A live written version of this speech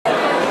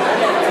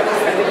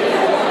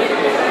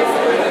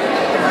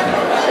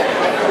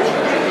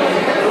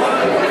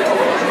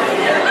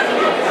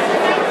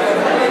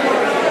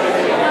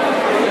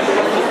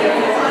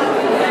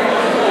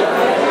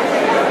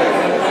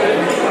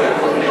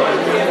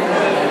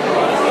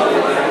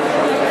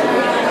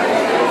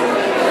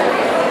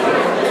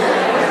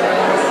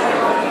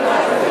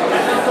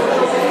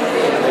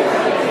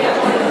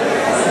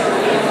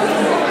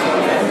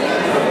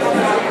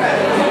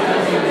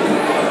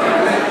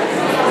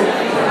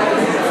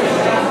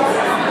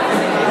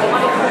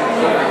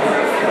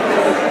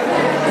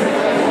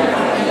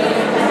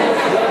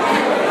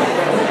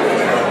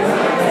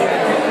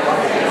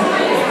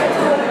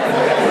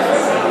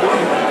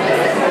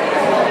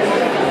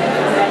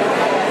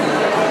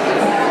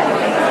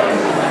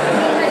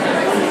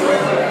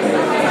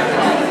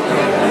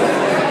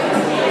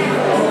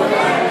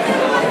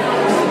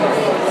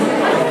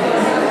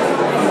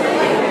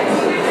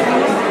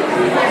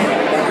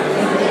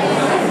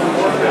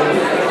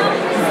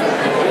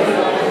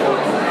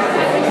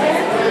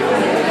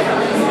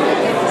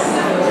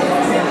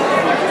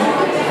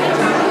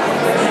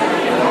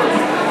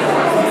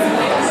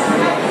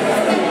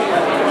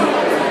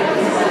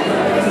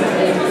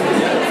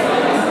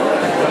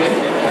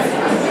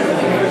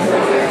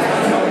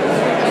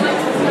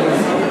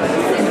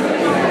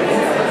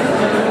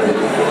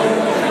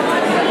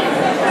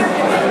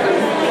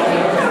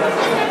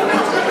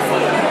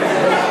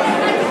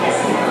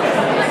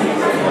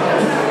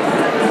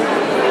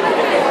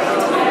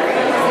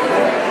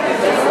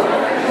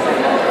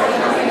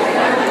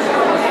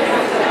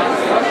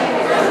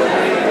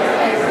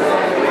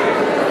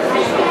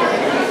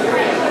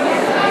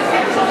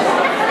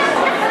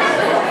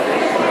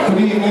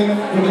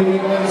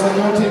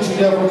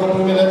there for a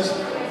couple of minutes.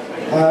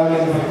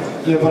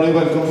 You're very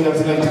welcome here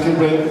tonight to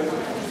Kilbrain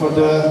for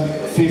the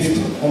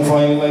 5th and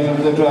final night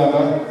of the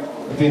drama.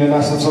 It's been a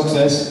massive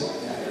success,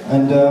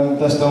 and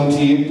that's down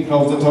to you, the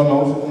crowd that turn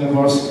out, and of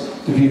course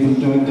the people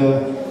doing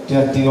the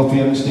acting up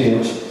here on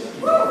stage.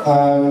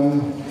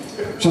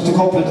 Just a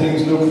couple of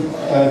things, look,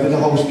 a bit of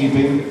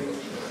housekeeping.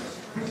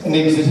 An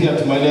exit here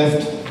to my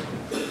left.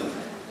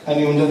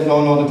 Anyone that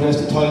don't know the place,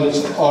 the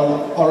toilets are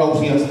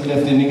out here to the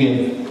left in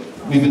again.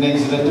 We've an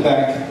exit at the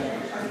back.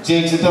 The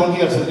exit down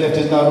here to the left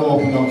is not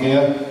open,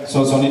 okay?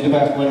 So it's only the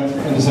back one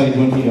and the side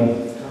one here.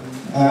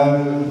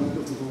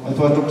 I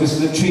thought, look, this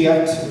is a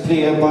 3-act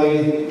play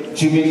by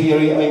Jimmy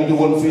Cleary, I'm the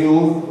One for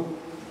You.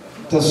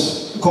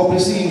 There's a couple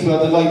of scenes where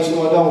the lights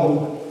go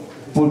down,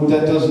 but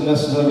that doesn't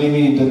necessarily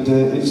mean that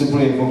it's a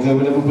break, okay?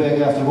 We'll have a break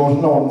after about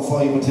an hour and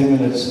 5 or 10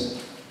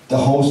 minutes. The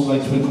house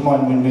lights will come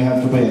on when we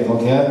have the break,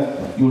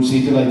 okay? You'll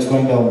see the lights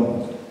going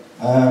down.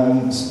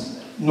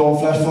 No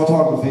flash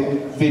photography,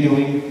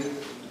 videoing,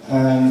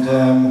 and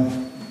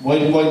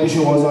while the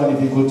show is on,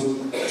 if you could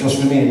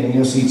just remain in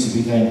your seats if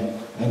you can,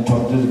 and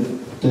turn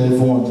the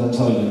phones on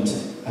silent.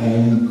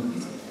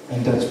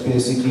 And that's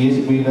basically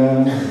it.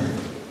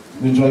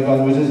 We'll drive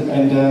on with it,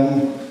 and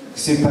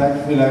sit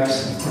back,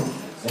 relax,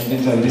 and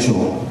enjoy the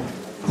show.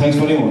 Thanks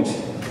very much.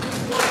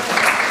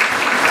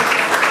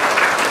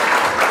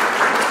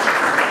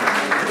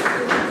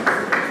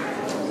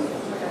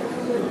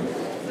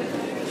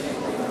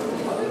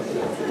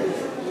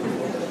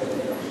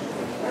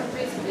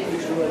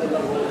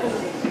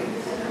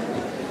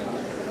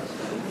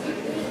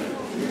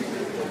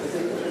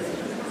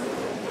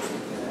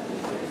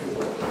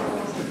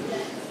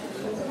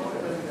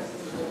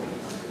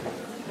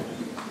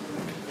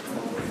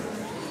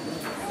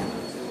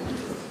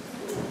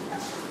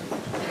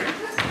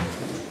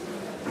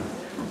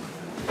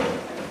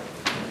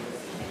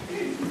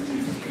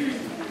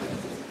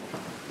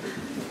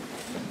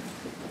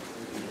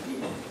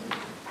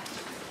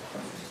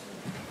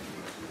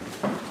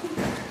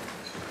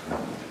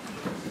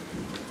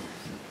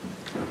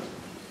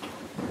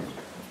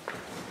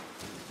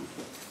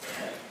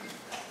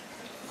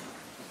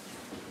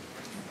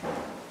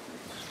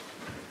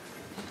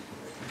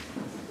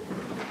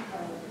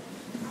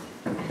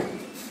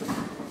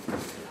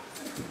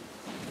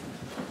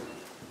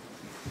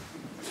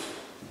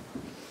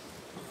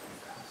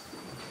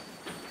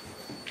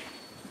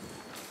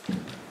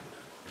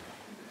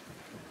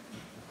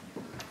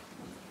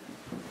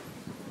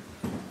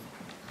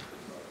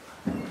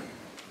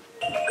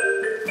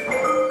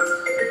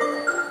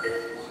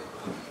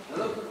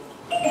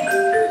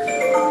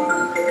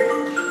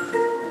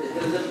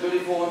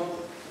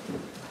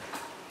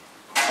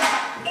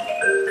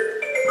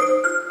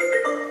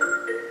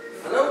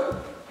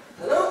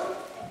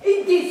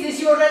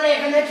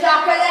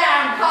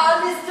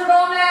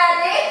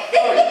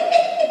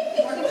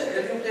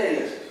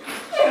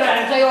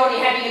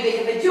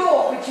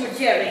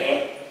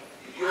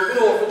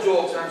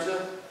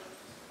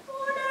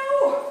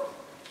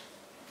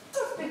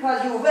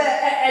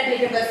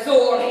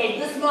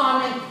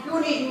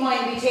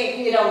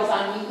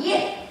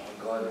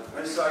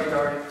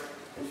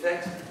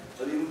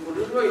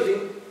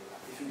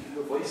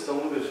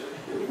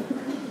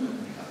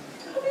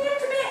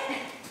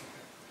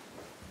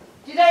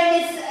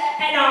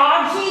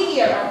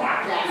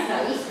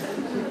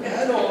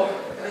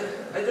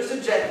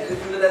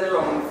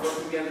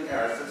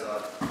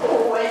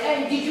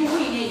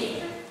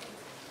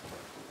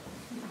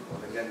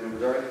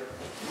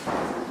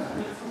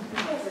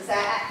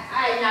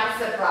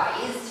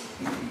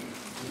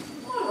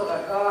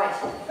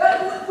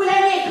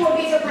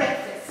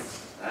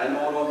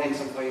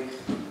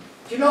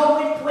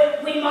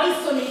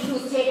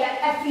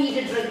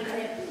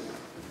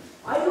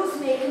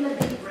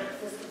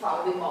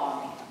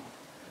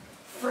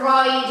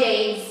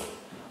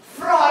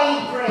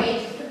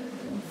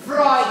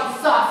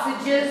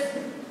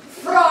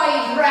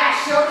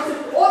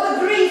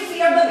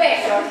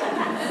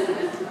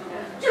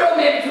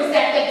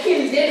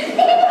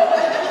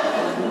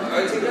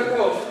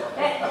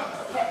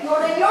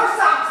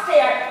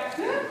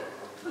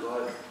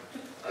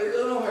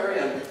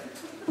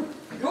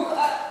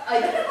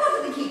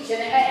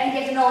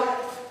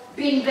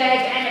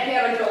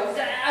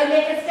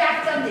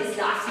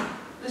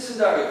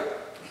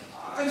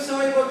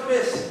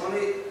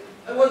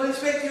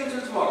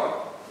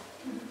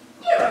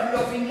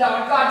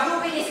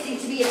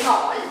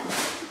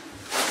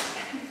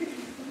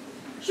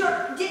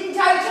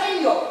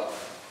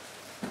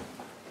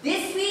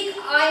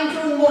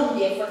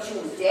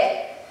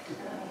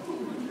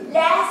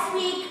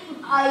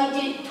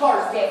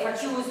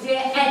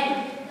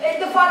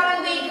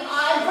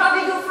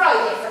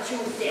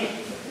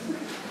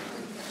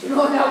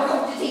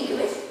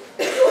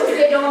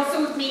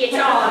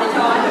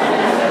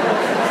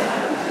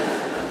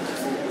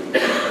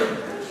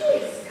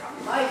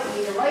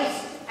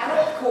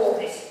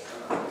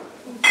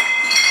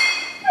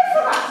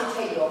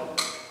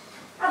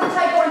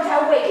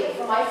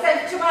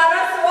 myself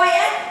tomorrow, so I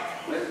am.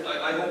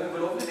 I hope you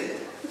will open it.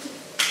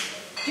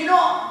 Do you know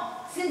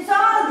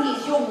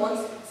young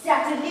ones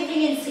started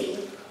living in sin,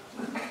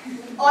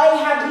 I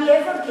hardly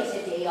ever get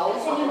a day out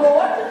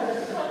anymore.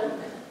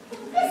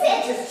 Is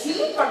that just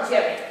cheaper,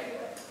 Jerry?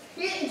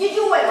 Did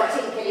you ever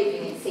think of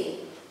living in sin?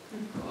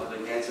 Oh, I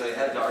can't say I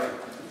have, Darry.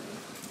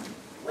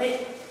 Well,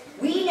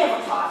 we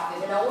never thought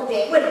of it in our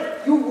day. Well,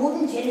 you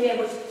wouldn't anyway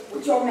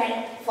with your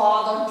man,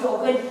 Father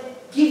Duggan,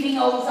 giving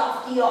out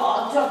off the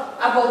altar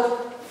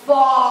about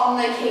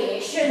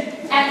fornication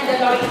and the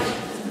like.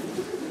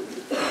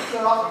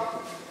 Sure,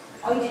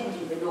 I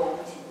didn't even know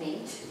what it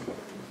meant.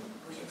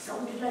 But it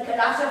sounded like a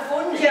lot of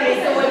fun, Jerry,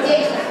 so I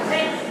did.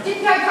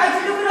 Didn't I try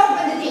to look it up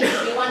in the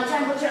dictionary one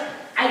time, but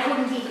I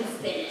couldn't even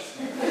spell it.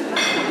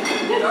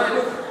 Darry,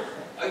 look,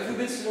 I've a few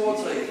bits to know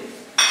outside.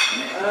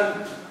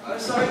 I'm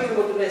sorry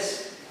about the mess.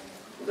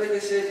 But like I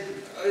said,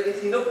 I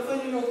cleaned up when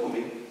you know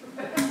coming.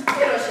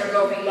 You're sure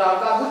loving Lord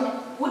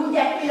God. Wouldn't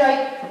that be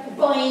like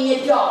buying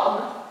a dog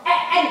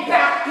and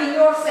barking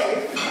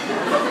yourself?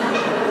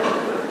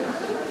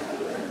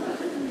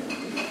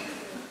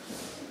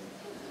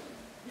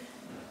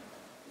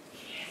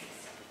 Yes.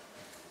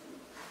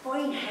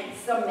 Fine,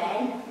 handsome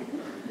man.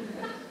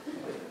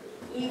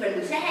 Even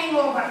with a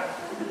hangover.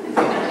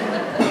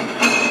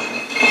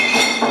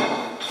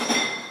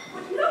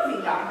 But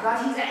loving Lord God,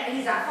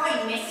 he's a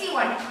fine messy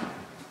one.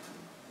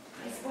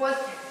 I suppose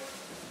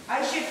I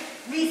should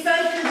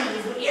recycle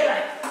these, would you?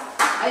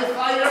 I'll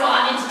file them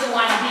on into the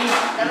one bin.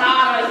 They're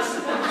all right.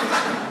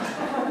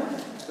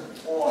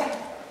 Oh.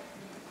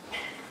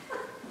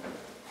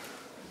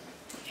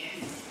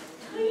 Yes.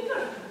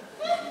 Tiger.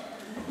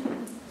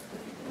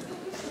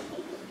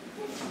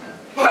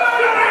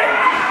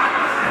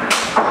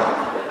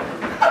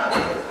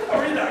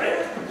 Hurry, Darry.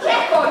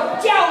 Get on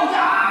down,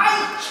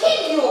 I'll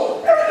kill you.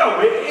 No,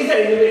 is that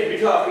in the way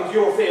we're talking to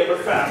your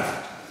favourite farm?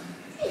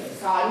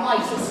 Jesus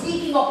almighty,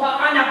 sneaking up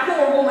on a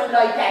poor woman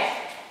like that.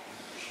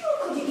 You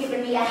could have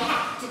given me a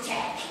hat to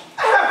take. A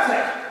hat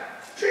sack?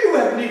 Sure you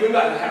haven't even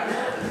got a hat.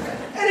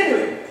 And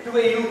anyway, the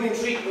way you've been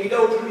treating me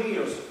down through the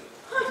years.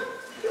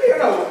 Come here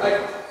now,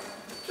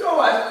 you know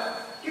what?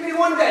 Give me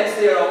one dance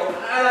there now,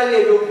 and I'll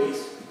leave you a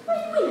piece. I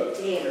will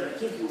dare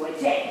give you a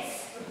dance.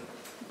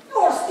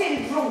 You're still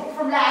drunk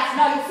from last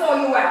night, so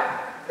you are.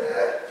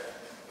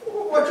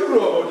 What you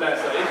know about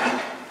last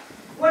night?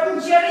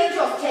 Wasn't Jerry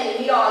just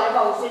telling me all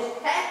about it?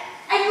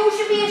 And you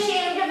should be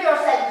ashamed of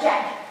yourself,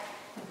 Jack.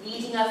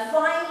 Leading a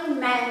fine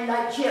man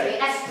like Jerry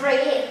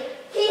astray.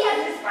 He has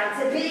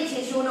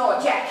responsibilities, you know,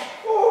 Jack.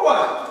 Oh,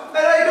 what?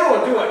 And I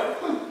don't, do I?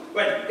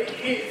 Well,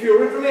 for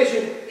your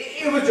information,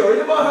 it was Jerry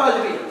the bought all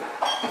the beer.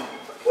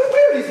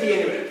 Where is he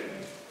anyway?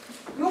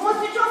 You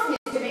must have just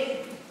missed me.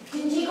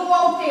 Didn't he go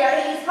out there?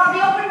 He's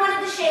probably up in one of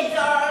the sheds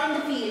or in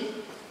the field.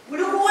 Will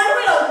you go all the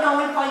way out now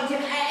and find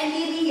him and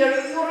he'll be here?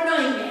 You're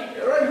annoying me.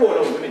 You're right, go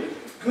on, come in.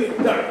 Come here,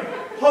 Darry.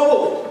 How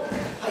about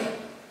it?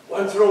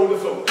 Once round the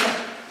floor.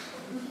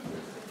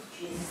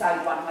 Jesus, I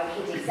want my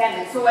head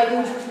examined, so I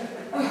would.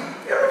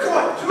 Here, come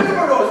on, do you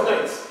remember those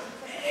nights?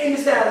 In the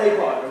Stanley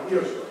Bar,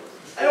 years ago.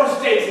 I was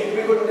dancing,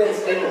 we couldn't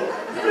dance anymore.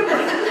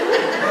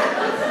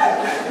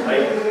 I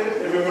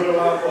remember the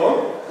last one.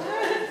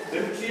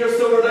 Them clear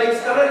summer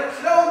nights that I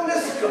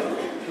cloudless sky.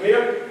 Come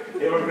here,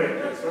 they were great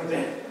nights, weren't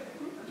they?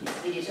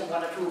 We just have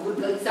one or two good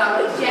nights, all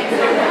right, Jack.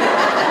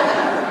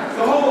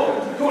 So hold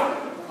on, come on.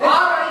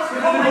 All right,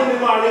 We're come the on. Monday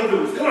morning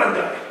blues, come on,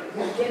 Darry.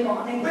 Monday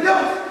morning. Will you?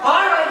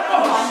 All right,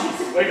 come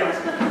on. Wait, guys.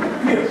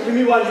 Here, give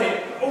me one hand.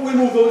 Oh, we'll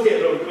move those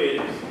tables out of the way.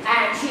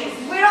 And cheers,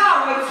 we're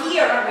all right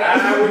here,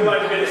 aren't we? We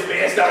want a bit of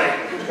space, Darry.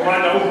 Come on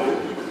now.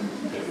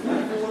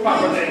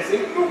 Proper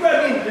dancing. Move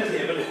back into the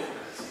table.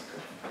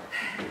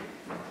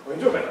 Go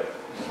into bed.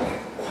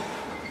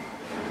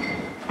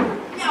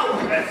 No.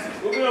 Yes,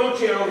 move an old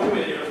chair over the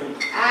way there.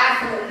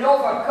 For the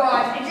love of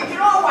God. And you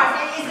know what?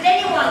 Is it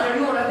any wonder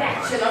you're a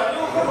bachelor?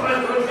 Oh, come on,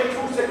 I'm going to take 2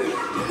 seconds.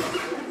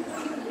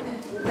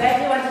 Well,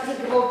 you want to think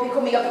about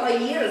becoming a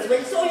pioneer as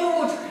well, so you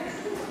would.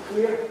 Come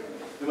here.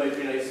 There might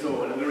be a nice slow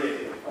one on the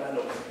radio. I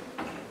know.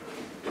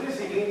 It is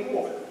eating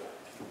water.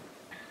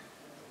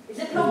 Is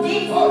it plugged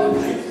in? Oh,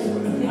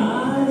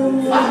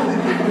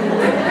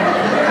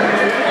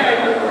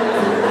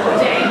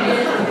 Dang.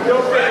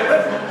 Your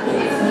favorite?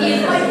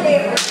 It's my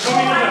favorite. Come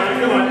on,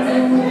 come on.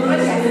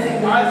 What's that?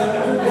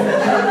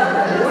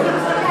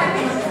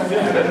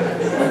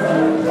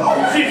 Oh,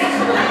 Jesus!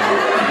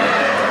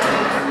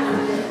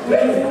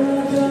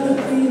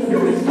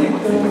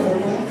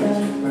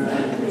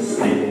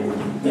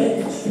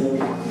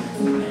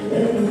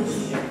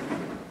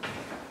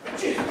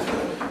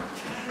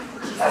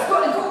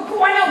 Go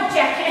on out,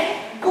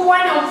 Jack. Go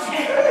on out.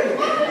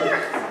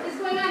 What is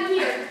going on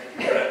here?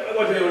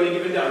 What have I only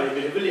given down a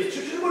bit of a lift?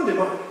 Should Monday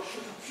morning.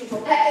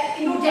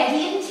 Your daddy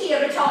isn't here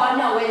at all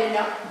now,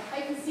 Eleanor.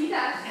 I can see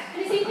that.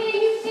 And is he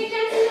paying you to take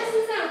dancing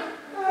lessons now?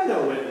 I know,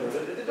 well,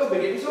 don't be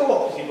getting so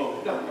uppity about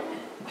it, no.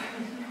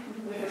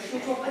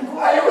 Shut up and go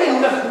I away. will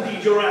not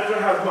indeed, you're after a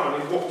hard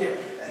morning walk there.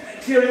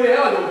 Clear away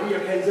all those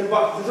beer cans and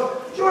boxes, so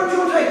you're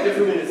too tight in a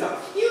few minutes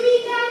off. You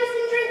mean Dad has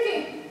been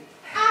drinking?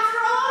 After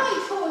all I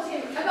told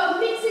him about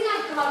mixing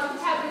alcohol with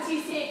the tablets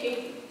he's taking.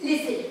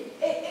 Listen,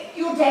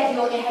 your Daddy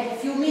only had a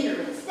few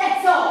minerals.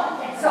 That's all,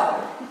 that's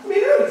all.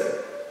 Minerals?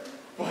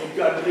 My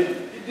God, they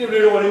don't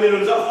know any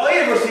minerals I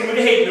ever seen when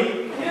they hate them.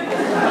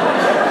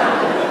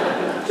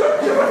 So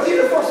what's the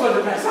first one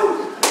to pass out?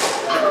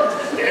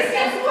 This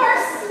gets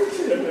worse.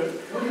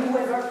 You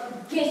ever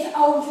get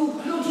out, you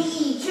bloody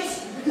Egypt?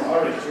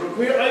 All right, so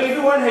we're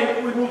either one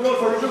hand, we will go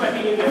for a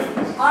dramatic in there.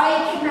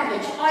 I can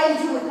manage. I'll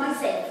do it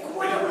myself.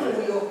 Go away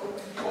with you.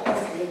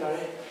 Okay,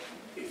 darling.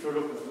 If you're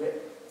looking for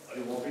it, I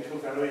won't be too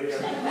far away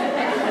again.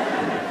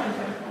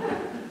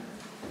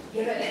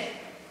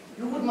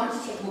 You wouldn't want to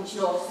take much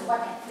notice of what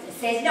that fella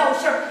says. No,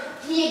 sure,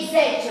 he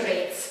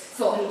exaggerates,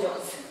 so he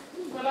does.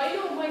 Well, I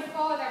know my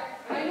father,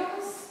 and I know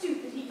how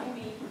stupid he can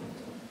be.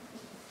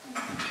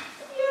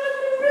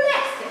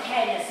 Relax the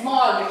head,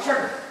 small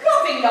Richard.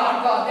 Loving Lord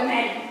God, the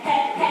man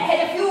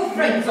had a few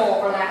friends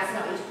over last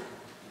night.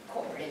 A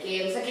couple of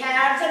games of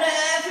cards and a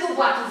few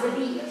bottles of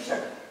beer.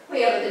 Sure,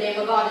 where in the name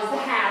of God is the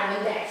harm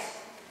in that?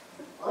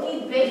 I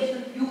bet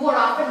you were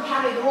often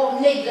carried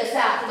home legless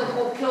after the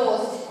pub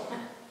closed.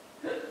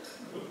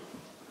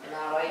 Well,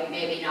 all right,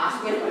 maybe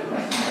not.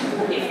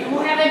 If you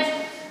haven't,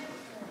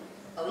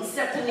 we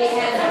certainly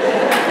have.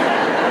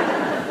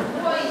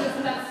 Why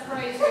doesn't that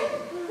surprise me?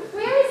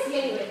 Where is he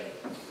anyway?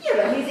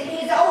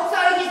 He's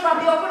outside, he's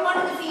probably up in one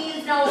of the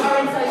fields now, or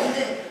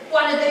inside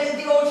one of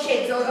the old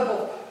sheds out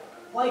above.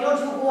 Why don't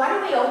you go all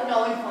the way out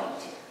now and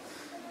find him?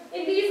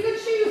 In these good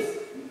shoes?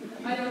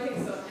 I don't think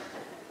so.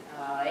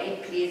 Aye,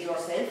 please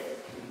yourself.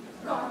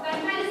 God,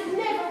 that man is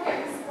never where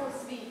he's supposed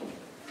to be.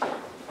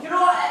 You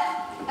know,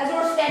 as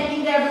we're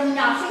standing there doing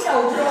nothing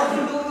now, you know what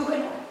you do? You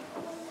can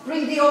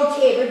bring the old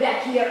table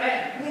back here.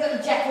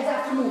 Jack was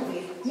after moving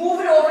it. Move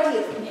it over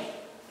here for me.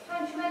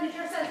 Can't you manage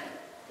yourself?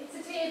 It's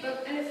a table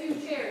and a few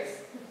chairs.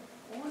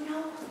 Oh no,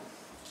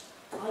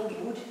 I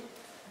would.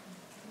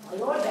 I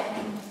all back.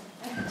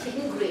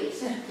 Taking great.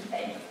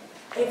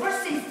 Ever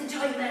since the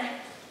time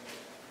that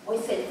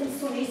myself and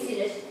Sonny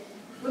Sinnott,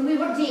 when we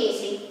were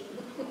dating,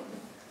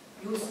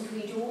 used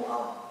we do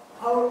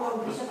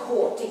our bit of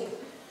courting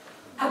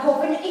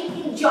above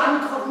in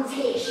John Cullen's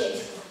hay shed.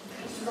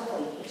 This was a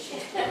high hay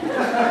shed.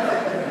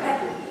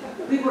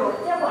 We were up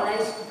there one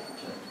night,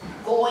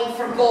 going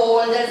for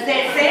gold, as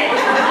they say.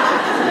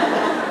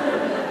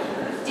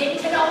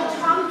 Didn't an old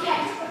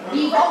tomcat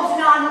leave out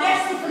an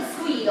unmerciful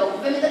squeal out of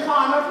him in the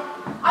corner.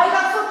 I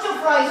got such a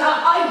fright,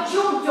 I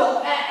jumped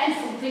up and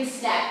something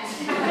snapped.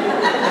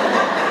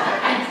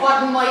 And it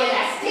wasn't my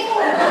elastic.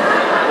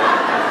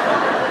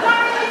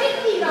 Larry, I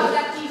didn't need all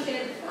that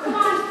detail. Come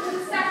on,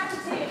 let's start the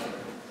table.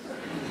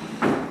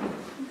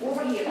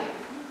 Over here.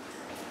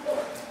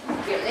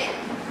 Here then.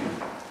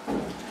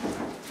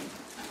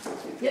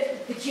 Yep,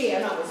 the chair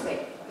now is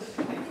ready.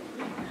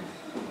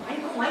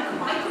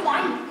 Come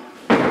on.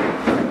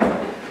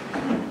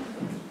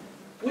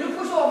 Will you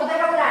push over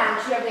that old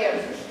armchair there?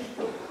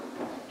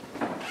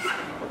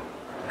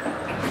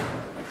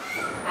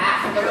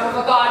 After the love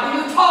of God, will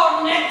you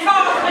turn it?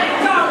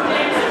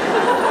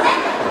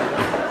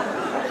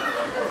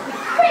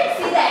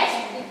 Fancy that?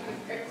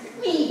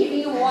 Me giving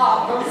you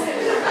orders.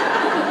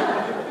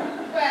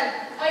 Well,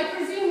 I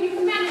presume you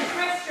can manage the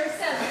rest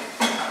yourself.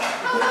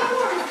 How long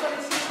more is it going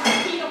to take to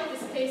clean up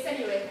this place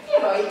anyway?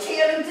 You're right,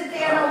 tear into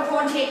there now, it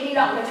won't take me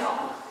long at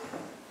all.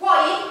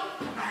 Why?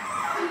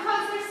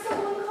 Because there's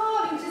someone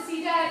calling to see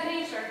Dad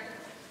later.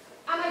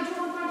 And I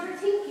don't want her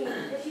thinking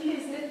that he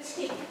lives in a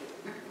tick.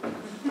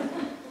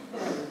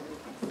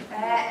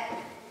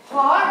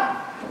 Har?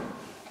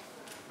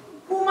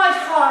 Who might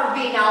Har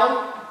be now?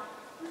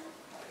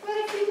 Well,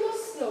 if you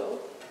must know,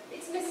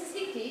 it's Mrs.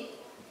 Hickey.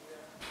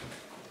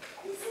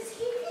 Mrs.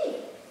 Hickey?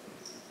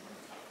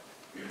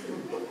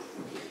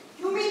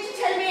 You mean to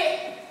tell me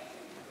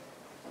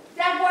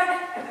that one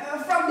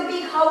from the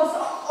big house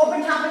up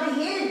on top of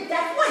the hill,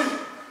 that one?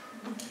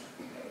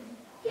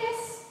 Yes,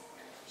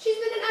 she's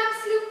been an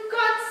absolute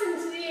godsend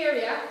to the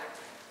area.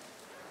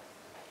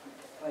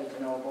 I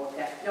don't know about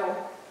that, no.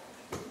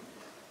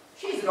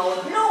 She's an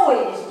old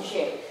blow-in, isn't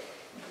she?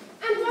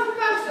 And what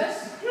about it?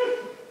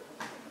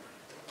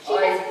 She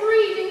has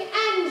breeding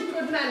and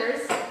good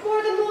manners,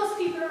 more than most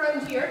people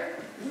around here.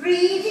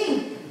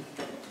 Reading?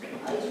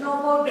 I don't know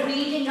about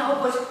reading now,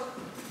 but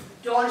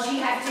don't she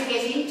have to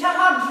get into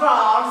her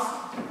drawers,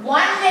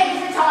 one leg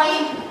at a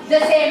time, the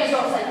same as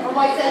yourself, or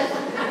myself?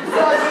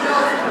 So she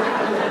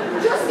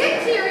knows. Just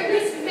get clearing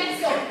this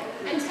mess up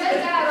and tell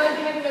Dad I'll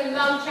be having a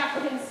long chat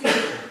with him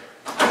soon.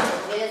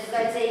 Yes,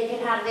 I'd say you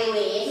can have the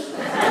way.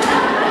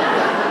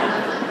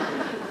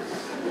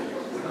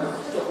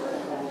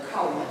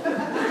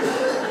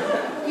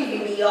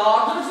 Giving me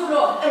orders, you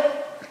know.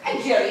 And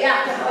Jerry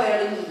after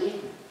hiring me.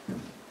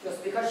 Just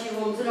because she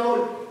runs an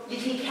old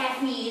little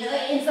cafe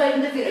inside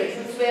in the village,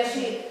 which is where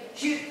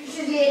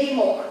she's Lady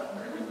Muck.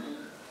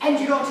 And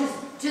you know,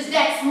 just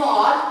that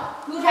small,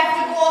 you'd have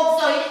to go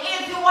outside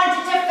if you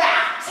wanted to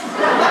fat.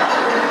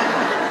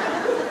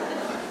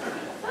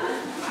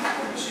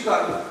 She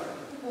got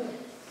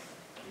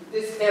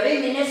This very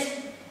minute,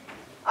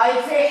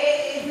 I'd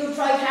say if you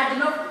tried hard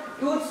enough,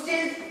 you would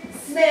still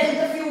smell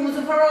the fumes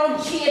of her own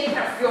cheap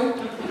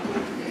perfume.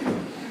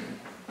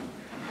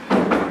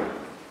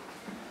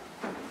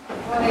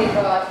 my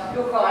God,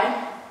 look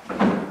on.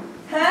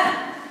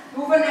 Huh?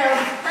 Moving there,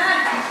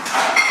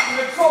 huh?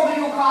 The trouble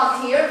you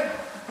caused here.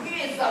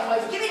 Here's some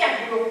life. Give me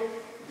that blue.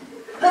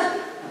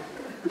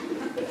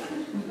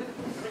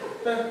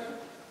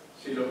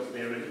 She loves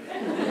me really.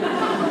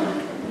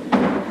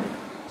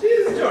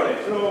 Jesus, Johnny,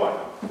 you know what?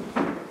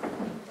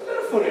 A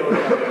little funny over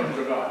there in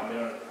the garden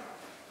there.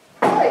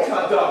 I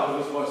thought Dawkins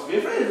was supposed to be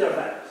afraid of their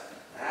families.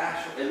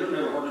 Ah, sure, Ellen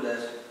never heard of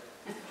that.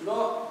 You know,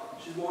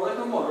 she's more like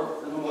her mother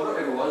than her mother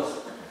ever was.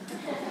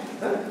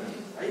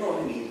 I know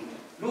what you mean.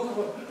 Look,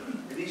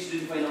 at least she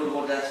didn't find out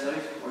about that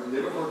tonight, or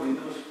never heard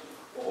into it.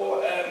 Oh,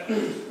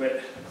 well,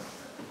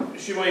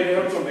 she might have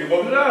heard something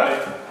about it,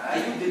 alright. Ah,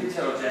 you didn't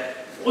tell her, Jack.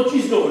 What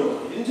she's doing,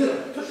 you didn't tell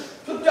her.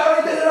 Took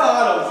Johnny did it all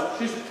out.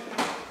 She's...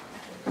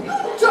 You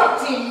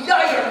dirty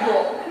liar, bro.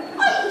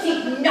 I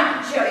did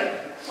not, Jerry.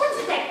 What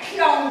did that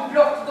clown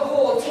block the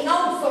whole thing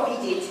out, so he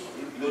did?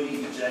 You bloody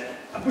idiot, Jack.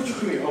 But you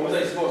come here, how was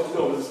I supposed to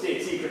know it was a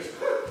state secret?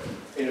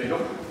 Anyway,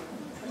 look,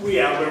 we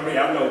are where we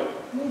are now.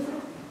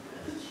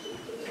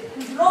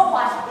 You know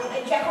what,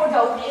 Jack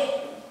O'Dowd,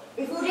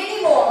 if you'd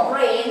any more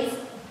brains,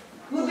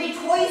 you'd be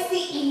twice the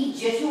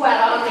idiot you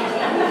are already.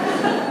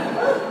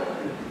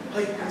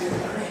 Hi, come here,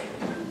 Barry.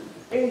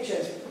 Any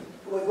chance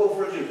do I go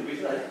for a drink with you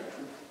tonight?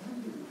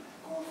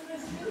 Go for a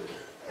drink?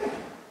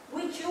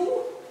 With you?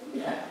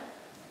 Yeah.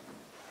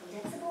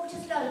 That's about as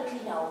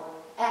likely now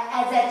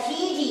as a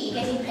TD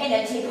getting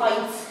penalty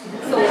points.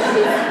 So it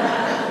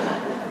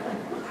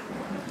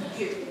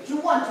is. Do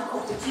you want to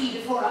cut the tea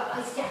before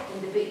I start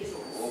in the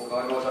bedroom? Oh,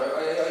 God, no, I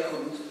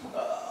couldn't.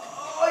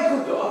 I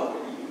could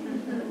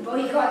do.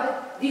 By God,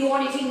 the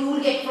only thing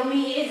you'll get from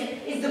me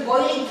is the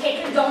boiling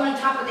kettle down on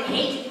top of the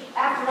head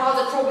after all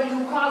the trouble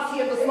you caused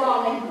here this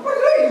morning. What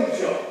did I do,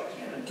 Joe?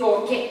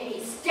 Don't get me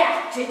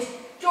started.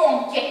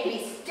 Don't get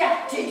me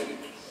started.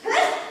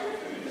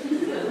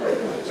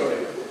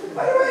 Sorry.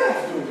 Why do I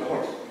have to do it to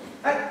her?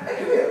 And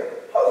come here.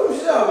 How come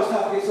she's always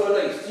talking so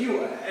nice to you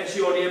and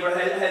she only ever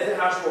has the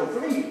harsh word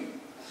for me?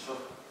 Sure,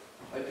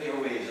 I pay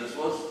her wages, I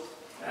suppose.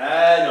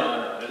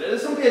 No.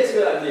 There's some kids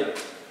going on there.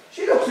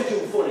 She looks at you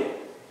funny.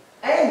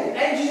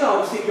 And she's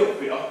always sticking up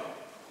for you. Do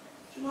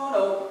you know,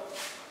 no.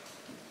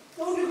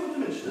 Now you come to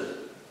mention it.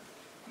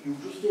 You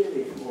just stay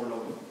away from her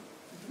now.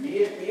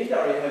 Me and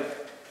Darry have,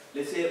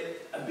 let's say,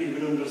 a bit of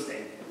an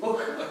understanding.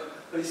 Look,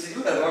 I see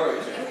you have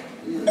alright, Jack.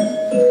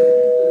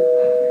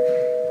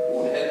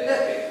 Oh, heck.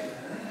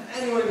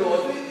 Anyone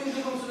knows, we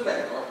usually comes to the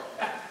back door.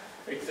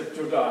 Except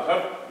your daughter.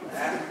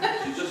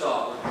 She's just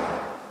awkward.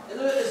 And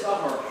it's not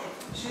her.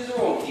 She has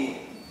her own key.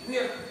 Come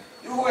here.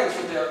 You go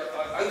answer there.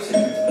 I was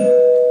sitting here.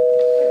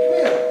 Come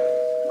here.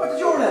 What did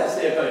your lad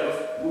say about it?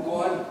 You go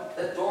on.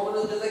 That door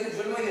will like a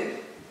drill in my head.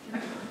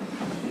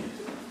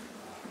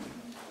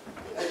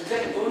 And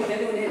Jack, don't let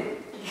anyone in.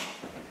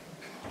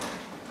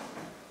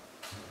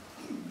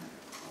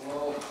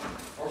 Oh,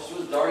 first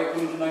was Dari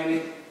coming to 90,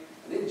 and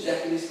then Jack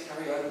and his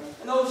carry on,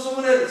 and now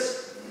someone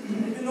else.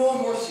 Even no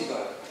mercy,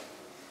 God.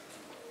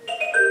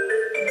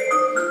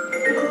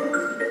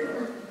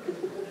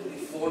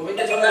 Phone, make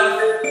it turn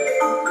off.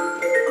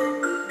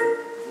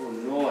 Oh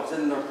no, it's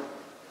in there.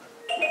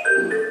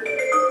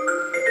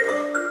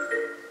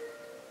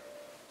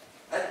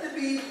 At the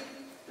beat,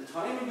 the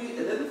time will be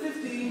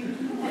 11:15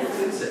 and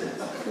 10 seconds.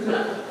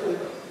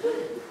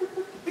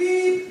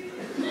 Beep!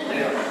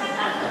 There.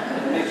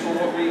 Make sure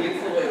we're being in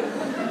for a while.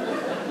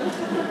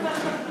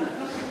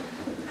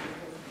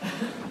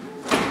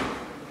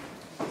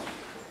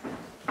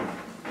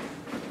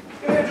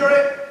 Come here,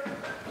 Jory.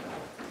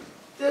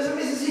 There's a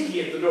Mrs. Hickey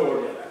at the door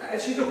there, and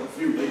she's looking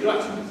for you, like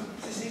that.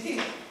 Mrs. Hickey?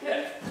 Yeah,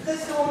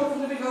 That's the woman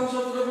from the big house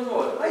off the Dublin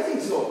Road. I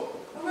think so.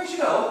 And where'd she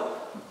go?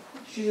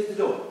 She's at the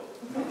door.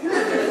 You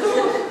left her at the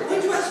door.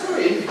 Why'd you ask her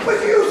in?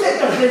 But you said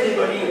there's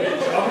anybody in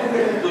the shop.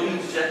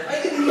 Louise, Jack. I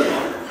didn't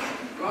know.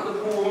 God, the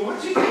poor woman,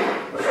 what'd she do?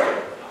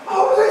 How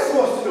was I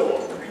supposed to know?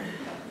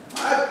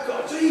 Ah,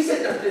 God, so he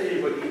said that to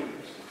anybody.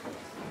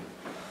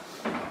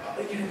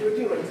 I can't do a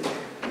thing right today.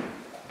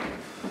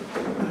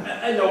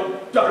 I know,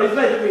 Dory's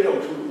letting me know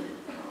too.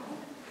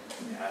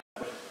 Yeah,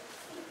 but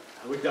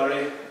with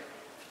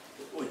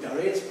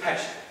Dory, it's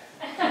passion.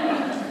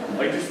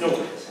 I just know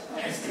it.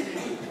 Yes,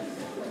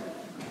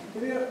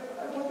 come here,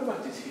 I wonder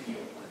what this Hickey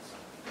wants.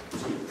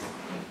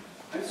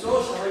 I'm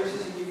so sorry,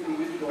 Mrs. Hickey, for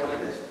leaving the door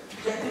like this.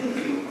 Jack didn't do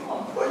you.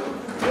 But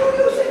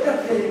you said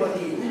that to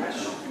anybody in there. I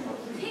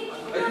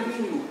didn't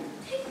mean you.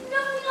 Think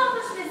nothing of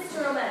it, Mr.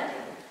 O'Malley.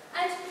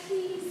 And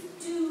please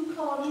do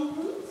call me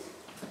Ruth.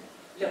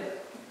 Look,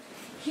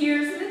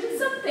 here's a little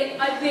something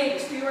I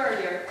baked for you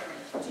earlier.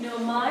 Do you know,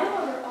 my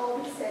mother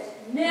always said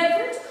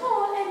never to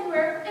call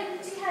anywhere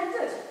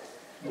empty-handed.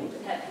 You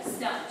can have the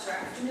snatch or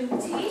afternoon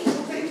tea.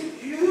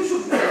 You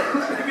should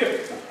come here.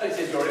 I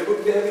said, Dory,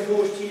 wouldn't be having so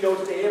much tea now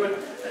today, but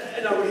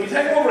now he's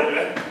hanging over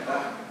it.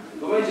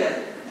 Go on, Jack.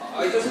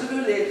 I just had a bit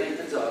of late night,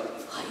 that's all.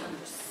 I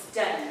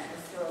understand,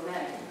 Mr.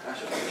 O'Malley.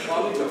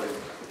 Call me Dory.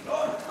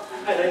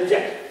 And then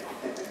Jack.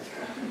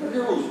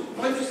 Here, Ruth,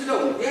 why don't you sit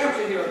down? The arms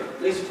in here,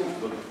 nice and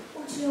comfortable.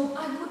 Oh, do you know, I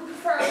would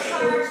prefer a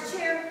hard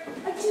chair.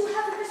 I do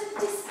have a bit of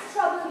disc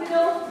trouble, you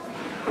know.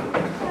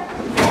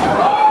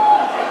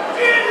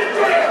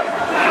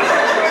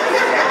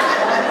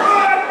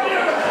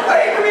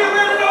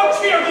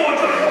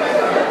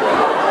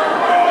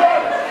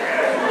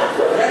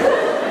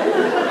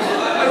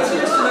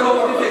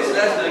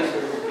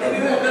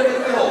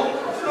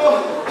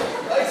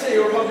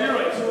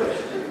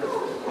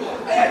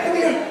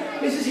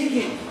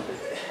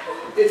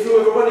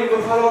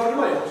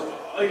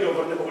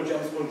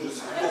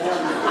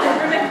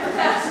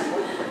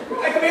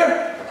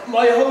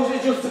 My house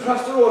is just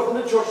across the road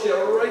from the church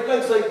there, right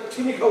alongside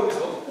Timmy Cowley's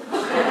house.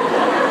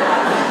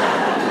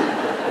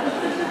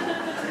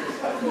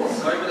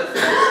 Sorry, but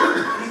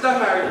he's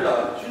not married at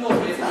all. Do you know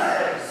me?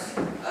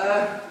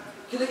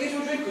 Can I get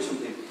you a drink or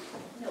something?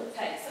 No,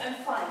 thanks, I'm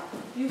fine.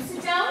 You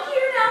sit down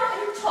here now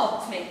and you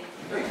talk to me.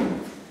 Right.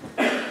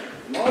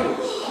 Mario.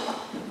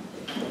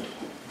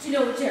 Do you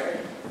know what, Jerry?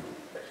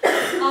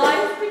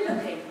 I've been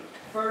looking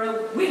for a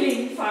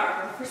willing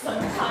farmer for some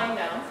time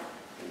now.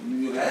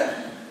 You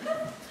have?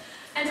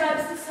 And I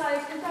was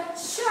inside in that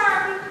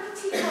charming little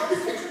tea house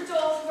that your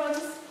daughter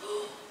runs.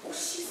 Oh,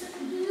 she's a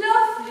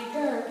lovely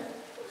girl. I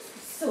must be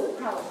so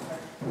proud of her.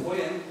 Oh,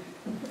 yeah.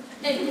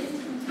 Anyway,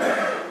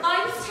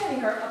 I was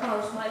telling her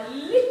about my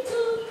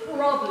little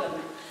problem,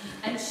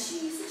 and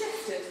she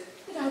suggested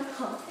that I'd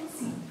come and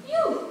see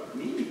you.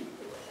 Me?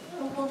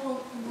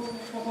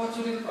 What's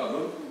your little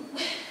problem?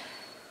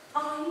 I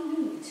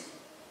need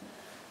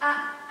a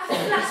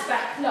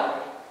flashback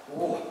lorry.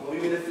 Oh, you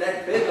mean a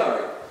flat bed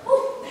lorry?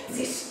 Oh, that's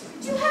it.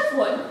 Do you have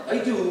one? I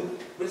do,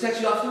 but it's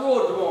actually off the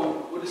road at the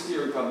moment with a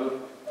steering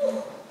problem.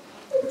 Oh,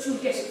 but you'll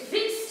get it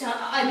fixed.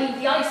 I mean,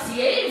 the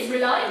ICA is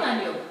relying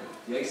on you.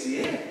 The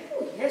ICA?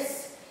 Oh,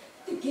 yes.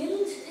 The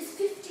Guild is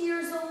 50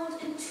 years old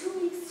in 2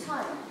 weeks'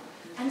 time,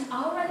 and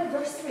our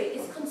anniversary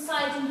is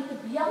coinciding with the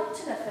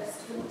Bialtana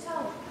Festival in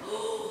town.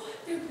 Oh,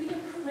 there'll be a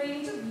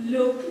parade of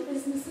local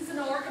businesses and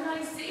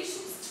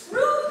organisations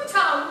through the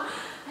town,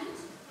 and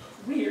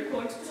we're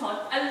going to put on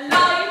a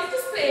live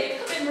display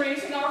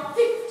commemorating our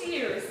 50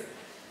 years.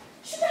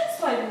 So that's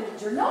why we need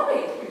your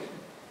lorry.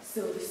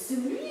 So the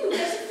sooner you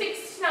get it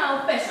fixed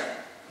now, better.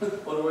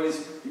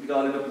 Otherwise, you'd be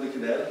gone up in the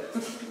canal.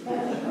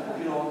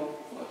 You know,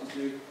 what to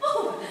do.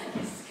 Oh,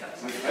 yes, God.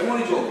 I'm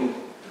only joking.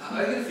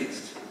 I'll get it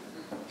fixed.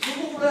 So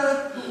who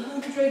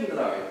will be driving the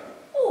lorry?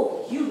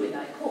 Oh, you and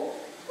I hope.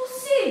 Oh,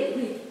 say,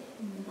 really.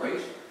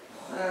 Right.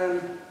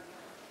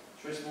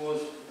 So I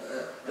suppose,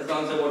 as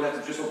long as I won't have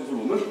to dress up as a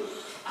woman.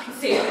 I'd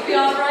say it'll be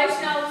all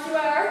right now if you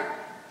are.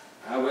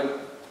 Well,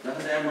 not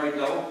as I am right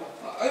now.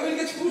 I will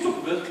get spruced up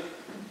a bit.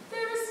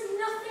 There is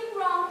nothing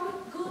wrong with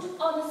good,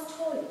 honest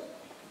toil.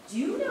 Do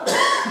you know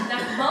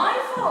that my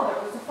father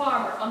was a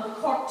farmer on the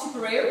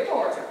Cork-Tipperary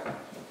border?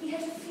 He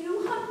had a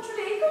few hundred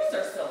acres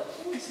or so.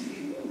 Oh, I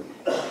see.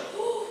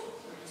 Oh,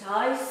 but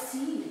I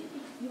see.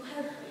 You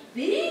have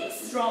big,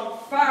 strong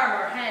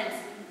farmer hands,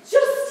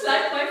 just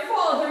like my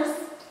father's.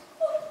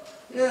 Oh,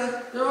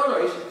 Yeah, they're all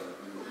right.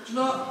 But you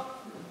know,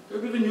 they're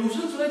a bit of a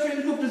nuisance when I try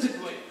to look the zip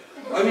line.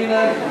 I mean,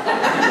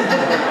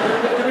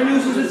 they're a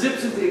nuisance with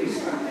zips and things.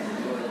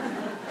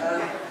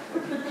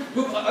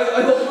 Look,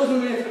 I hope it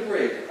wasn't really for the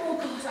parade. oh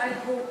God, I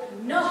hope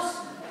not.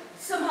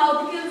 Somehow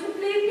the Guild will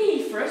blame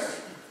me for it.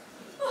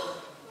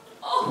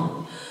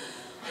 Oh,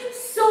 I'm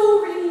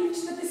so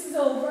relieved that this is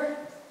over.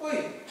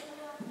 Why?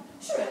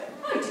 Sure,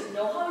 I didn't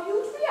know how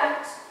you'd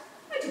react.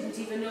 I didn't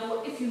even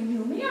know if you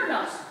knew me or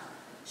not.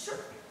 Sure,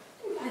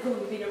 I've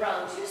only been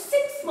around here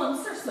 6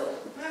 months or so.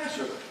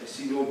 Sure. I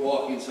see you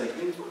walking and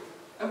cycling.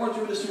 I worked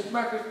you in the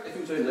supermarket a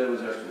few times I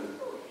was there too.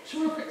 So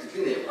we're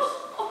practically neighbours.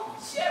 Oh,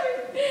 Jerry,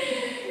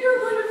 you're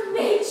one of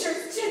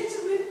nature's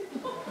gentlemen.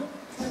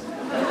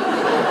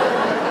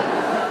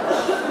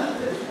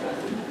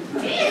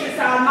 Jesus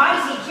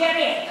almighty,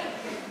 Jerry.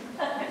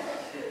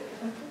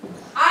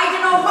 I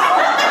don't know what.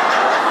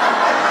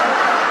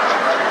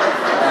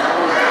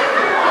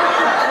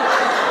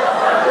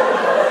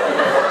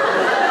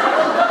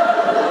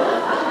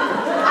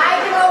 I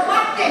don't know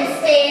what them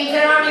stains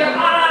are on your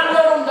all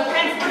along the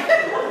fence.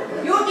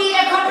 You need a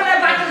couple of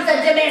bottles of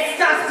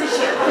domestos to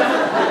ship.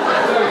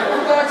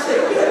 For God's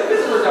sake, we have a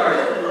visitor,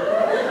 darling.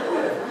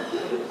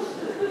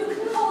 You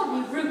can call me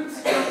Ruth.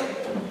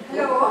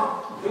 Hello?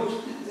 Ruth,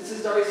 this is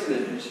Doris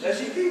Sinan.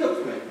 She cleaned up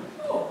for me.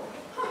 Oh,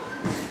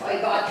 I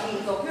got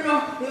cleaned up, you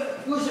know.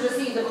 You should have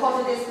seen the cut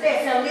of this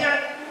place down there.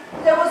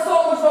 There was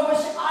so much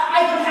rubbish, I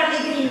could hardly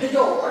get in the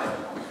door.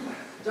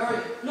 Dory,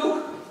 look.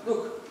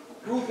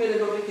 Ruth made a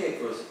lovely cake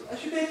for us. And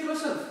she baked it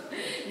herself.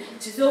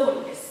 it is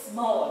only a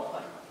small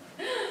one.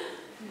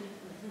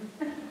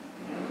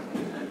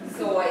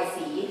 So I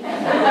see.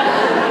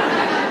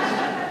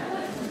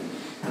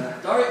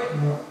 Dory,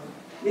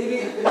 maybe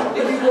if you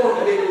go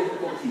to make a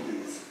cup of tea,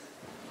 please.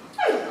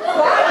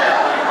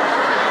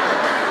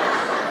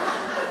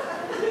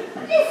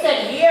 Listen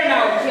here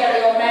now,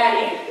 Jerry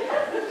O'Malley.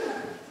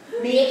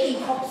 Making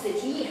cups of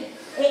tea,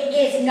 it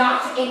is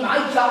not in my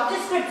job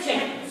description,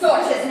 so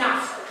it is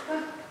not.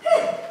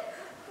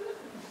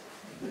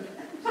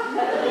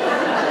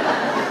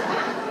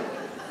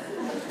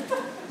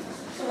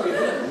 Sorry,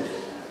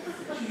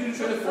 what? You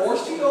trying to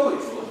force tea over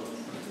each one?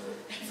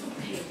 That's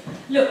okay.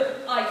 Look,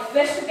 I'd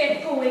better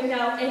get going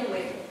now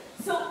anyway.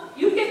 So,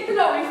 you get the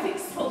lorry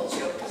fixed, won't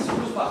you? As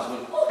soon as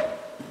possible. Oh,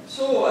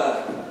 So,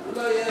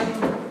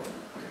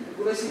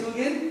 will I see you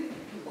again?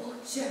 oh,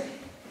 Jerry.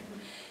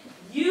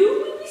 You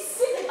will be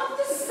sick of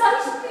the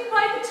sight of me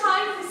by the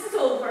time this is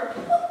over.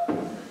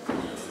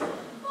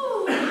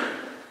 Oh.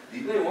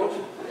 Even I won't.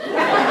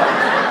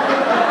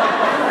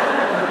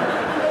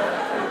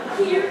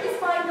 Here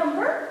is my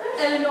number.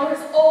 Eleanor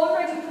has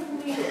already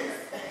put me in.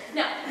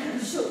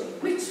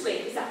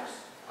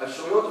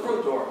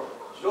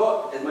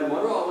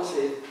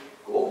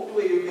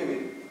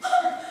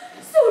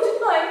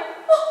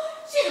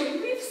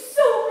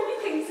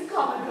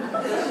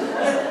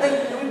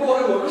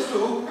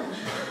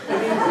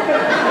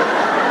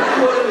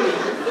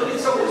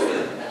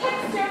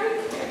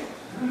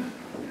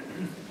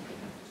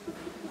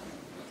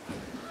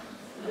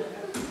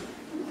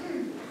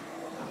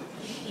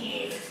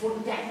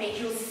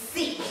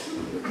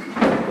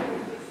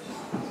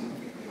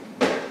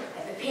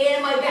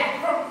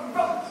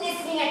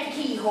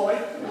 hole.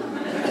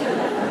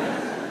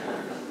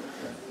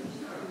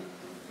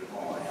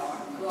 Oh,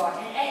 Lord God.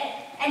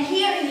 And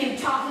hearing him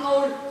talking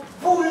old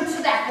bull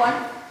to that one,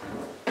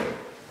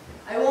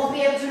 I won't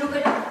be able to look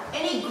at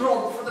any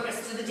grub for the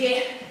rest of the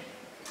day.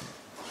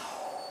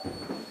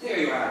 There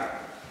you are.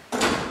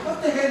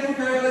 What the hell do you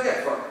carry like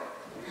that for?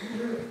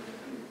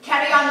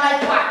 Carry on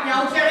like what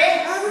now, Jerry?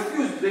 I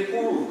refuse to make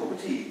poor Ruth a cup of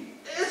tea.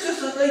 It's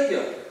just not like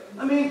you.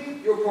 I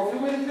mean, you're perfectly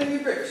willing to make me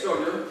breakfast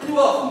earlier, and you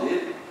often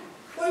did.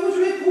 Why would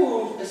you make poor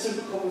Ruth a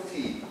simple cup of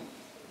tea?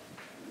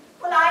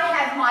 Well, I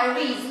have my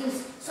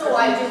reasons, so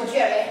I do,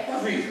 Jerry.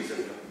 What reasons have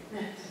you?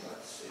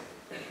 Let's see.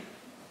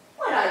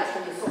 Well, I'll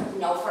tell you something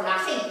now for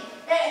nothing.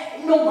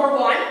 Number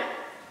one,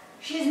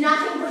 she's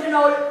nothing but an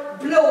old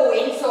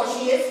blow-in, so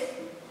she is.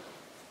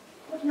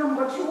 But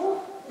number two,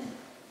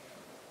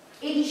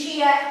 isn't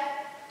she a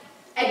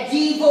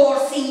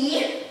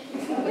divorcee?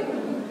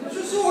 There's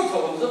just so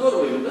told about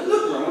women, there's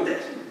nothing wrong with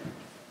that.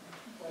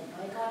 Oh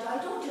my God, I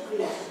don't agree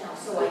with it now,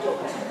 so I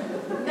don't.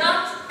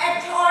 Not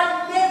at all,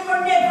 never,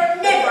 never,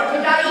 never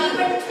did I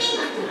even think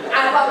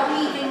about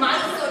leaving my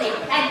son in.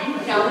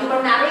 And now we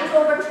were married for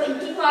over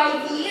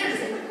 25 years.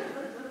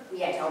 We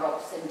had our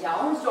ups and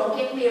downs, don't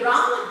get me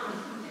wrong.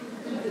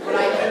 But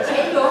I can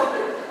tell you,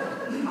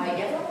 I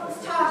never once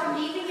thought of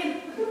leaving him.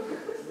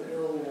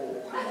 No.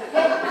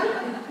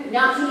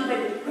 Not even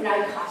when I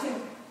caught him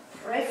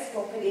pressed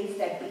up against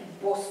that big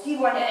busty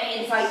one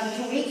inside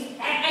the 2 weeks.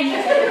 And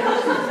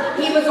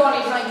he was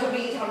only trying to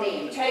read her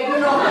name tag, you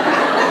know.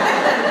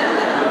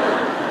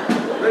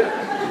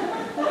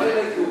 I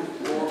like you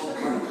more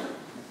than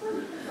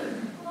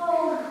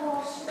Oh,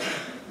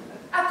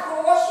 of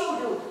course you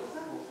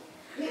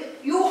do.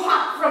 You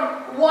hop from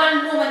one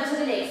woman to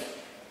the next.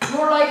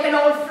 You're like an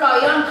old fly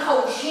on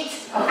cow shit.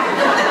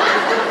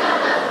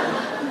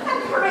 And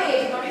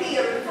parading or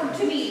hearing from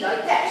to me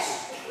like that.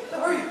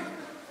 Sorry,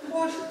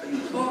 what are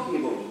you talking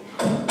about?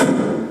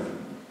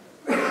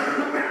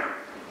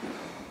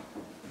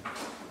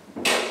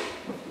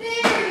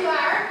 There you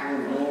are. Oh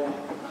no.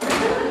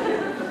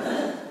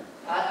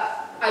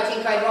 I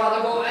think I'd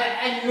rather go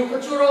and look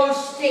at your old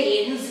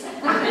stains.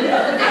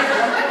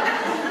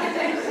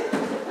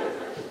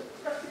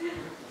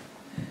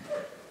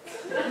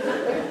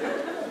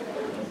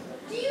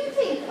 Do you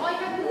think I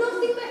have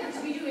nothing better to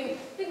be doing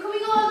than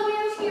coming all the way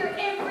out here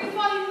every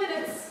 5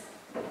 minutes?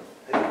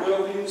 And what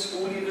are we in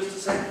school leavers to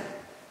say?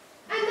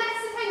 And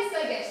that's the thanks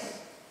I get.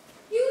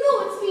 You know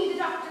it's me the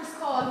doctors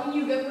call when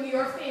you get one of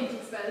your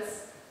fainting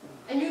spells.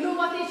 And you know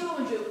what they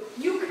told you.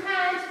 You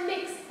can't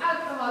mix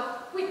alcohol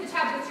with the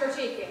tablets you're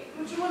taking.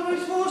 But what am I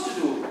supposed to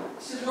do?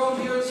 Sit around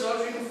here and start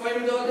drinking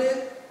firemen all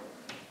day?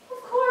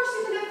 Of course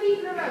you can have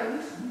people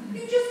around.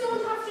 You just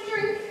don't have to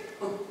drink.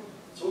 Oh,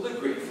 sounds like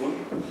great fun.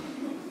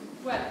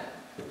 Well,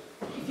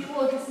 if you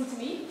won't listen to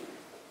me,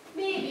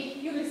 maybe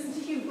you listen to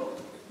Hugo.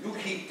 You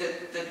keep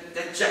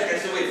that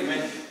jackass away from me.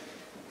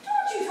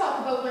 Don't you talk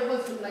about my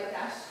husband like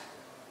that.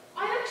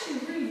 I'm actually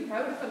really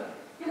proud of him.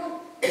 You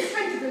know, he's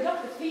trying to build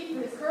up the fleet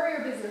for his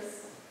courier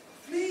business.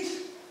 Fleet?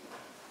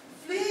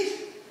 Fleet?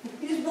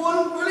 He's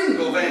one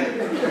Berlingo van.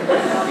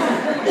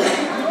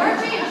 You are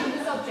changing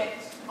the subject.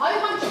 I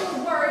want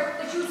your word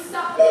that you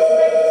stop this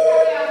breakfast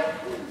carry on.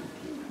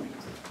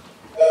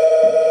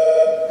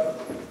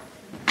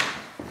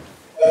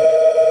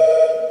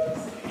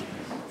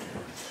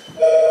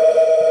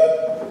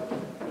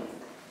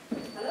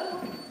 Hello?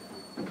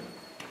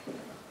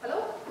 Hello?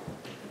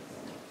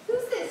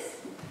 Who's this?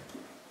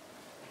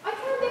 I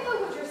can't make out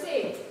what you're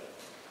saying.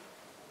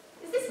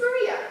 Is this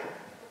Maria?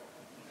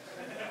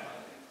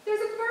 There's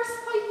a burst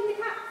pipe in the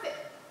cafe.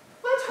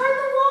 Well, turn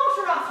the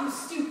water off, you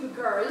stupid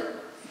girl.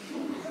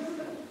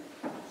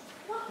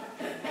 What?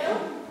 Hello?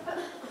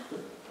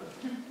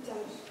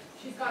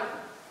 She's gone.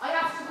 I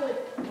have to go.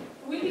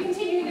 We'll be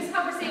continuing this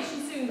conversation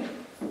soon.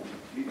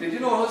 Did you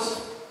notice?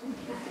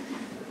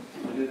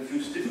 I did a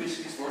few stiff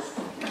whiskeys first.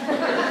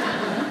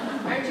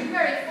 Aren't you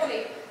very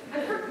funny?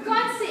 And for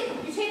God's sake,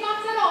 you take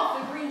off that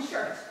awful green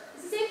shirt.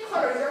 It's the same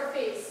colour as your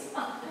face.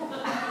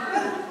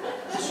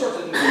 That sort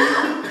of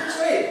it's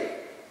red.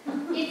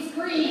 It's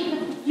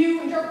green.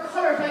 You and your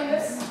colour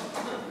blindness.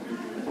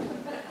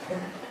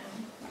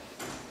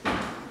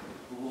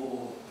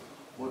 Oh,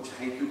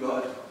 thank you,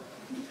 God.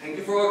 Thank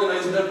you for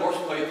organising that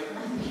burst pipe.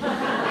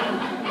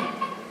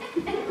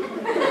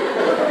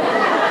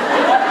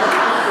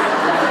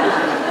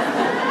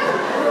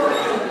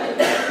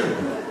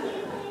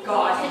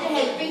 God had a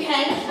helping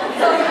hand.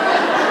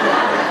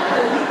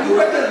 You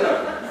went in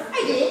there. I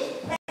did.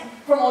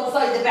 From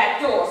outside the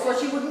back door, so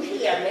she wouldn't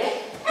hear me.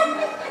 What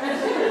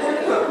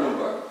do you have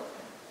number?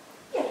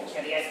 Yeah,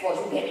 Jerry, I suppose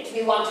you gave it to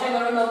me one time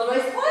or another, I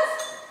suppose.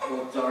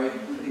 Oh, sorry,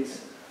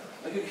 please.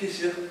 I could kiss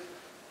you.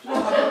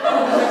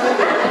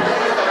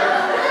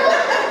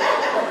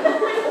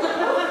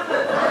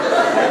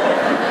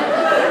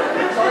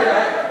 Sorry,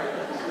 Dad.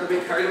 You're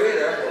being carried away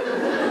there.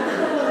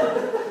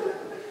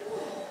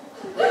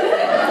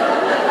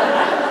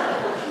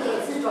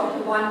 Yes, don't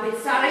be one bit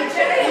sorry,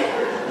 Jerry.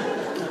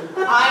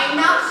 I'm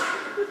not.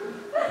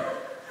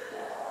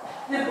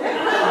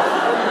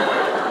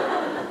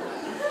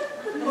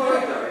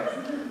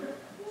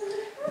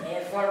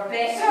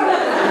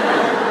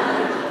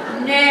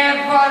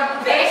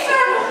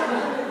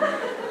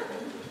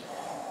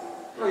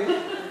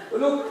 Well,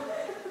 look,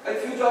 I have a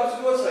few jobs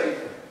to do outside.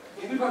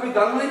 You will probably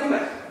done when I come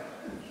back.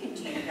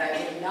 Indeed, I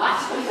will not.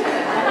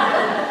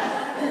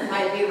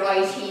 I'll be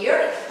right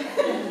here,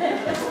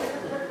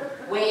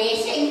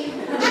 waiting.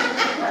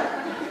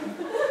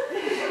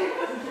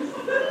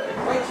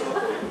 Right.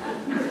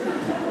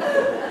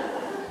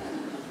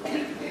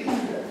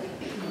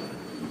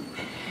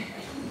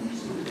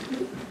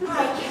 I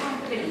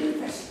can't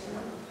believe it.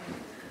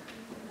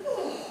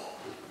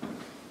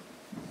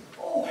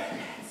 Oh,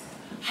 lads,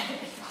 have a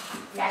bit of a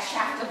hot flash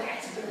after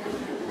that.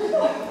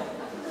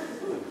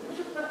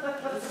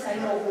 This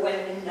I'm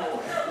overwhelming now.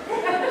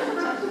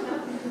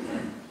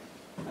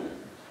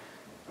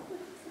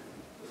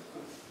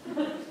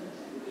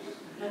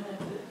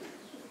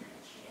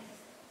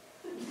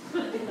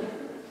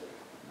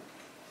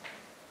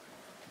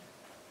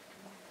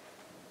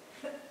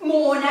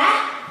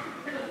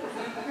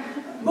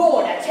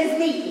 Mona, 'tis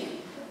me.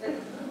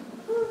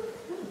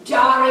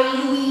 Dorry,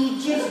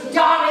 Luigi,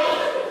 Dorry.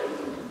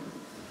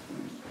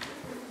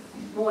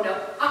 Mona,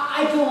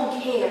 I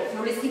don't care if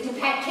you're listening to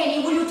Pat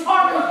Kenny. Will you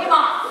turn him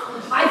off?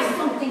 I've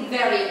something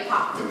very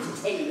important to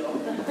tell you.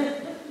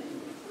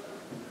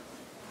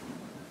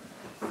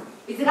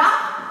 Is it up?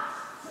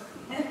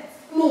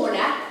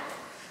 Mona,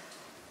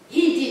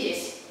 he did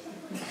it.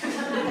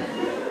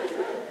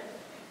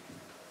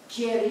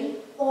 Jerry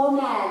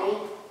O'Malley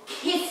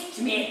kissed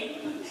me.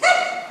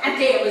 And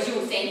there was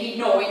you saying he'd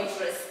no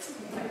interest.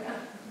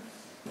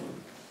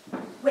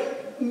 Well,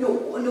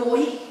 no,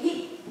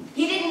 he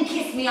didn't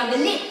kiss me on the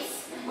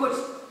lips, but it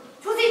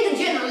was in the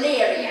general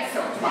area, so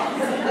it was.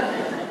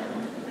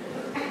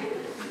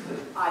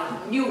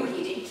 I knew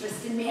he'd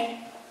interest in me.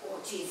 Oh,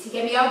 jeez, he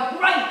gave me a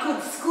right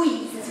good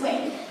squeeze as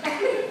well.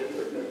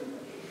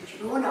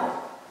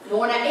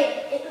 Mona,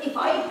 if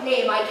I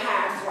play my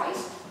cards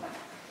right,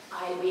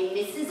 I'll be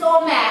Mrs.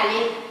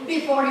 O'Malley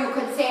before you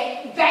can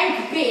say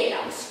bank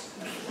bailout.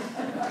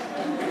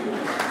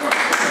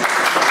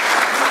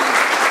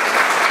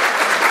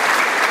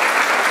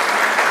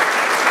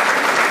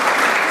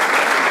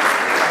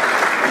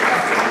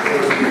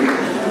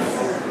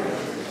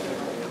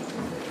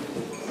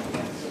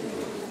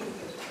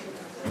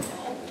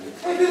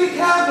 Hey, Billy,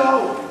 calm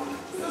down.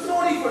 There's no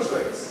need for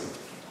tricks.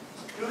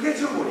 You'll get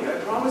your money, I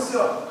promise you.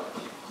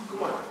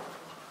 Come on.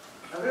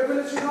 Have I ever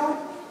let you know?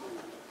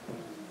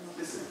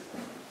 Listen,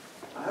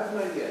 I have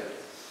an idea.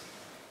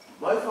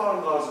 My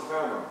father-in-law is a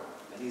farmer,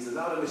 and he's a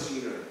lot of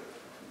machinery.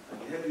 I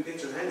can help you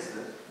get your hands in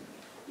it.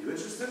 You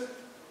interested?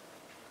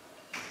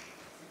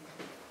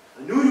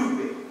 I knew you'd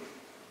be.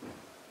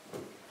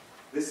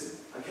 Listen,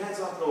 I can't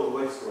talk now, the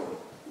wife's growing.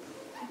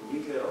 We'll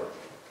meet later.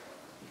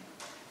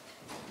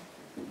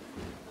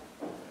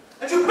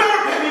 And you better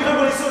pay me my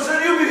money,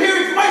 sunshine, you'll be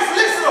hearing from my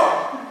solicitor!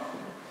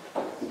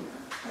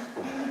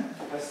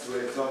 That's the way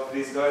to talk to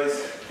these guys.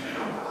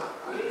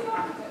 Who are you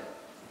talking to?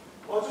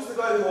 Oh, just the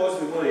guy who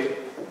owes me money.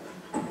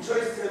 He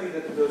tries to tell me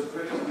that there's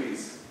credit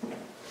freeze.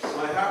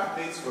 My heart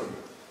beats for him.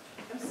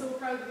 I'm so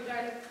proud of you,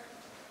 darling.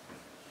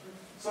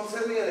 So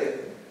tell me, Ellie,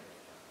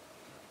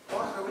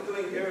 what are we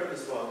doing here in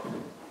this spot?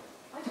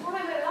 I thought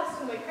I might have lost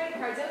one of my credit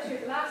cards out here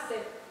the last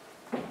day.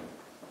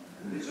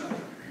 Did you?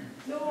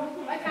 No,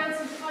 I can't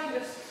seem to find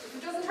it. If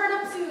it doesn't turn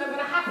up soon, I'm going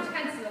to have to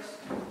cancel it.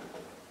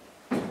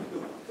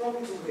 Look, don't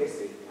be too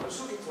hasty. I'm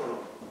sure you'll turn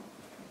up.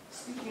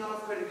 Speaking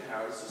of credit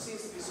cards, there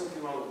seems to be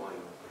something wrong with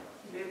mine.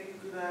 Maybe you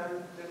could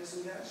lend me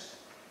some cash?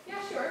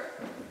 Yeah, sure.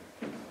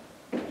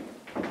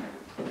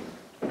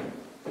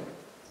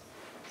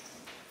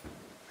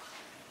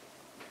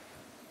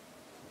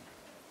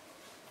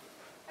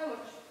 How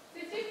much?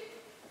 50?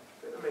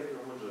 Better make it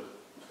 100.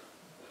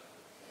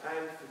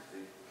 And 50.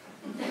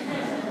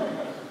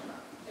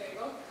 There you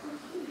go.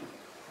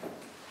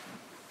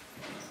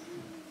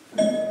 Who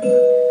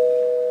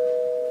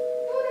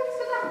the heck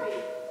could that be?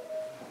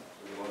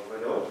 You want to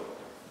find out?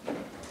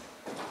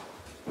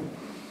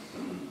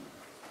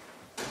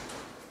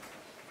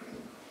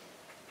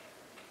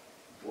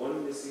 One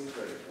missing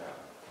credit card.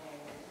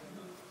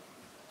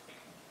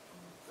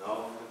 Now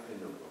for the PIN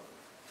number.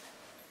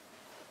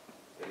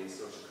 Any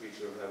such a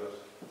creature of habit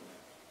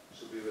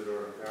should be with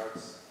our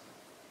cards.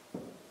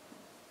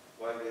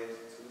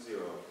 5820.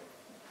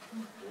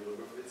 No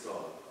number fits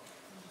all.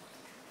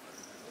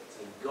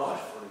 Thank God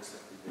for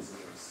unexpected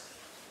visitors.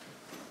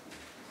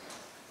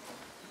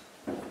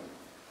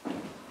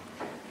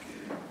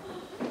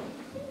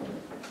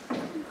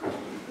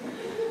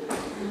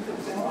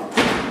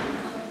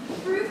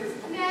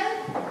 Ruth, Nell,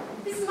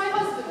 this is my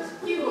husband,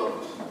 Hugo.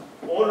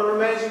 Owner and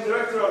managing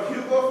director of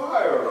Hugo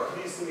Fire.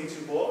 Pleased to meet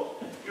you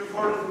both. You've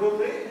heard of the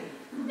company?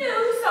 No,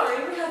 sorry,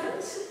 we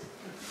haven't.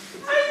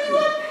 Are you a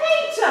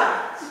painter?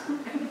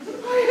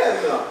 I am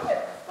not.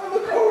 I'm a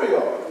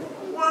courier.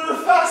 One of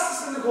the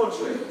fastest in the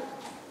country.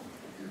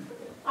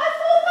 I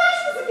thought that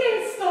was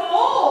against the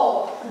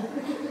law.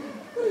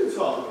 What are you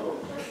talking about?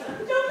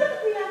 Don't look at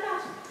me like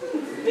that.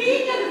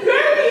 Being a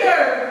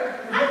courier.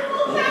 I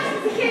thought that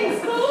was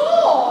against the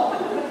law.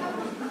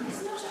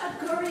 It's not a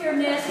courier,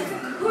 Ned, it's a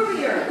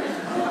courier.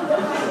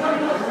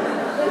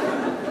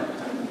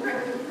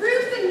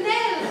 Ruth and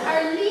Nell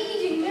are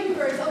leading members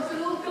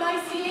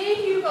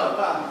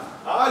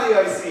Ollie,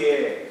 I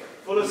see,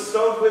 full of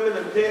stout women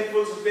and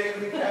platefuls of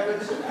bakery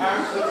cabbage and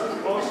armfuls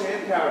and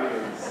crochet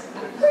cardians.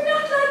 We're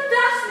not like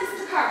that,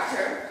 Mr.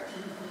 Carter.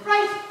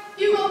 Right,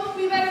 Hugo,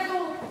 we better go.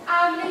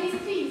 Ladies,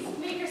 please,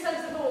 make yourselves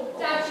at home.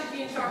 Dad should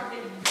be in shortly.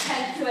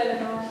 Thank you,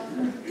 Eleanor.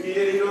 You need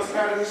any of those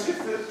cardigans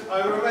shifted?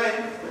 I will remain.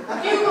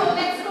 Hugo,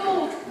 let's go.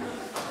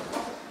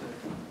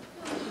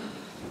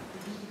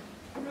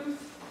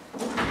 Ruth,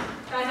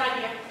 bad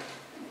idea.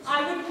 I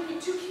wouldn't be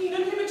too keen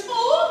on him at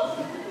all.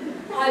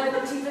 I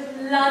wouldn't even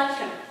like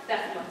him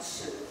that much.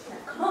 Now,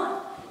 come on.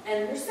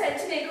 Eleanor said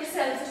to make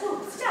ourselves at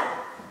home. Sit down.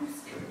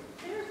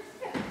 There,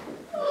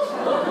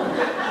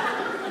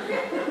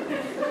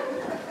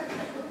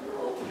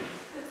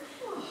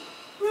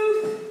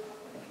 Ruth,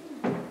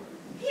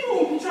 he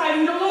won't be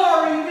driving the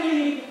lorry, will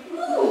he?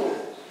 Who?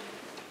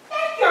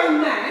 That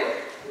young man.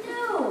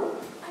 No,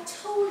 I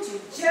told you,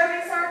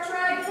 Jerry's our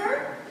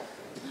driver.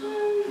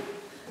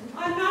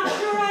 I'm not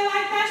sure I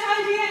like that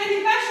idea any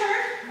better.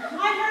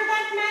 I heard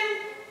that man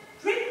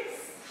drinks.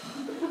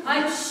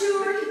 I'm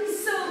sure he'll be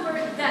sober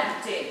that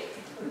day.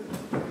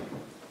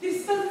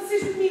 This doesn't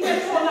sit with me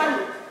at all,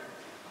 Larry.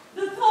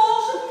 The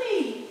thought of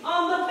me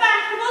on the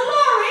back of a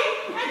lorry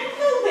and a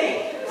tubing.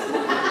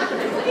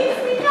 Gives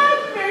me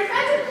nightmares. I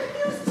didn't get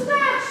used to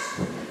that.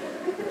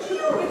 Do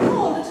you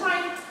recall the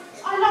time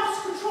I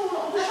lost control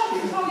of the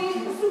shopping trolley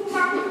in the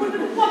supermarket with the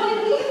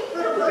wobbling wheel?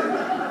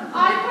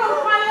 I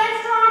broke my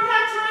left arm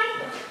that time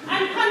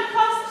and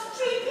concussed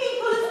 3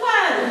 people as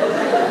well.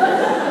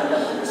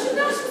 But you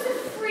know, it was a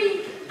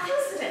freak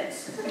accident.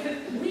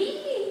 We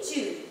need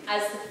you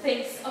as the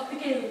face of the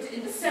guild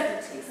in the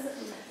 70s.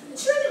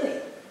 Truly,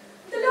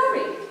 the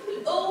lorry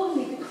will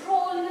only be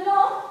crawling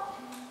along.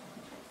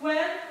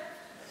 Well,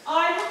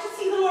 I have to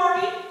see the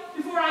lorry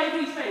before I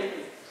agree to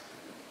anything.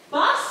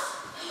 But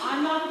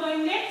I'm not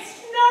going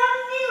next nor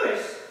near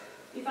it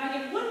if I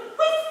get one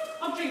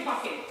whiff of drink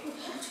pocket.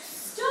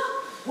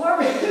 Stop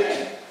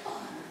worrying.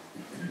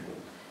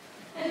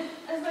 And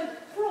as well,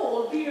 for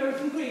all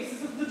beers and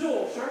graces of the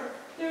daughter,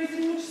 there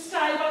isn't much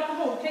style about the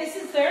whole place,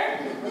 is there?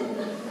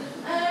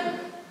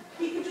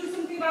 We could do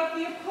something about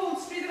the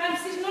upholstery that I'm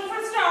sitting on for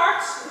a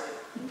start.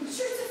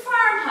 Sure, it's a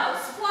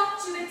farmhouse. What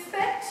do you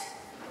expect?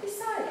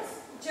 Besides,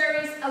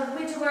 Jerry's a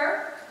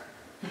widower.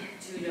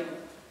 Do you know,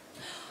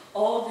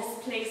 all this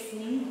place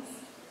needs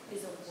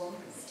is a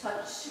woman's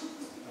touch.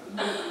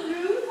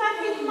 Ruth, I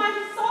think you might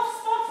have a soft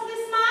spot for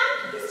this man.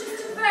 He's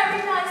just a very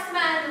nice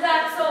man,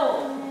 that's all.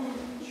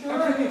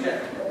 I'm thinking,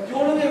 Jack. If you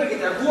want to never get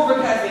there, go over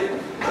Catherine.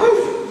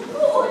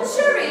 Oh,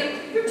 Jerry,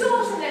 your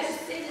daughter let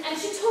us in and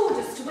she told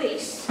us to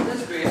wait.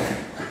 That's great.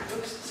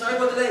 Look, sorry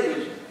about the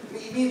language.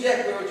 Me and Jack,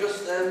 we were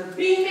just,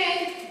 Being men,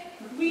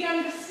 we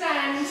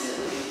understand.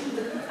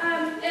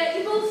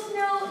 You both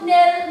know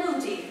Nell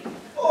Moody.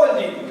 Oh,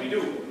 indeed, we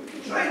do.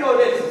 I know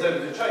that since I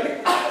was a child.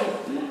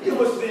 You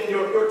must have been in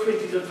your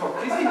 20s or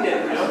 30s, didn't you?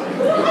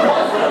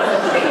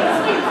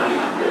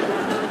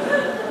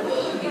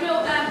 You know,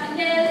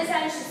 Nell is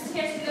anxious to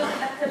get a look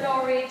at the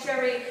lorry,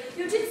 Jerry.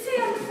 You did say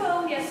on the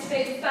phone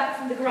yesterday it was back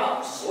from the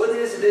garage. oh, it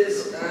is.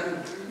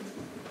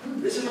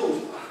 Listen,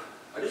 Rose,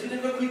 I just need to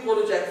give a quick word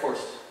to Jack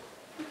first.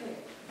 Okay.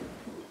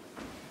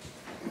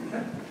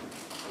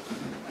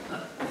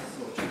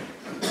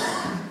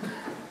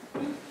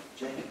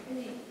 Jack,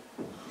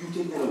 you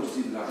take me out to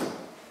see the lorry.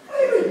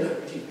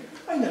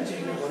 I'm not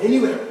taking her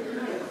anywhere.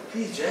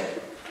 Please, Jack,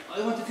 I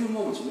want a few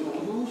moments with you on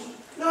the roof.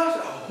 Not a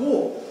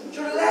hole.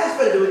 Sure, the last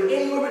fella doing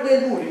anywhere but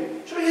Nell Moody.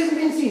 Sure, he hasn't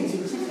been seen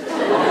since.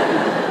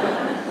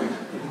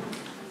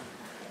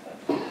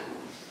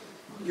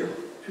 Here,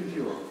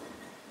 €20.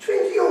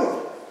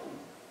 €20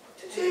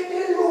 to take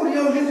Nell Moody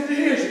out into the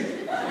hills.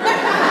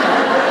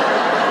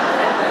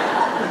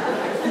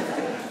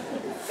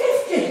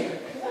 50.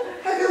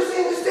 Have you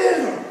seen the state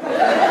of her?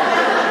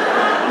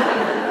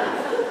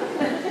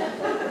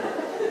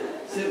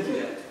 70,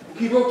 Jack.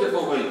 Keep up there for a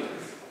while.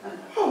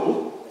 How?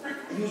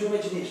 Use your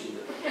imagination.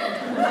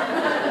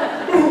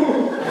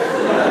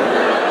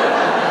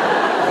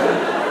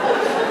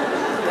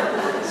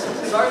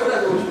 Sorry for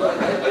that, Rose, but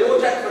I owe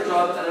Jack for a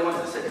job and I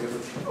wanted to say it.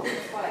 Oh,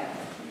 fine.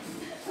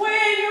 When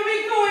are we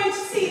going to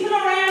see the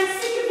lorry? I'm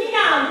sick of me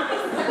now.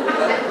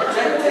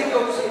 Jack, take you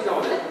out to see it now.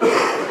 Are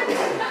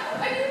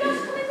you not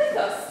coming with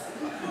us?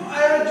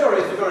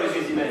 Jerry's a very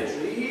busy man,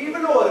 actually. Even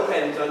though it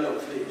depends on no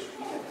stage.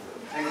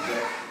 Thanks,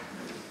 Jack.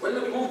 Well,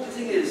 look, Rose, the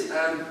thing is,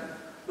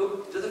 look,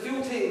 there's a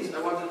few things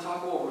I wanted to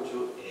talk over to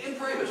you in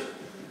private.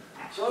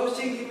 So I was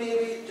thinking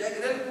maybe Jack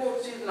and I go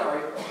to see the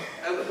lorry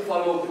and we can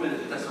follow up in a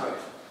minute, if that's all right.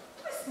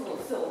 I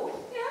suppose so,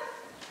 yeah.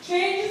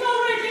 Changes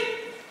already.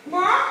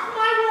 Mark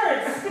my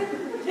words.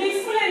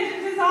 This will end in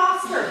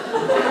disaster.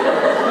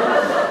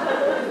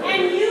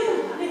 And you,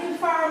 little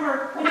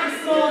farmer with the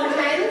small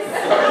hands.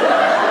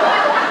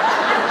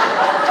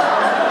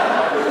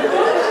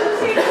 Don't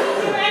you take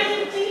your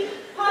empty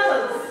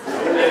puddles.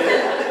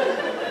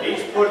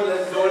 Each puddle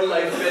has its own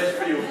life best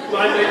for you.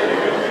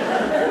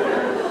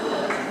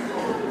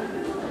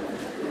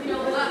 You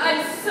know,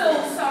 I'm so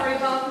sorry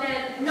about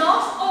Nell.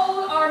 Not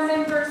all our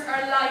members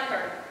are like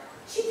her.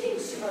 She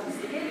thinks she runs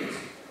the guild.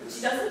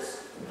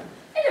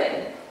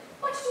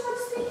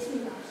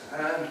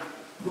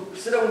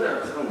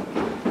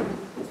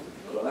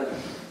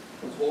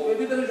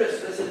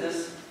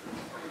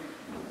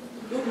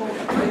 Look,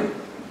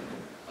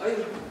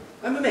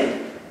 I'm a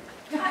man.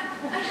 I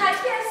had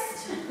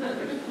guessed.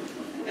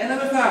 And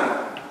I'm a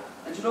farmer.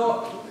 And you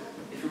know,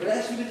 if you're going to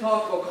ask me to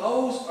talk about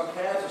cows or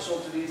calves or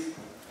subsidies,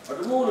 or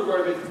the role of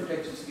environmental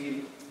protection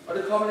scheme, or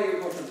the common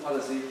agricultural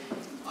policy,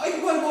 I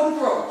can go on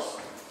for hours.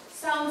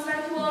 Sounds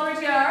like you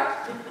already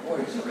are. Oh,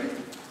 you're sorry.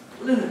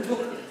 Well, then,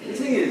 look, the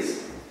thing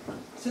is,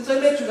 since I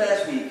met you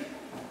last week,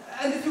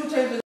 and a few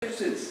times ever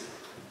since,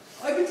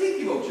 I've been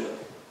thinking about you.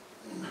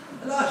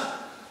 A lot.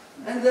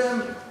 And,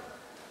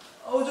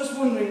 I was just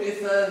wondering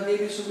if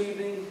maybe some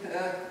evening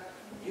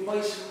you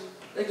might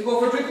like to go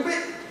for a drink a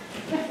bit.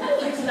 Oh,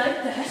 I'd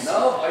like that.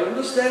 Now, I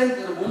understand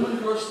that a woman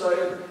of your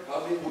style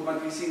probably would want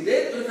to be seen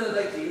dead with a fella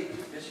like me,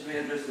 yes, you may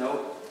address now.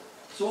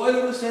 So I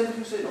understand if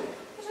you say no.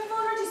 But I've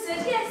already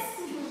said yes.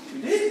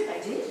 You did? I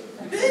did.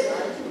 You did?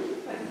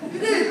 You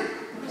did?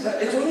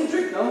 It's only a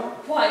drink now.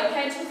 Why,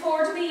 can't you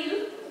afford a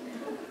meal?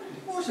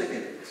 Of course I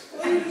can.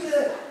 Why did you say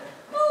that?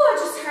 Oh, I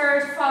just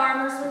heard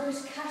farmers were a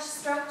bit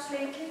cash-strapped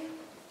lately.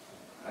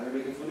 Are you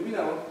making fun of me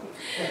now?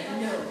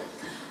 No.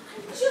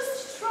 I'm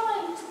just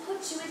trying to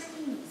put you at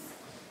ease.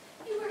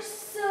 You are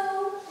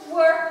so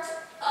worked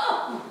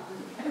up.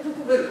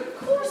 Well, Of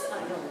course I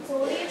know it's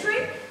only a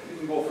drink. you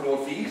can go for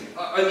no feed.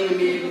 I mean a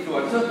meal if you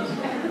want to.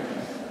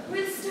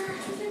 We'll start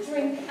with a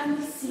drink and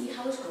we'll see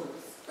how it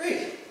goes.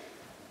 Great.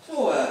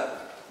 So,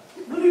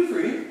 when are you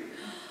free?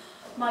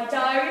 My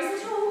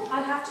diary's at home.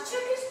 I'll have to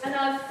check it and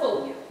I'll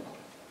phone you.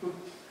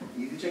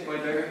 Easy check my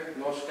diary.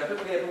 No, just kept it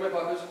paper in my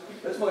pocket.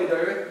 That's my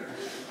diary.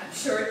 I'm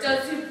sure it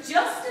does you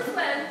just as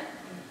well.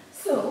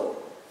 So,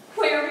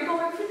 where are we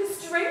going for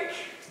this drink?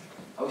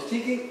 I was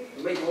thinking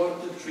we might go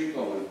to the tree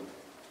going.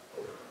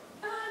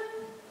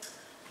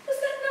 Was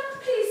that not the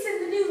place in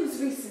the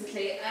news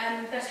recently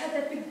that had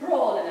that big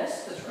brawl in it?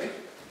 That's right.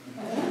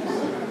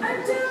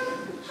 And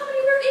how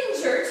many were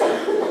injured?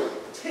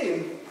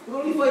 10, but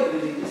only 5 of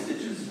them needed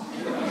stitches.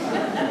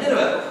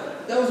 Anyway,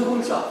 that was a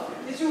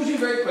once-off. It's usually a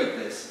very quick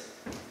place.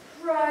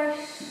 Right.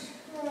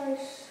 Look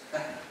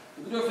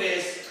at your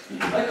face.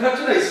 I cut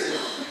you nicely.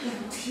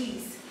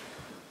 Tease.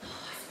 I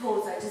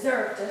suppose I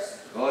deserved it.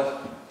 God,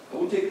 I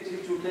won't take you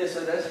to a place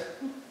like that.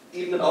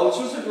 Even an ounce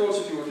of road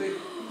security.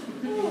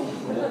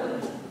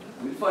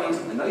 We'll find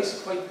a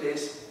nice, quiet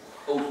place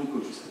out in the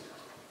countryside.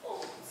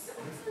 Oh,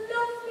 sounds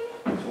lovely.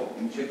 So,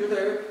 you check your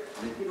diary,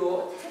 let me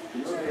know.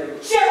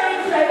 Jerry,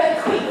 could I have a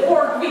quick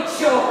word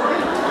with you?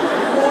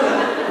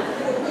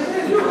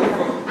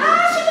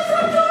 The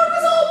front door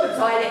was open,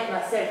 so I let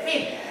myself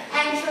in.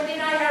 And sure, then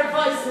I heard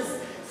voices,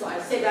 so I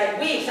said I'd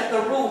wait at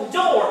the room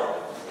door.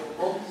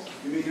 Oh,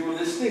 you mean you were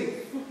listening?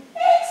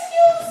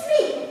 Excuse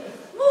me,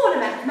 Mona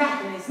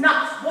McMahon is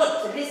not one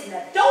to listen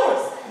at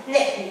doors,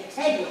 let me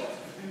tell you.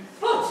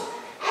 But,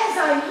 as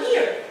I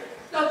hear,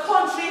 the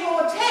country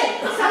hotel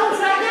sounds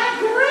like a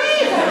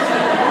great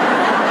hotel.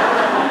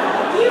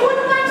 You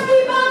wouldn't want to be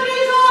bothering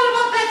at all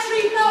about that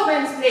Tree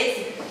Plowman's place.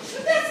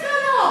 Sure, that's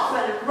gone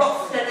awful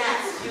rough the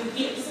last few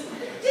years.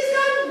 It's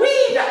gone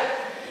way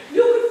back.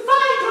 You could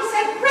find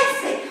yourself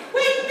wrestling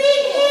with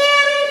big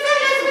hairy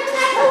fellas with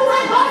tattoos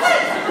and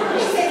muscles.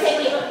 Listen to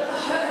me.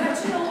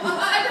 You know,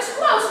 I better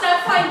go out and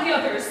I'll find the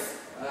others.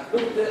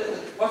 Look,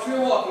 watch where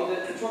you're walking.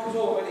 The truck is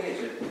over by the hedge.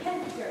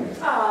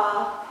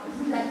 Ah,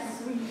 that's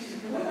sweet.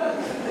 Look,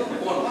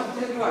 go on, what?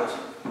 Tell me what?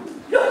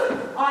 Look,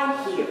 I'm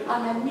here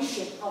on a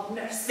mission of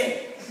nursing.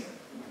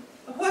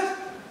 What?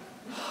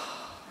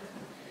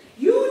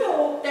 You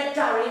know that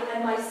Darian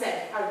and myself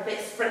are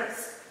best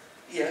friends.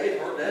 Yeah, I've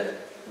heard that.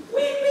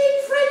 We've been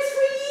friends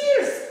for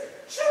years.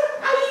 Sure,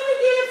 I even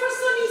gave for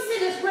Sonny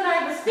Sinnott when I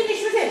was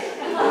finished with him.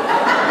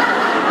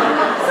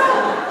 So,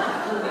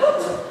 look,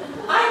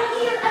 I'm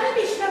here on a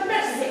mission of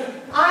nursing.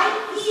 I'm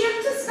here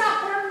to stop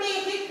her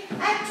making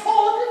a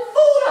total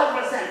fool of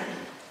herself.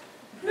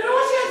 You know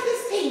she has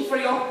this thing for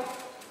you.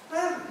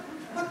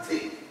 What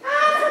thing?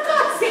 For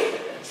God's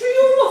sake, sure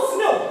you must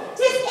know.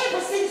 Tis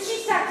ever since she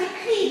started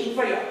cleaning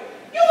for you.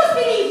 You must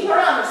be leaving her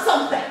on or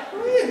something. I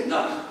am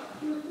not.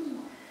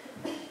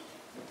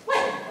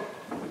 Well,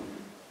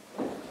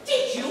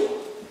 did you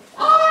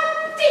or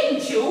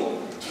didn't you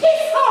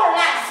kiss her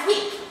last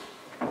week?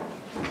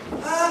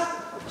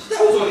 That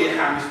was only a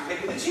harmless peck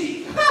in the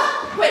cheek.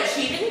 Well,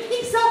 she didn't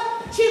think so.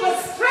 She was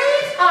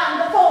straight on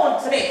the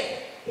phone to me.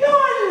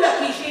 You're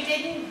lucky she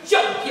didn't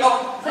jump you.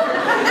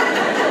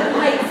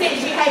 I'd say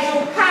she had you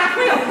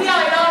halfway up the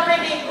aisle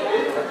already.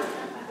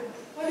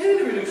 I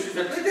never knew she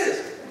felt like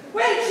this.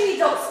 Well, she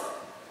does.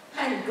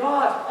 And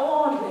God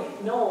only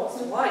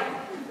knows why.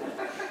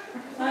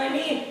 I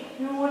mean,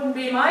 you wouldn't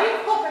be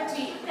my cup of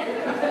tea.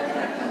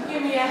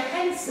 Give me a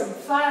handsome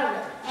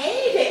farmer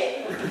any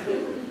day.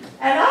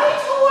 And I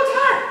told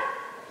her,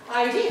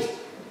 I did,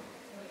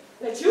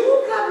 that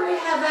you probably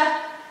have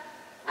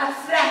a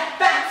flat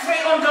battery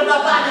under the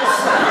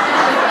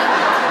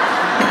bonnet.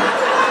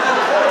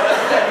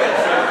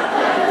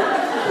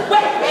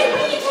 Well, let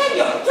me tell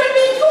you, it'll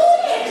be too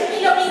late to be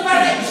looking for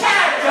a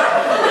charger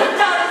when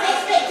Dora's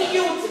expecting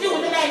you to do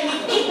the manly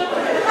thing.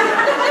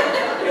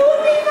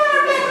 You'd be far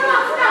better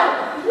off now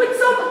with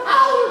some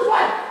old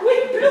one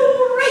with blue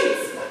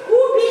rings who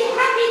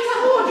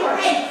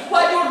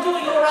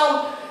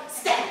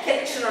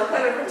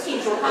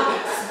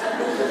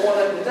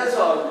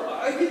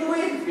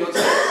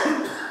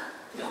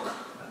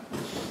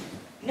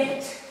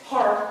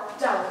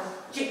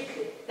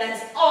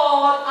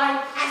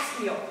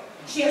to you.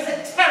 She has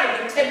a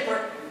terrible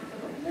temper.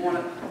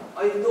 Mona,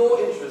 I've no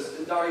interest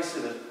in Dory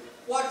Simmons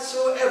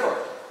whatsoever.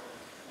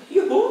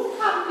 You both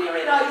probably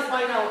realise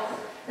by now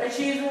that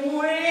she is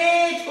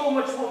way too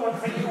much woman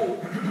for you.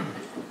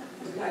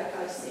 Like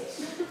I said,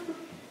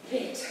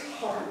 let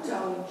her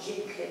down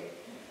gently.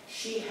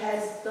 She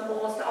has the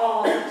most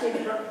awful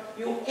temper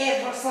you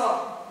ever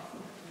saw.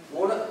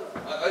 Mona,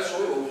 I'll show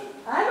you out.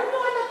 I don't know,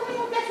 I'm not going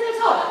out that way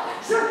at all.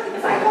 Sure,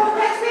 if I go out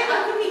that way,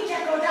 I will meet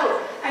Jack O'Dowd.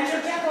 And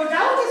sure, Jack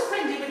O'Dowd is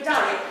friendly with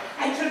Dolly.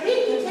 And sure, then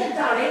you tell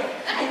Dolly,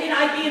 and then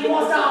I'd be in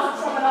most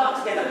awful trouble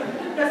altogether.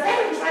 Because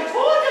then I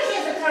told her she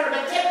has a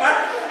terrible temper,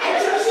 and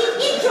sure, she'd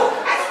eat you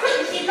as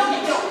quick as she'd look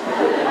at you.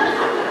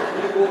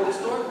 Will you go out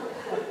this door?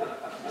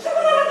 Sure,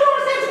 what other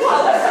door is that to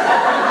us?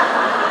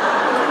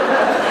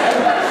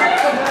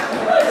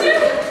 Oh dear,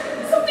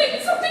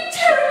 something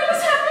terrible has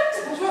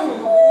happened. What's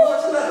wrong?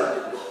 What's the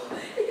matter?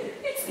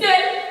 It's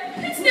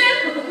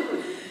Nell.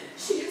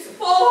 She has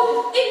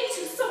fallen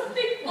into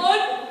something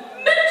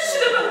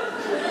unmentionable.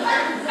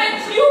 And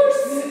your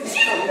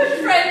stupid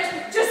friend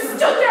just stood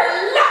there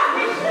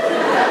laughing.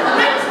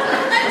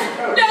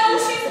 And now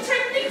she's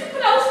threatening to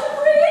pull out the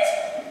braid.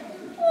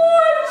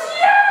 Oh,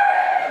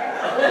 Jerry!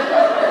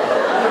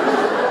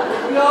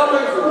 We are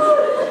right, Rose.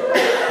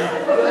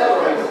 We are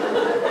right.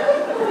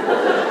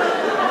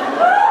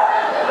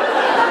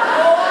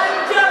 Oh, I'm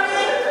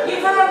Jerry. You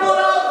verbal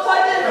old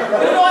puddle.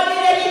 You don't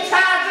need any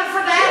charger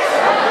for that.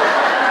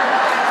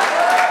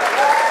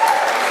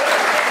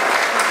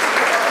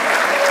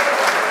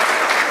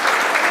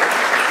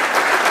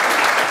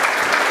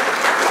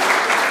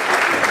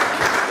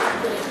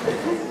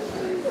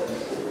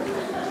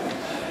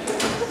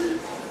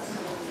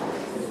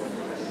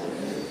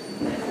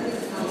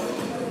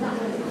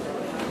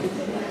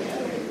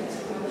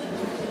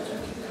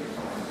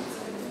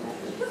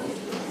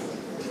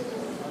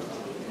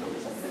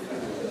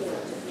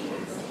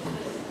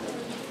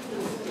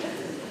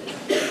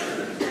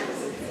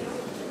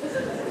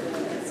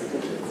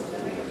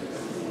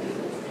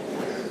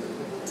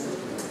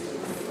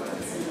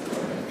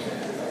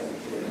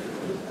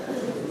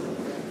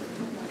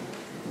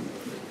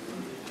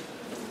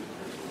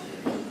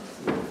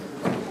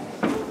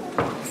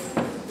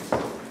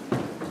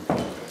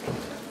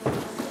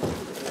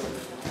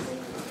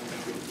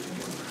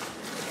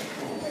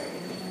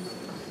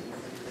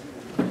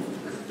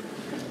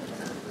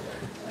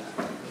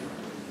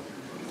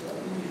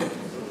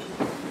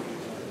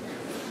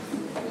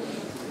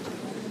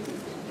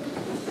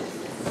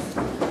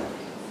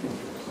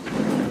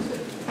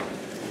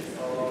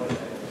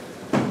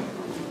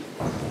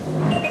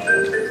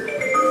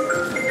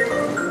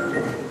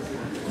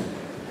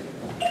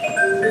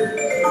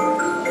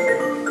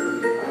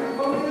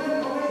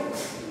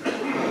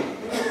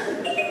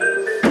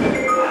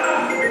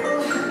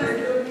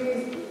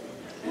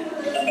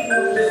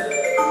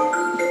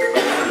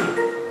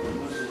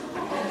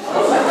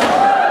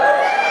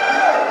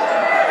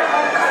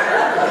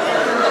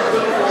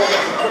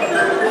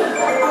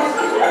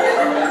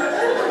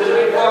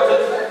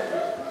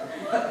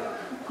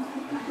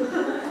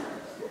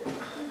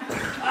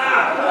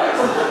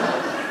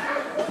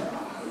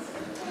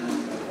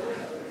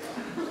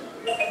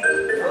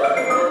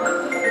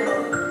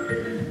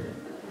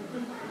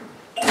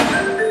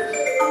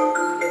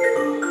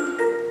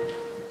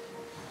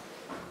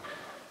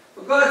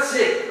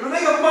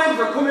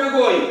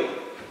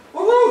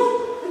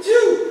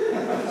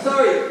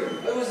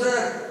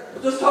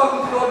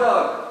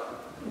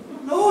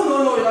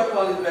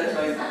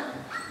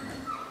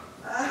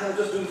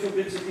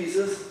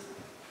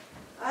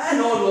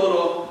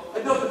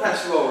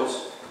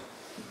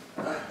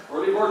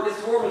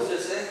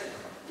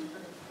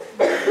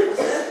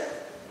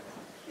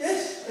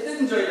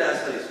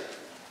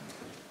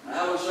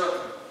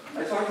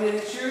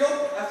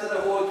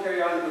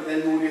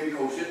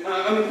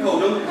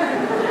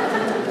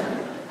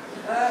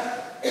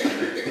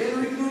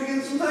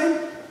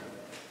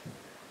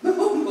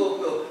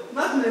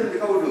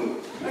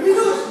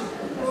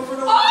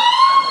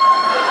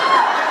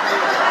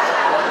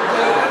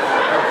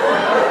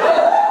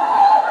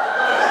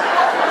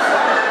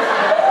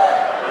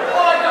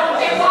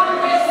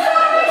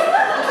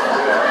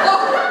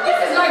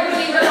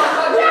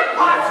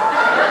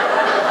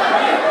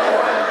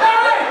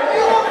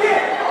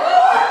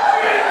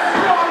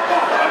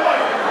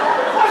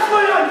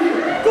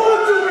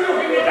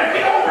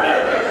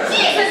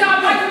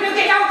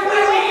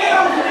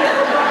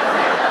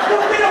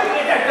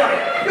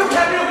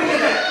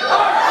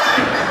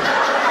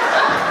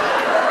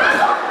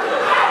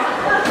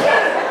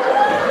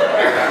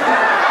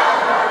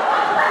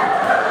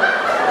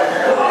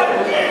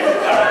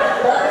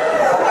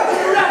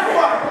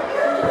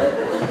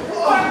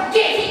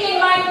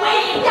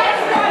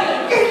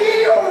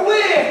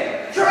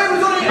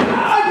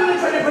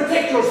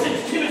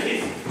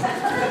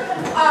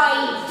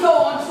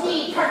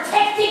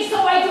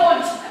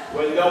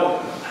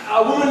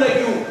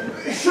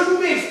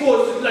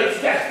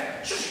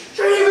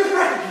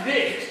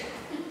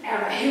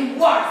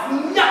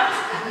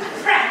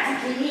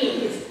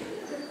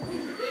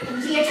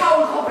 See a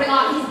towel covering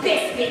all his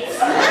best bits.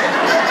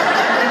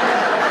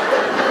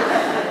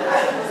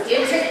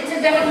 Still, to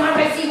them what I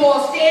see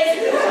most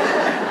days.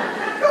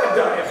 God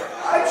damn it,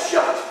 I'm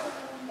shocked.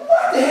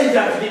 What the hell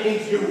does it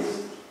need you?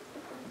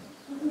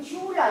 Would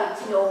you like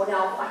to know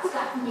now what's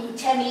gotten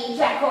into me,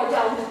 Jack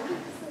O'Dowd?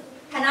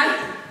 And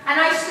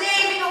I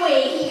slaving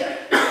away here,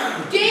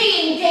 day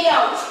in, day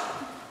out,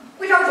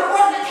 without a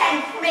word of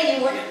thanks from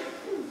anyone.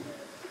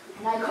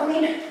 And I come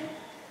in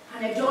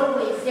on a dull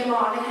Wednesday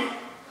morning and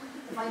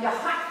find a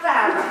hot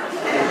farmer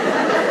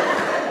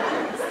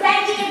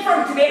standing in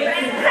front of me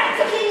and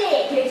practically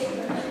naked.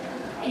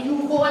 And you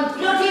go and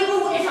bloody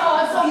ruin it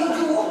all, so you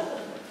do.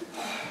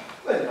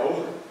 Well, no.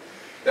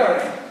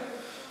 Darling.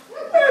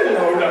 Well,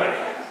 no, darling.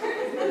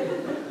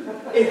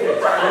 If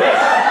it's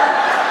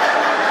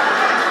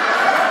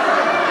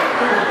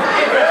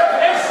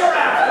let's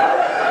around.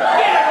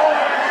 Get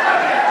away.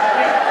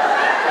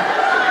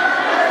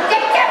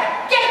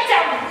 Get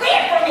away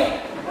from me.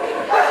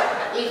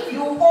 If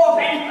you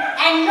open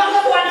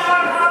another one of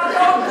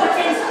your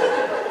buttons,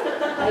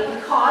 I can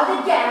call the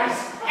guards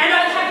and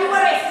I'll have you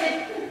arrested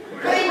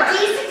for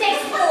indecent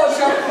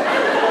exposure.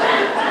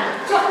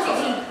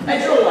 Dirty. And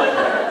you what?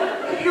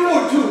 You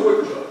would too,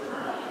 wouldn't you?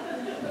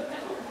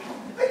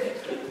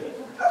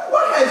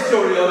 What has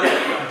Jory on it?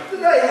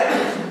 Did I have?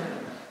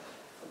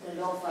 For the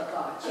love of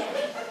God, Jack.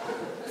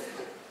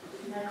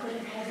 I could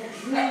have had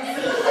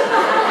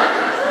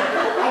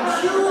a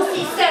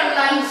juicy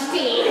sirloin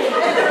steak.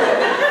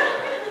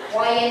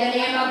 Why in the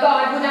name of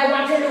God would I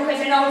want to look at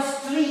an old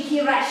streaky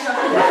rasher?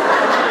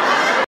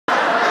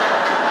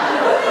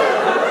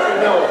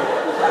 No.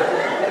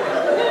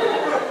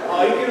 I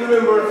can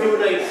remember a few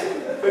nights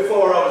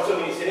before I was so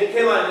missing. It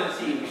came on to the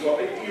scene, so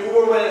you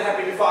were well and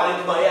happy to fall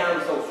into my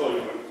arms, so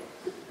you were.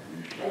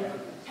 Well,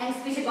 thanks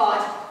be to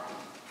God.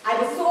 I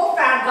was so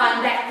far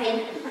gone back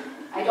then,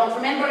 I don't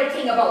remember a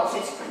thing about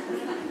it.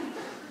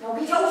 Now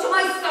get out of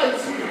my sight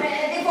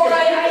before I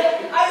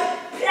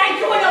plank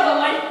you another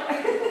one.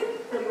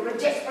 You're a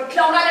desperate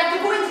clown. I'll have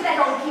to go into that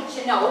old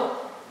kitchen now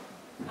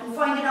and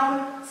find an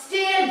old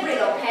stale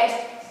Brillo pad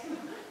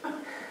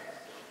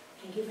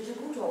and give it a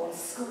good old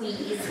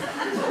squeeze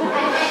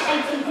and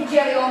think the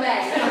Jerry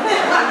O'Malley.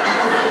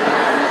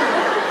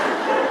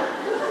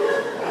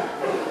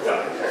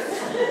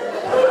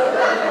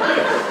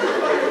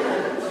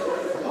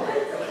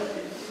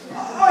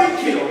 I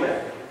kill him, man.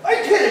 I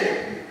kill him.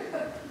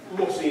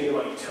 Mostly in the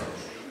right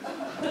territory.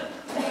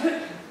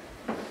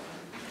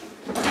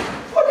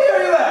 What the hell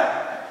are you at?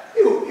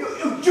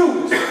 You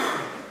Jews.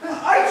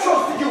 I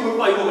trusted you with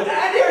my woman,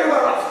 and here you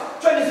are off,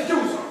 trying to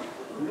seduce her.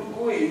 Look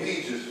away,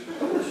 Regis.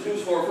 What did you do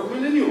for a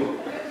millennium?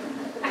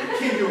 I'll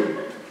kill you.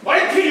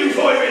 I'll kill you,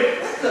 so I will.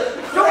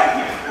 You're right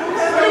here.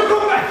 Will you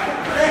come back?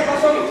 Hey,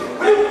 what's wrong?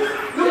 Will you?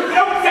 Look,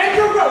 don't stand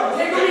your ground.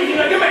 Take a meeting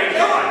like a man.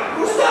 Come on.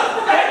 You stop.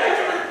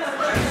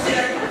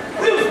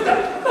 Will you stop?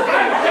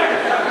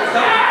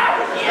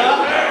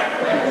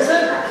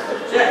 Listen,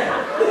 Jack,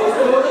 I was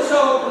going to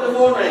show when the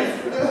phone rang.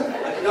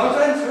 I can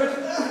not answer it.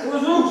 It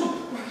was rude.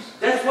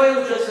 That's why I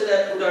was just said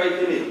that when Larry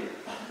came in.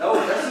 No,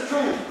 that's the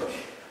truth.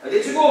 I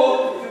let you go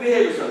if you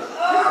behave yourself.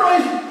 All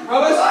right.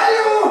 Promise? Are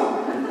you?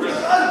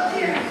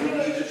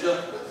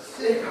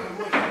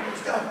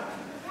 Stop.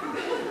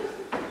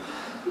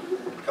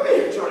 Come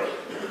here, Johnny.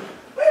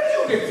 Where did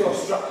you get so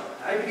struck?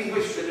 I'd be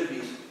wished a little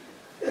bit.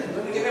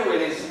 Let me get my way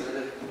next.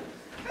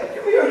 Hey,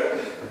 come here.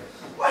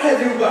 What have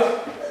you got?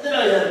 Then I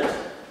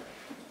have.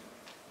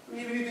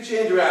 Maybe you could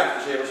change your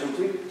aftershave or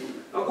something.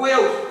 Now go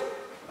out.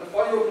 I'll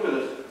follow you up in a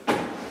minute.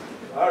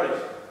 All right.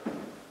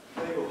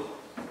 There you go.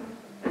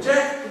 And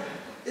Jack,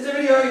 is there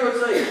any eye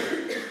outside? I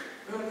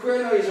heard a queer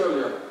noise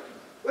earlier.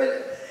 Well,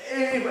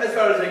 as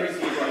far as I can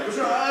see, right. But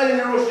sure, I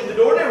didn't rush in the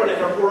door there when I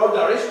heard poor old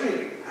Larry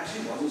screaming. She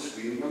wasn't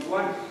screaming, but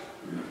one.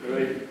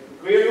 Right.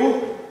 Where are you?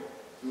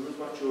 You must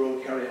watch your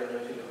own carry on, I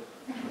tell you.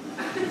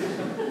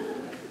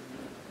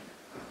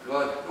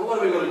 God, now what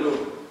are we going to do?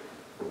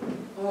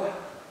 Oh, I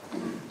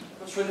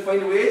was trying to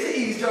find a way to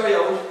ease Jerry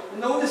out, and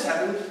now this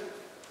happened.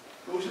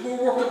 Rose should go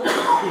work up. Oh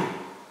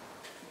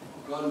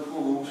God, and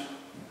poor Rose.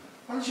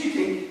 What did she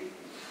think?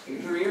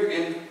 Give her ear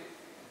again.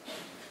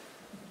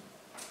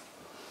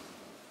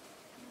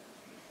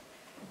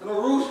 Hello,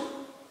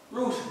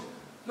 Ruth,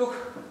 look,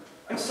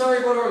 I'm sorry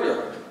about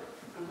earlier.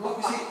 Look,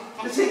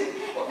 you see,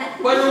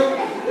 why don't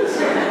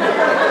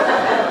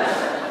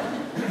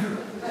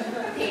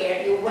There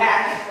you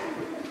were.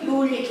 You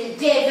little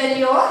devil,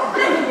 you. I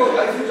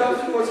feel jobs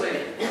to go outside.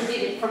 You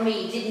did it for me,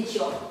 didn't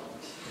you?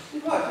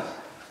 What?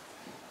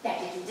 That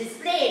little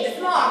display this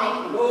morning.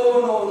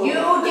 No. You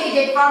did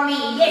it for me.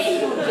 Yes,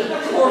 you did.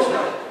 Of course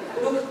not.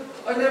 Look,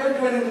 I never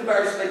do anything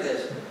embarrassing like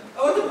this. I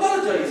want to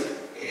apologise.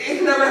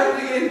 It never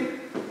happened again.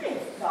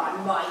 God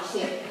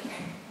mighty.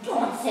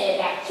 Don't say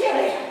that,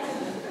 Jerry.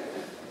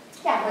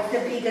 That was the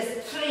biggest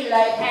thrill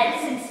I've had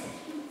since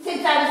I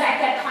was at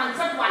that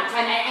concert one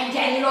time and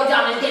Daniel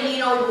O'Donnell gave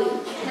me an old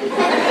week.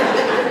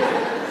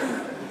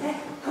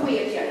 Come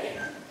here, Jerry.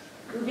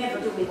 You'd never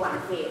do me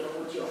one favour,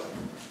 would you?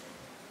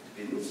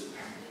 Depends.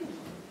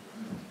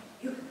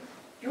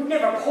 You'd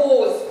never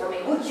pose for me,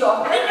 would you?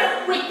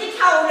 With the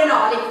towel and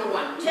all if you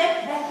want to.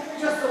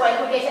 Just so I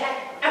could get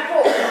a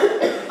photo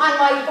on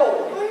my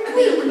phone.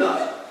 You not.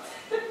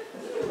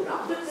 You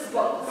not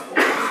suppose.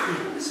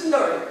 Listen,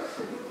 Larry,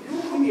 you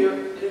come here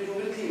and do a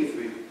little cleaning for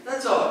me.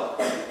 That's all.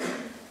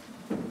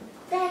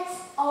 That's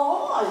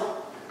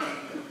all.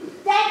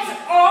 That's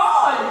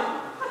all.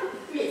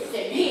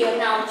 Listen here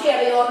now,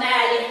 Jerry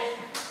O'Malley.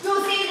 You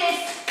see this?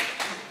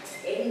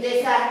 Isn't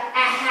this a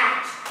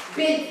hat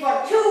built for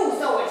two,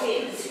 so it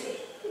is?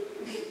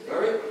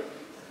 Larry,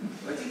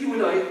 I think you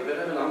and I better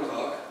have a long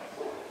talk.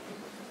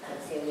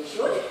 I'd say we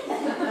should.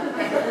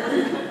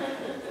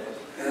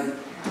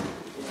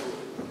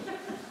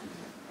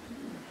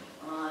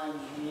 Oh,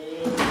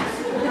 jeez.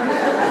 I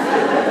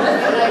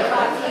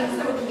thought things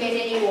couldn't get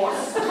any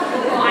worse. Go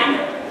on.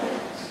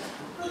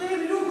 Where the hell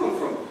did you come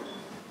from?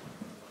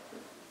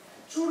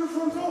 Through the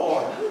front door.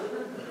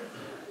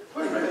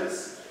 Hi, friends.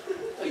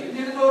 Hey, you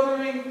did the door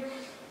ring?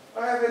 I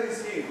have any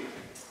scheme.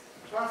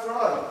 After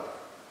all,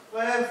 I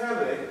am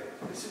family.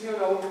 Listen here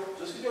now,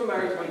 just because you're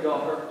married to my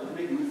daughter doesn't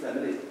make you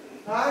family.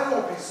 I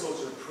don't be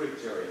such a prick,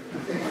 Jerry.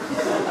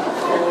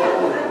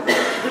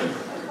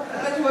 I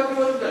do what you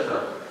want to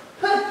pleasure.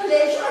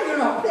 Pleasure, you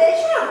know,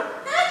 pleasure.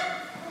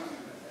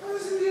 I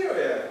was in the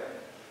area.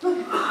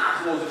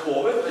 Suppose it's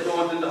COVID, I don't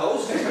want it in the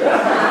house.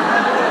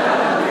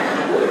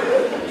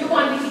 You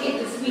want me to get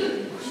the sweet,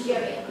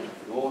 Jerry?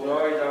 No,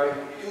 alright.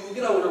 You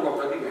get out of the work,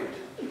 I'll be great.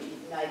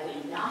 I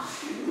will not.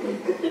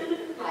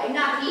 I'm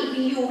not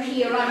leaving you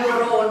here on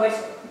your own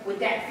with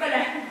that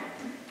fella.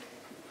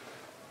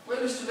 Well,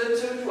 Mr.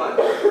 Vincent, you want?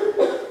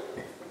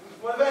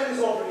 My van is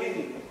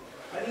overheating.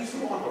 I need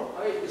some water.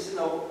 Alright, listen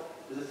now.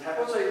 There's a tap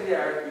outside in the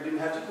yard. You didn't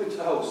have to come into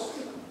the house.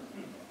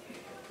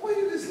 Why do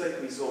you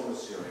dislike me so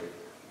much, Jerry?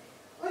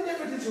 I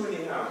never did you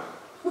any harm.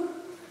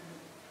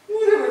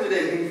 You never did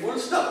anything, full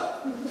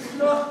stop.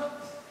 No,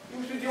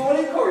 you're the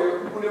only courier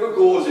who never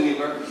goes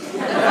anywhere.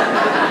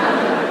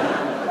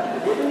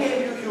 When the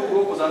name of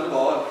Hugo was on the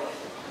ball,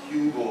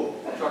 Hugo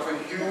got a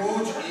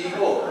huge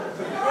ego.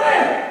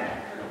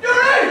 You're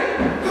right!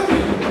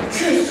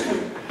 Jesus!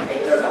 Hey,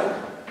 they're gone.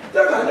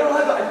 They're all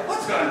gone.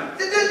 What's gone?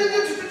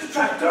 The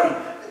tractor,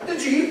 the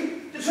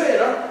jeep, the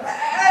trailer,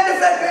 and the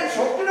flatbed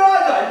truck, they're all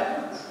gone.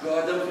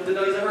 God, that was the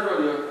noise I heard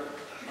earlier.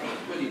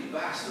 Bloody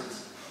bastards.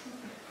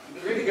 The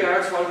really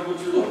guards want to go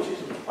through the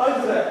Jesus.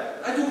 I'll do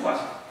that. I do what?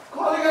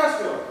 Call the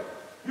gas bill.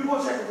 You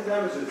go check the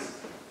damages.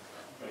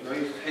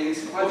 Right, thanks.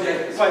 Okay,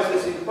 right,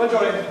 Lizzie. Bye,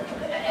 Johnny.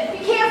 Be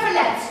careful,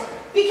 lads.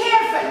 Be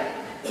careful.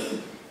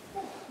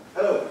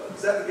 Hello,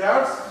 is that the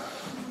guards?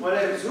 My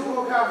name is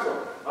Hugo Carter.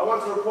 I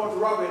want to report to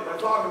robbery at my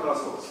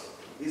father-in-law's house.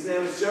 His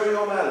name is Jerry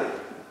O'Malley.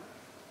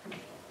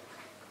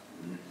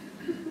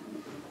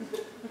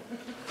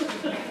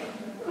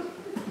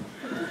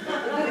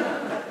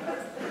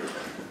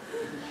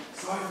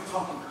 Sorry for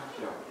talking crap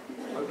here.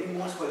 I'm being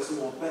watched by some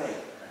old bag.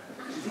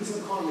 She thinks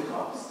I'm calling the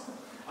cops.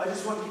 I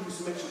just want to give you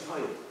some extra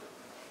time.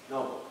 No,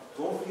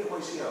 don't forget my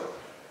share.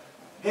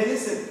 Hey,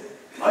 listen.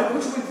 I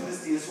put you into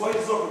this deal so I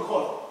deserve a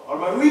cut, or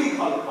am I really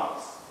calling the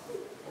cops?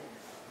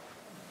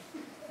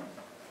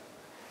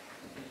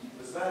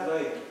 It's a bad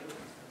night.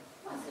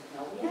 Was it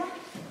now, yeah?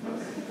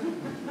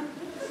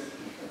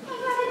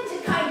 Isn't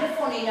it kind of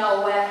funny now,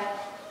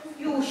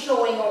 you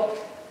showing up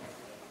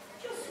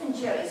just when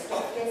Jerry's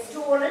stuff gets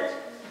stolen?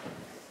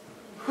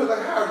 Well, I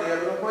hardly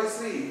have it up my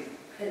sleeve.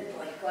 Well,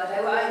 by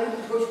God, I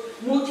wouldn't put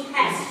much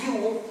past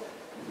you.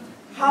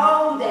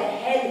 How the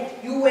hell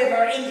you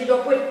ever ended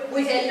up with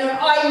Eleanor,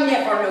 I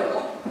never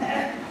know.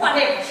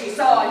 Whatever she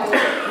saw you.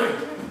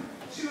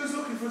 She was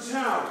looking for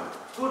charm,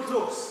 good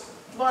looks,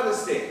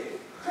 modesty.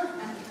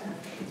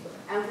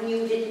 And when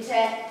you didn't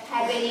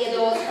have any of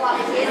those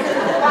qualities,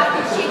 what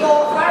did she go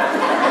for?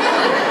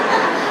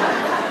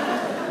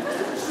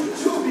 You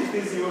too be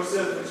busy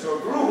yourself with your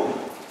broom.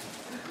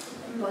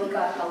 My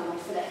God, how you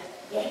fella.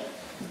 Yeah.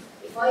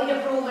 If I had a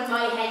broom in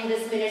my hand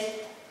this minute,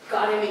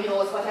 God only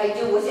knows what I'd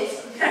do with it.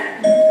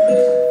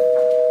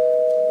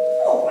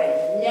 Oh,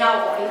 well,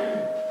 now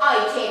I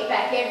take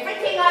back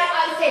everything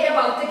I said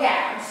about the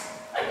guards.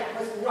 That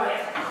was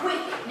right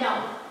quick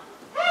now.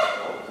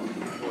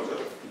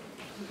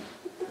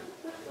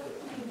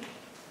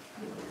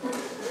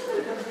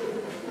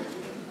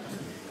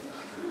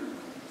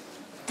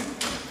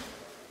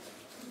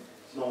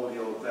 Nobody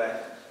old back.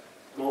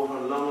 Mode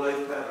on long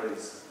life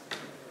batteries.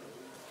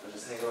 I'll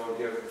just hang around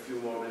here for a few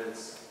more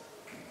minutes.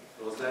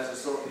 Those lads are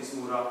certainly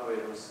smooth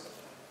operators,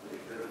 but they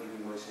better give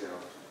me my share.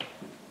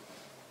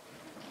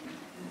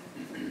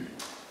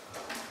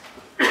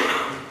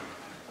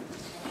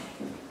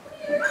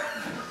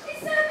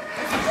 Is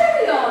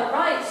Jerry all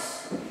right?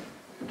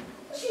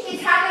 She's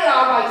happy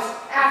all right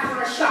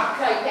after a shock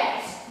like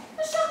that.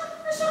 A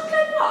shock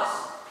like what?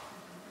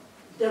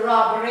 The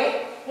robbery.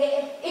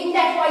 Isn't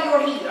that why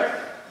you're here?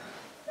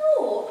 No,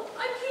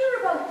 I'm here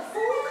about the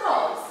phone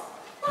calls.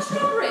 What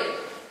robbery?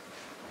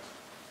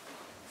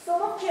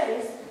 Some of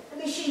Jerry's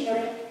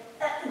machinery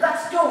got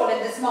stolen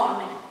this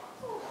morning.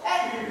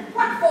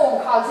 What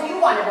phone calls are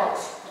you on about?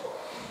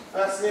 I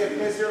Fascinating.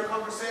 Let's hear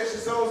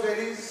conversations, those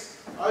ladies.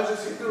 I'll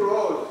just hit the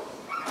road.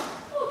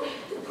 Oh,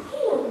 the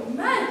poor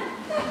man.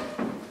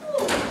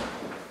 Oh.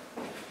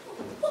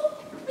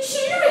 Oh,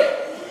 machinery.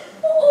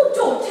 Oh,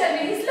 don't tell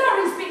me his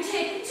lorry's been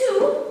taken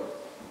too.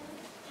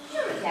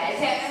 Sure it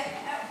has.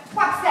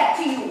 What's that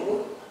to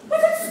you?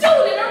 Was it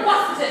stolen or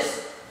wasn't it?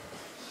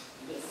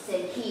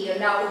 Listen here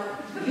now.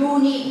 You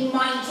needn't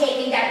mind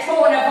taking that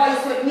tone of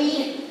voice with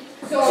me.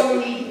 So you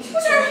needn't.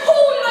 But our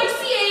whole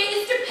ICA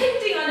is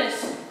depending on it.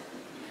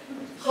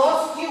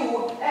 Trust you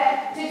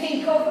to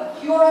think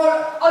of your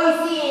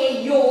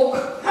ICA yoke.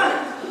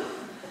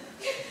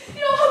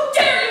 You know, how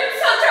dare you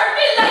insult our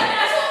bill like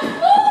that?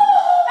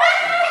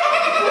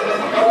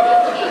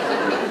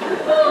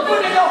 Oh,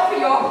 good enough for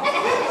you.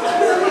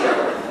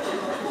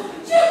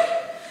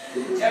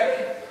 Jerry,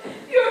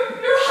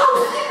 your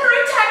housekeeper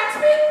attacked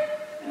me.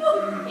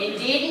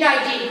 Indeed, I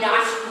did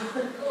not.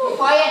 If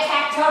I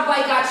attacked her, by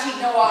God, she'd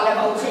know all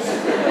about it.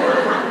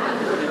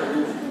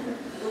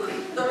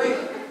 Larry,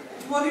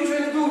 what are you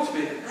trying to do to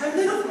me? I'm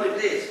lit up my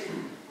place.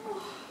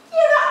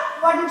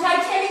 Wasn't I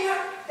telling her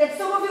that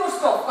some of your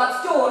stuff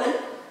got stolen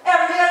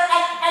earlier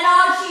and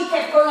all she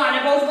kept going on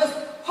about was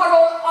her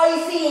own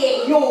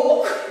ICA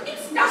yoke?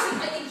 It's not a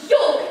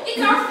yoke,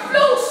 it's our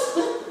float.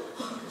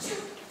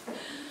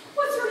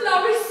 Was your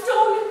lorry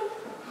stolen?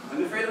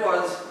 I'm afraid it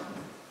was.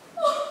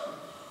 Oh,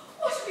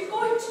 what are we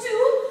going to do?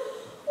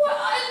 Well,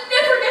 I'll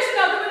never get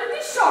another one at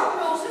this short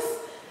notice.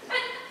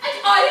 And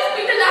I'll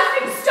be the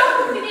laughing stock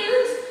of the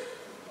guild.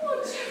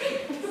 Oh,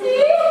 Jerry,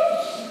 see?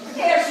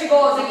 There she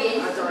goes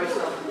again. I'm sorry,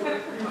 stop.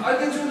 I'll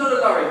get you another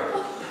lorry.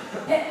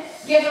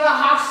 Give her a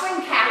horse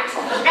and cat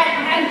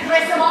and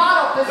press them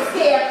all up the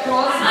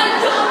scarecrows. I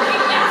don't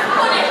think that's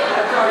funny.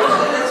 Sorry,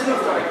 that's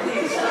enough, Larry,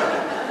 please.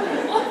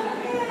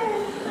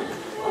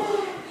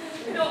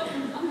 No,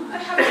 I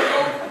have to go.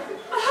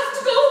 I have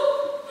to go.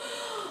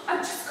 I'm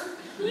just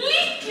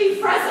completely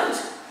frazzled.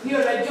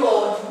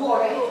 Don't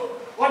worry.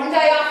 Wasn't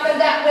I often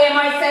that way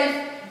myself,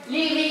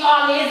 leaving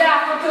all his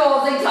after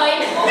closing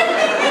time?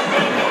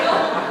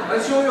 I'll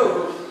show you.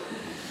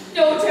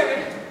 No, Terry.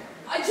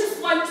 I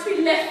just want to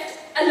be left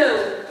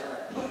alone.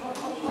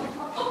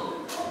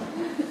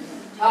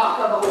 Talk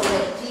about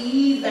the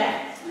diva.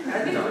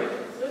 And Larry,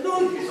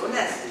 don't be so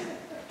nasty. It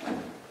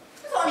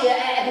was only a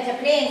bit of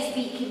plain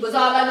speaking was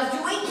all I was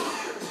doing.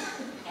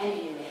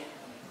 Anyway,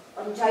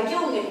 wasn't I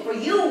doing it for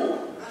you?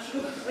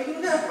 I can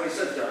look after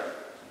myself, Jerry.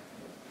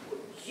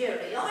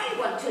 Jerry, I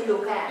want to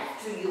look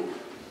after you.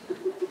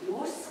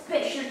 You're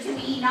special to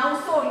me now,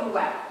 so you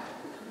are.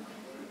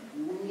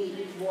 You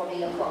needn't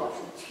worry about a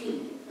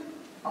thing.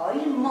 I'll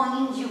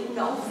mind you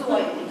now, so I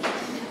will.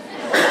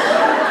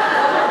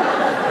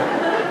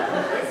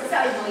 Yes, I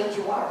mind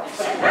you all right.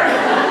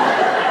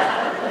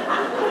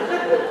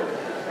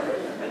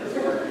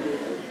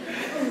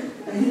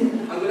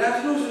 I'm going to have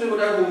to do something with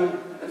that woman,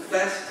 and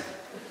fast.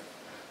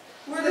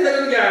 Where the hell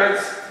are the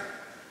guards?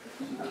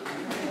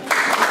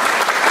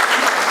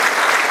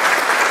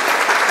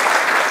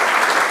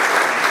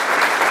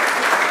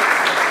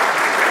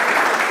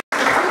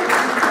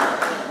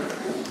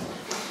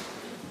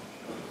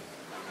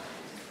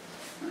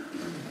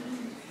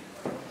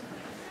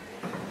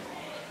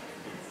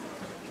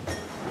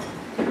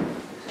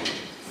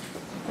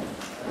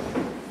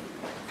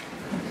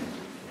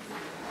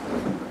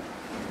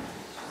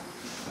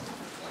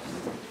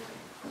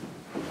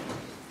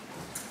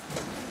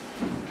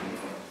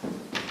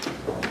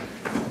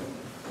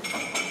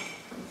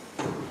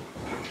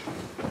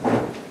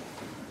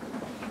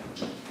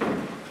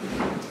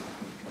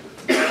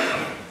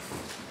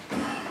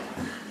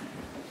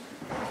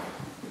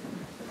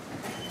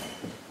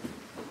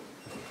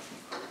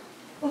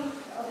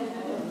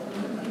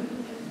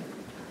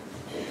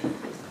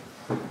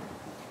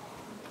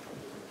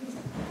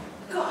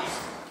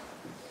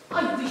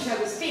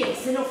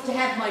 Enough to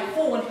have my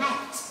phone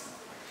hacked.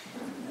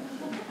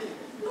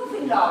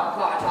 Nothing, Lord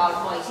God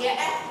Almighty.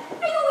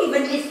 Are you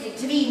even listening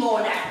to me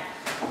more now?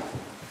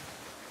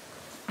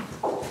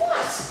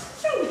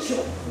 What's wrong with you?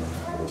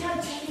 I'm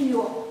telling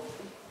you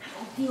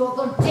about the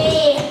other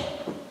day.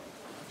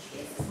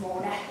 Jesus,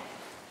 Mona.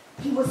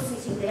 He was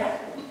sitting there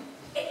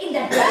in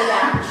that very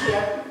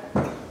armchair,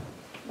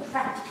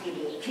 practically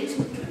naked.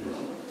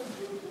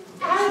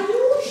 Are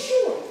you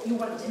sure you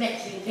weren't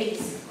imagining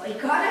things? My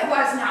God, I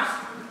was not.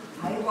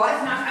 I was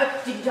not.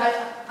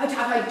 I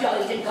thought I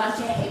died and gone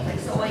to heaven,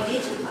 so I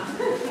did.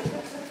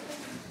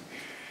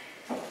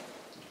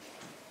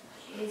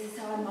 Jesus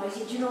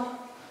Almighty, do you know,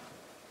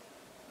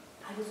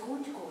 I was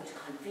going to go to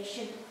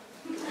confession.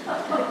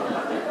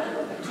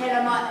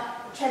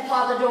 Tell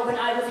Father Duggan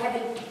I was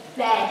having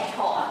bad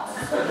thoughts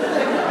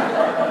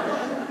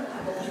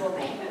about your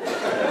man.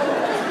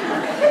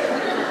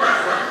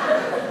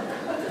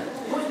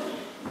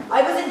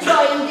 I was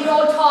enjoying the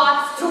old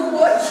thoughts too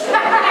much.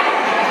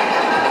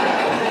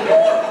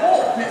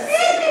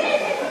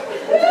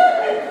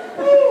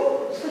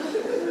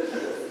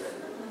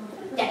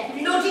 That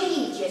bloody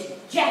idiot,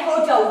 Jack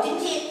O'Dowd,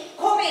 didn't he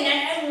come in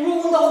and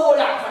ruin the whole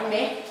lot on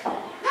me?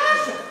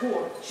 That's a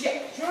poor Jack.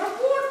 You're a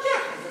poor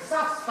Jack. It's a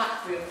soft spot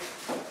for you.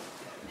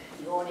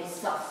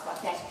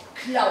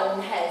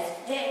 clown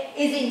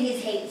is in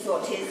his head, so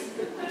it is.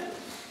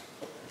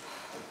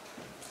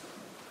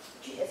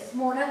 Jesus,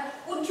 Mona,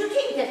 wouldn't you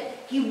think that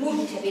he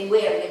wouldn't have been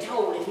wearing a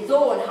towel in his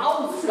own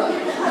house, like?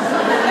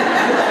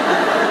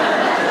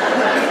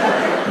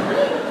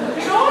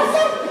 You know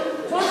something?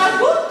 It was a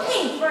good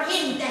thing for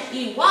him that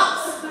he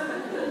was.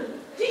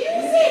 Did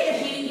you say that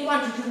he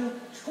wanted you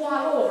to go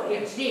all over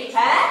here today?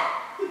 Huh?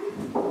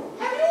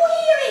 Have you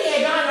hearing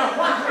aid on or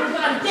what? Are you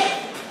on deaf?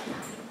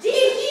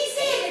 Did he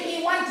say that he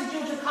wanted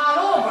you to call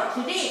over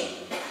today?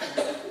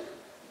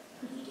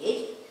 He did.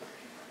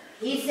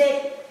 He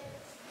said,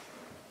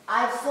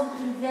 I've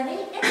something very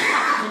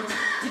important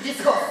to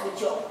discuss with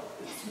you.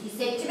 That's what he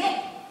said to me.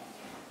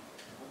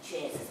 Oh,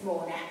 Jesus,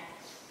 Mona.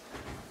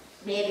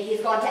 Maybe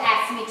he's going to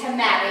ask me to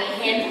marry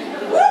him.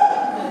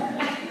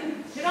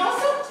 You know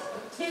something?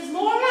 It's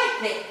more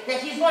likely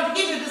that he's going to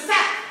give you the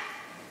sack.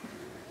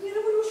 You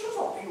know, you shut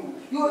up, you.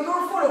 You're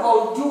full of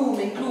old doom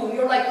and gloom.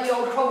 You're like the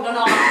old crowd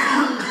on TV.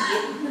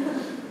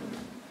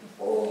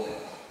 Oh,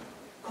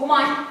 come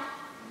on.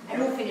 I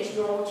don't finish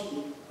your own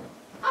tea.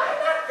 I'm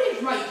not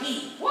finished my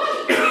tea. Why?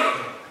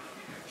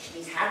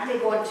 She's hardly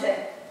going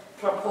to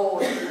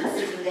propose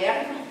sitting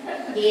there,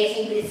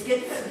 eating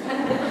biscuits.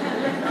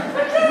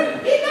 But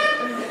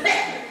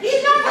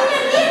he's not going to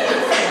leave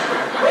himself.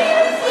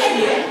 Where is he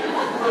anyway?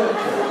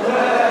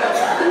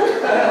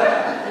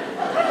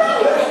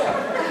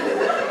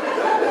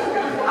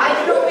 I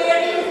don't know where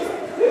he is,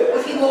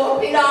 but he won't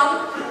be long.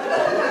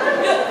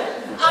 Look,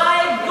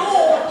 I'll go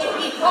if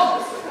he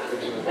comes.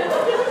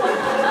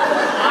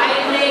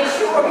 I'll make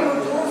sure you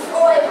do so.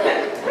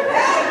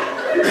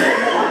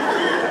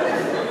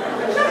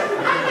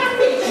 I'm not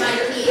finished my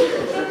tea.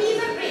 These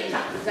are great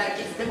chocolate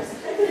digestives.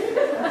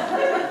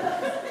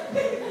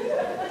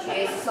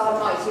 Jesus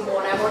almighty,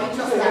 Mona, I'm only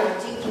just now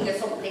thinking of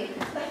something.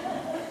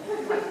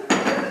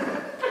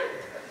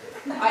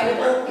 I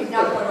hope he's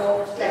not going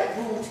over to that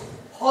rude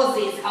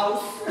Huzzy's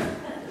house.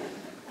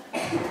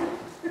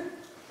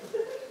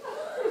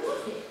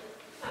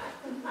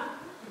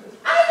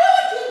 I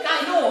don't think I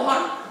know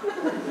her.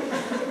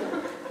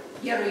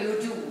 Here you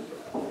do.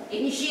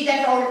 Isn't she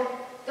that old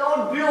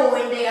blow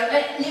in there,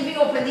 living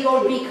up in the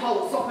old big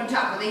house up on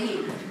top of the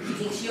hill? She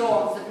thinks she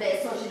owns the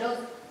place, so she does.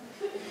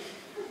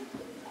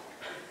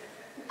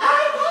 I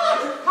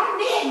thought her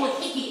name was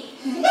Hickey.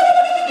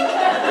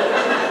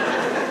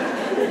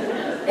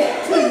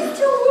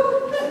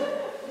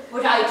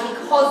 But I think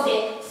Huzzy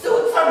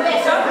suits her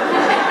better.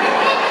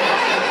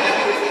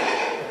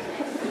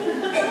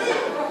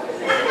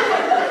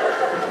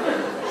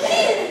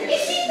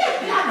 Is she that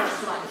glamorous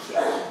one, she?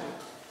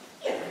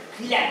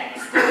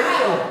 Glamorous?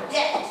 Oh,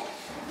 dead.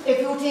 If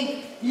you think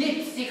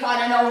lipstick on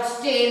an old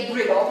stale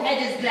brillo head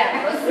is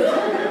glamorous,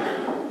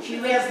 she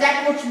wears that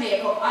much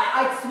makeup.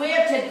 I'd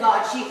swear to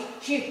God,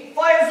 she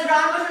fires it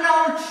on with an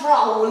old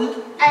trowel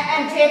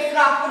and takes it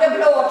off with a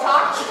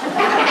blowtorch.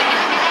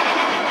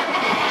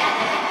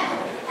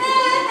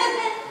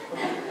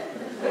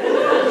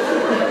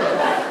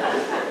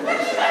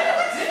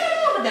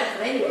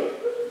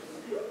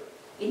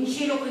 Isn't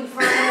she looking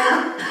for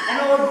an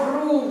old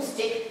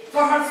broomstick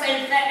for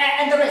herself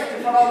and the rest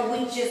of her old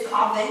witch's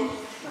coven?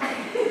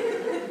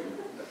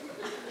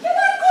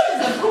 What good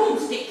is a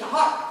broomstick to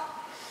her?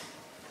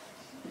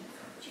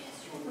 Just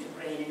you have a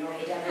brain in your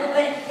head, I know.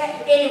 But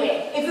anyway,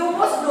 if you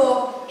must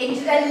know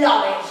into the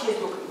lorry she's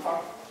looking for.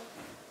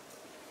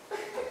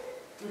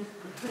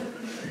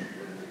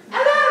 A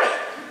lorry?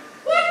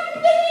 What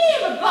in the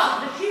name of God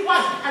does she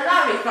want a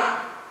lorry for?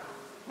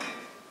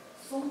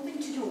 Something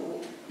to do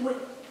with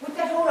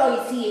that whole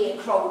ICA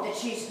crowd that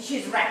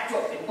she's wrapped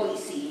up in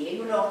ICA,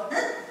 you know.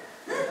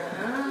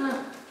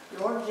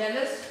 You're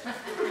jealous?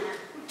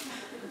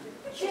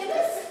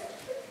 Jealous?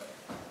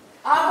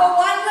 Of a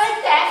one like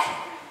that?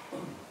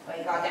 My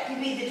God, that could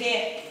be the day.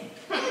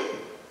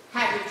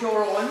 Have it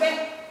your own way.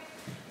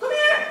 Come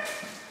here.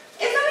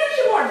 Is there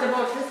any word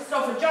about this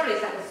stuff of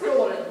Jerry's that was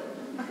stolen?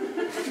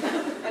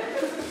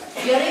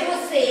 Jerry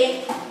was saying,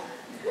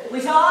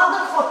 with all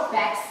the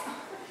cutbacks,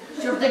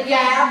 sure the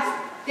guards,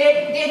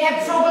 they'd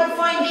have trouble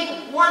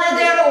finding one of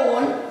their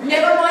own,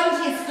 never mind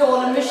his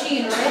stolen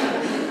machinery.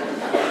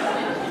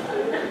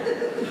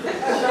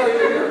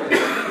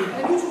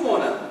 And who's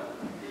Mona?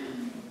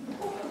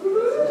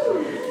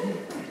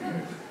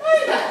 Why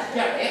that's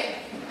Jerry?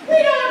 We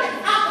don't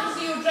often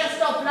see you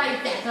dressed up like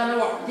that on a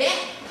work day.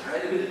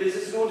 Right, I'm in the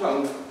business of no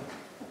tongue.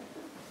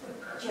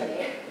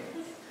 Jerry,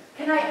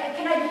 can I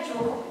get you a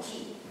cup of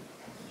tea?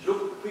 Look,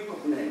 quick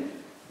up in the end.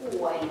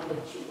 Oh, I'll get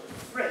you a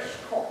fresh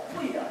cup,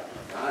 will you?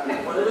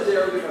 Whatever's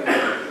there will be fine.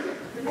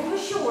 Are you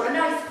sure? A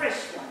nice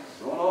fresh one?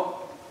 No.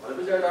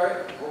 Whatever's there, Larry.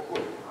 Go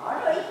good. All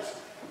right.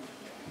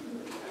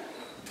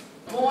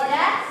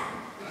 Mona,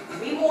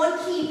 we won't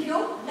keep you.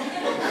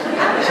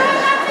 I'm trying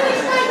not to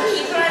finish my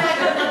tea, so I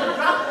like another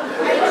drop.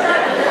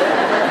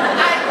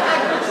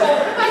 I'm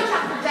choking my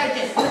chocolate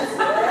digestives.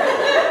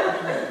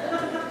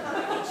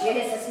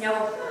 Genesis, no.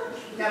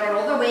 There are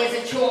other ways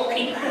of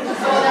choking. So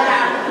there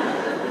are.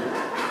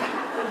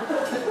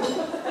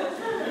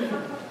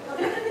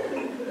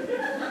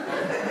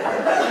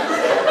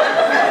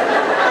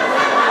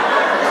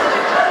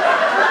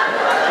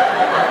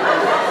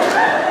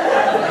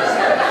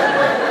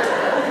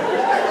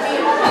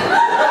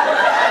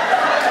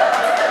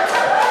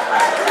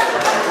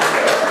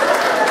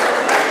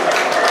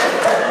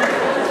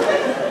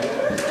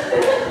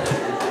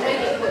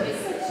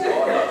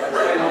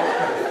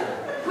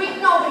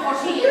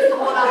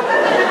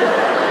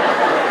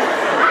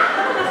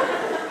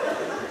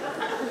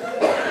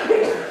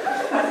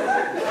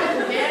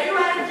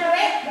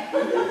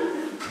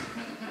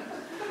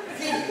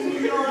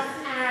 your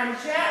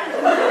armchair.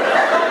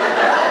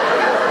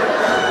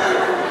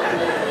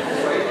 That's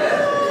right,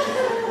 Dad.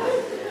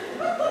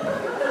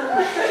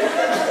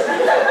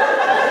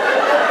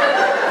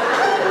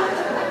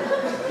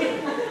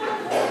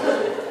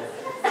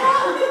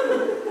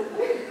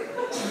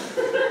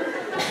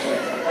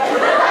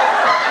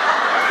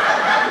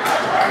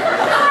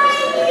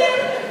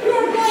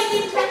 You're going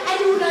into a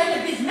new line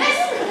of business.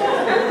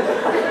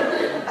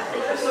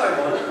 Sorry,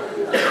 Mother.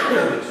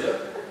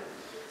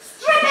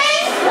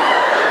 Stripping!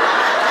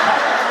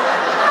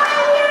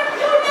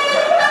 You're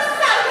making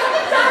yourself of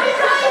the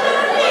time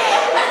of day.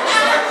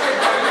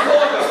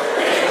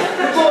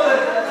 It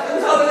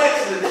was all an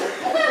accident.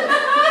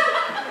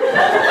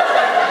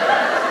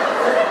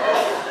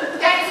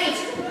 That's it.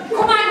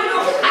 Come on,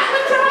 look. I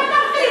will try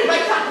not to feel my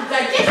tongue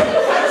digestion.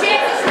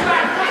 Jesus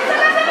Christ.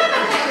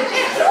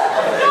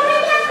 Don't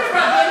remember the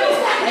problem. You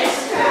stand this.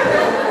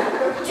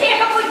 Take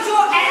a good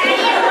shot and I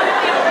hear what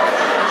you do.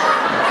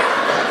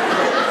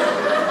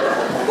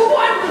 Go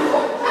on,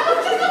 look.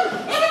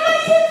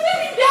 Everybody is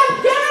sitting down,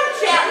 damn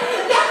chair.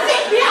 That's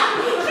it, yeah.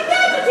 You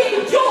can't take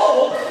a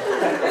joke.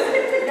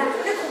 Now,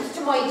 here comes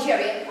to my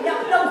Jerry. Now,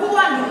 go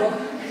on, look.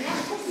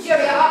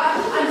 Jerry,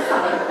 I'm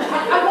sorry.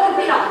 I won't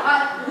be long.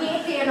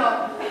 Wait there now.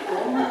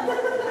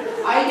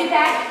 I'll be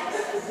back.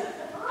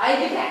 I'll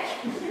be back.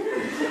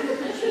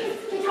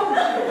 Get out.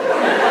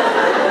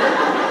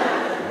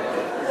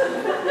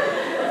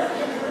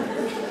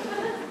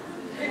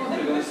 What are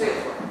you going to say it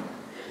for?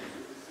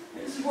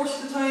 It's the worst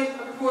of the time I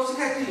proposed to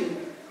Kathleen.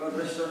 God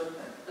bless her.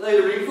 And I had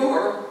a ring for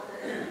her.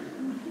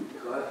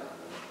 God,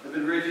 I've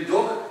been really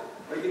duck.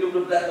 Like you know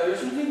the black eye or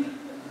something.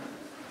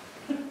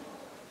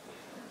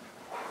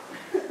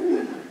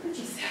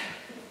 Jeez.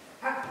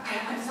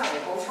 I'm sorry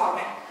about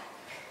her.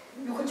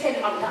 You could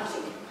tell I'm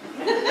nothing.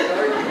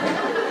 Sorry.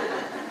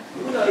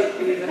 Would I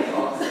believe any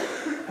odds?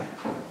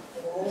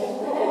 Oh.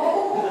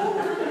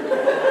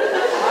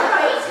 All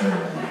right.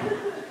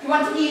 You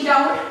want to kneel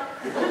down?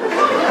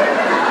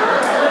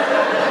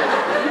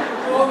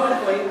 Oh, I'm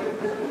fine.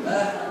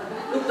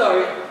 Look,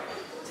 Dory,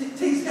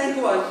 things can't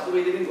go on the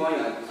way they've been going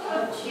on.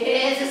 Oh,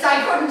 Jesus, I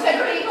couldn't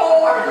agree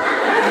more.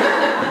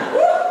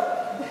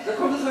 There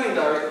comes a time,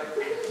 Dory,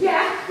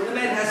 Yeah? when a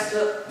man has to...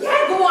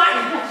 Yeah, go on.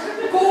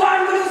 Go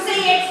on, will you say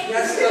it? He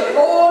has to...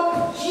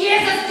 Oh,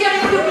 Jesus, Jerry,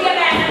 will you be a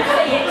man and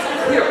say it?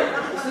 Here,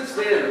 let's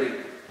explain everything.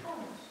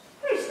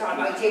 Christ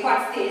almighty,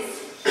 what's this?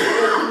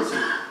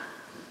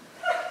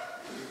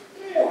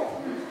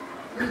 Oh,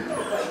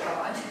 my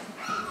God.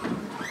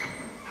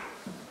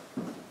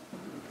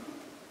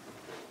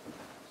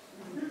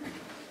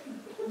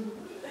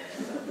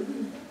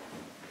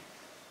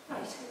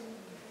 Right.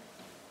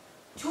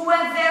 To a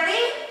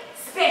very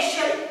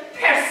special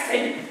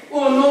person.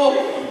 Oh no,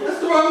 that's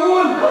the wrong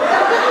one!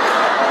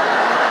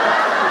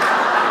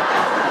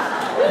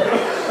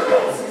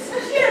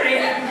 Jerry.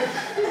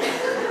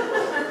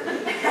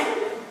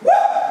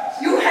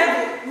 You have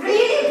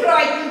really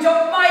brightened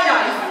up my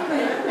life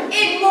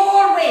in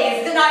more ways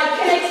than I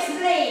can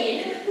explain.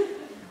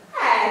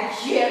 Ah,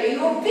 Jerry,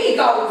 you big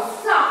old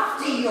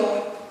softy, you.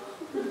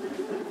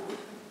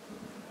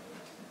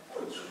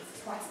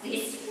 What's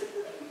this?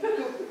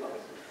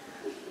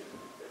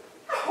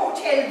 A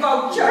hotel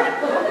voucher.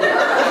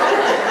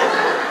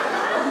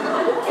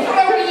 A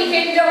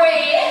weekend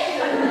away.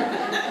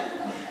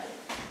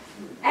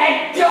 A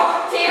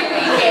doctor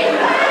weekend.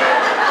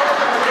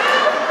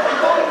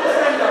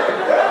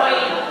 My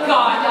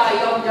God, I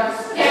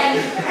understand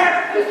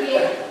perfectly.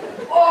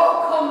 Oh,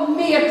 come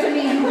here to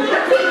me, you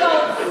big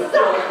old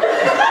son.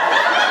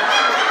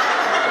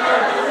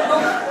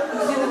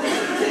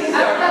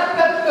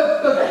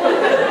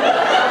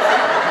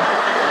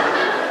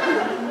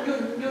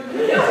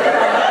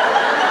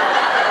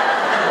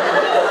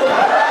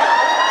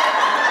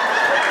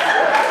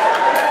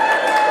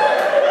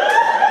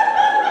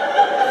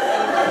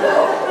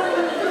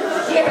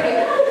 Jerry,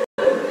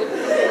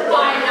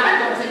 I'm not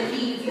going to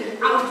leave you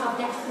out of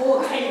that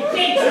hotel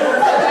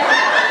bedroom.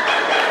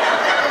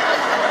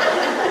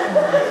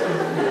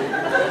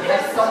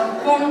 Have some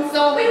fun,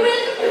 so we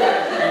will.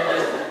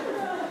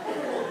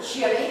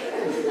 Jerry,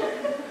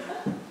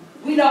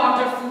 we'll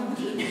order food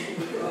in.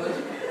 Good.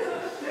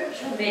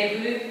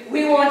 Maybe we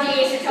won't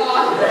eat it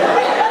all.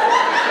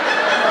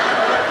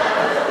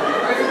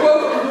 I can go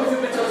and do a few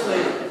bits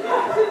outside.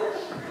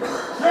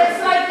 Let's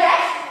like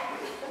that.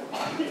 I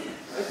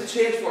have to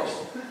change first.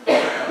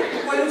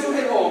 Why don't you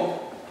head home?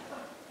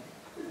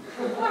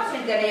 What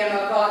in the name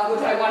of God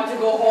would I want to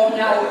go home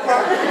now?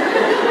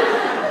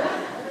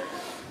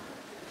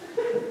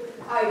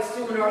 I'd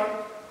sooner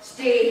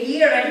stay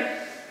here and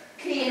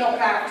clean up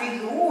after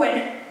you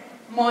and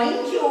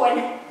mind you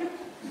and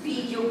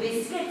feed you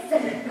biscuits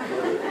and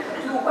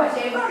do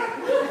whatever.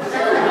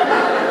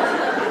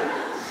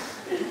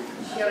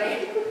 Sherry,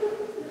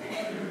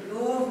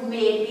 you've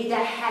made me the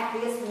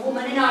happiest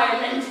woman in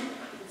Ireland.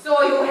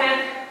 So you have.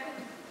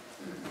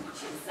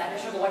 Jeez, I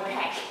should go and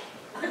pack.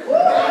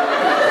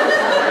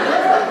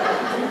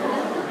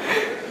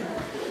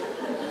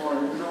 Oh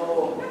no.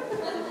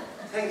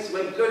 Thanks,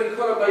 my bloody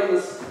colour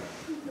blindness.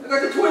 I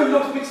got the two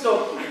envelopes mixed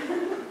up.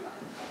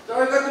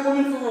 Dara got the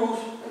woman for Ruth,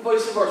 and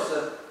vice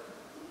versa.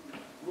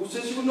 Ruth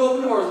said she wouldn't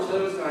open hers until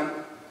I was gone.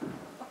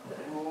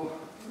 Oh,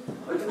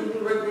 I didn't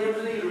even write names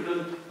in either of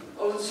them.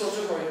 I was in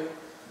such a hurry.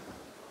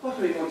 What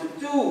are we going to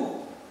do?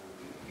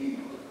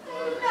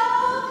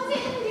 Love in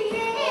the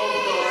air,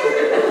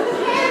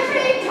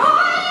 every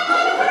time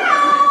I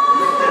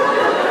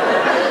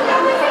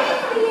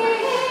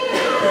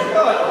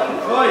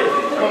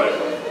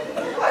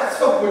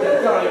What's up with that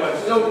Dolly man?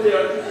 She's out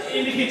there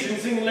in the kitchen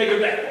singing like a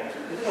blackbird.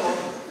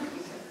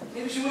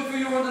 Maybe she went for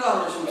you $100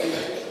 or something.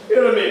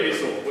 Yeah, maybe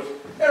so, but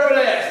when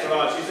I asked her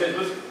all she said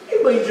was,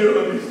 you mind your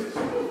own business.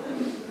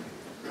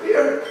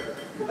 Here,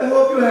 I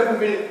hope you haven't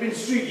been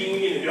streaking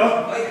in,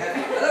 yeah? I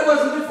haven't, and I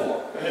wasn't before.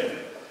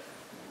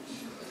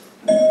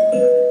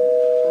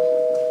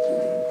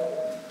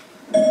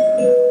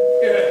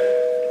 Yeah,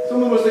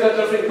 someone must have got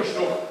their finger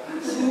struck.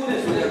 See who it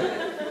is with them.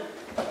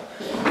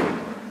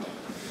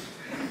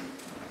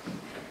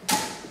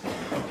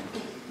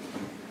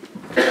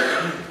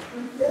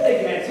 They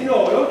can't see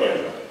no one out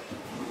there.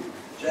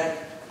 Jack,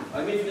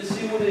 I'm in to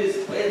see who it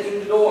is by entering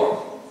the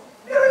door.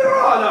 You're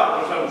all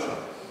out of town, sir.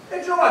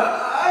 And you know what?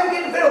 I'm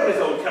getting fed up with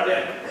this old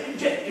carrier.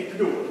 Just keep to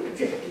do it.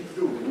 Just keep to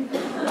do it.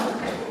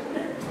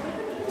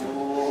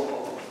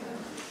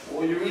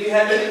 Oh, you really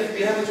have anything to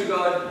be happy to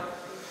God.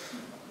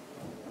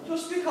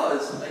 Just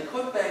because I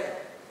cut back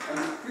on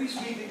the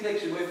pre-weekly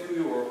collection by a few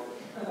euro,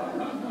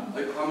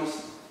 I promise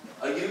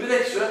I'll give you an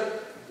extra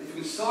if you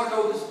can sort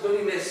out this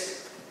bloody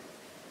mess.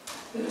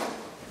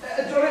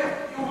 Johnny,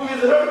 you will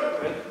visit her.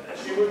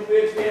 She wouldn't be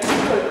able to get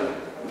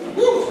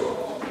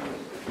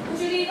Would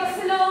you leave us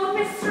alone,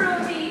 Mr.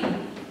 O'Dean?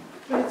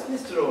 But it's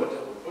Mr. Owen.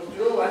 But you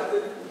know what?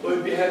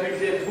 I'd be happy to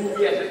let who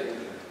get it.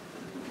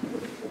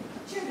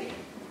 Jimmy,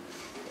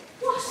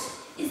 what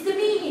is the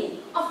meaning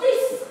of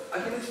this? I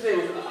can explain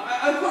it.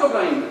 I'm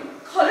colorblind.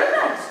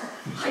 Colourblind?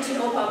 I don't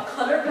know about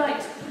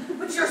colourblind,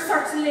 but you're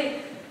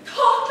certainly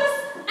thoughtless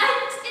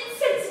and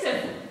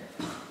insensitive.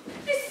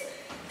 This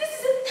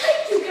is a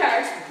thank you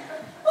card.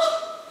 Oh,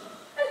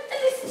 and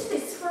listen to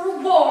this for a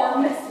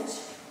warm message.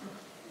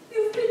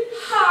 You've been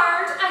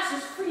hard at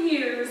it for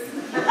years.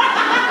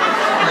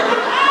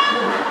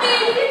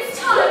 Maybe it's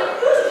time to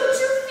put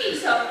your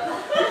feet up.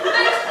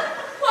 And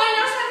why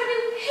not have a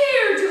new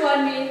hairdo on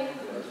me?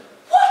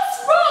 What's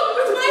wrong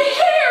with my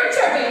hair,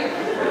 Jerry?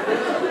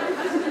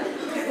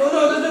 No,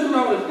 there's nothing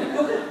wrong with it.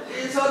 Look,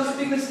 it's all just a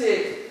big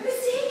mistake.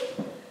 Mistake?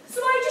 So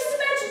I just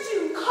imagined you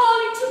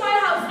calling to my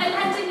house and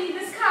handing me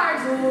this card.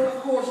 No, of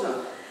course not.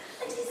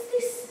 And is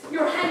this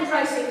your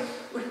handwriting?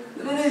 Well,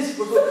 it is,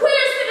 but So look,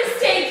 where's the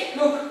mistake?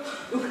 look,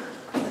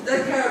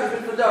 that card has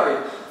been for Dari.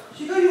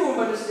 She got you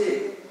over by mistake.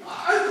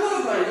 I'm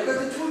colorblind. I got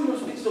the two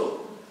numbers mixed up.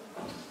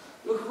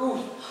 Look,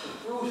 Ruth,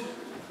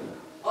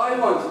 I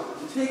want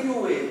to take you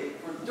away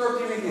for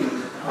dirty reading.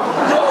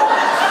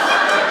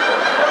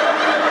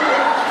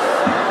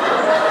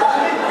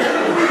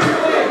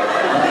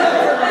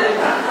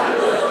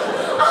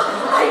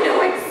 I know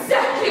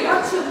exactly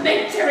what you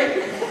meant, Jerry. Do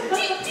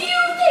you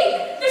think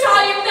that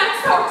I am that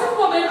sort of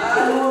woman?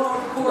 No,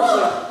 of course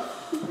not.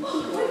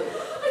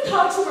 I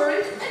thought you were a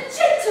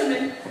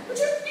gentleman, but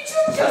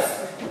you're just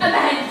a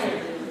man.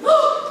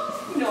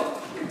 Oh, no,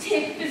 you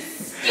take this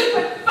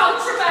stupid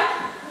voucher back,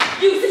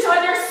 use it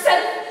on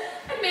yourself,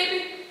 and maybe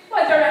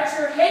while they're at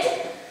your head,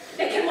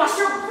 they can wash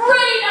your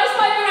brain out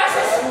by their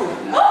ashes.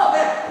 Oh!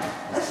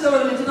 That's not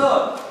what I meant at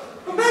all.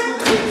 Come back,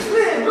 we'll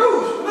explain,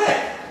 Ruth, come back.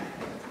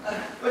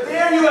 But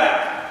there you are.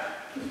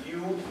 You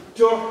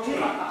dirty,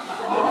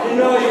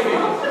 annoying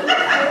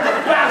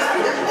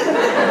bastard.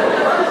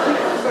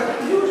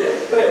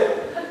 Well,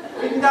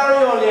 didn't Dari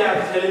only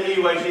have telling me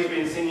why she's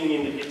been singing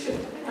in the kitchen?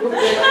 Look,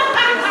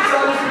 it's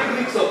all just a big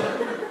mix-up.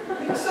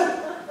 Mixed up?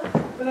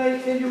 But I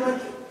tell you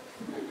what,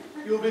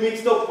 you'll be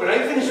mixed up when I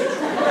finish with you.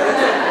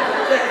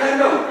 Jack, calm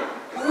down.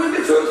 We'll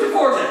get through it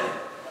before, Jack.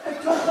 I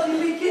thought I'd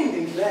begin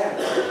in Clare.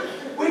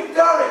 With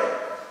Dari.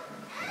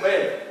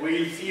 Well,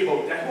 we'll see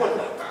about that one.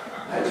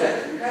 Jack,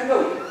 calm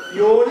down. The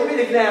only bit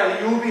of Clare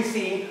you'll be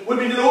seeing will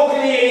be the local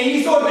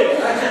A&E Sunday.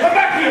 Come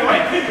back here,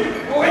 right?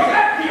 Come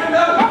back here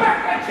now. Come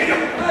back here.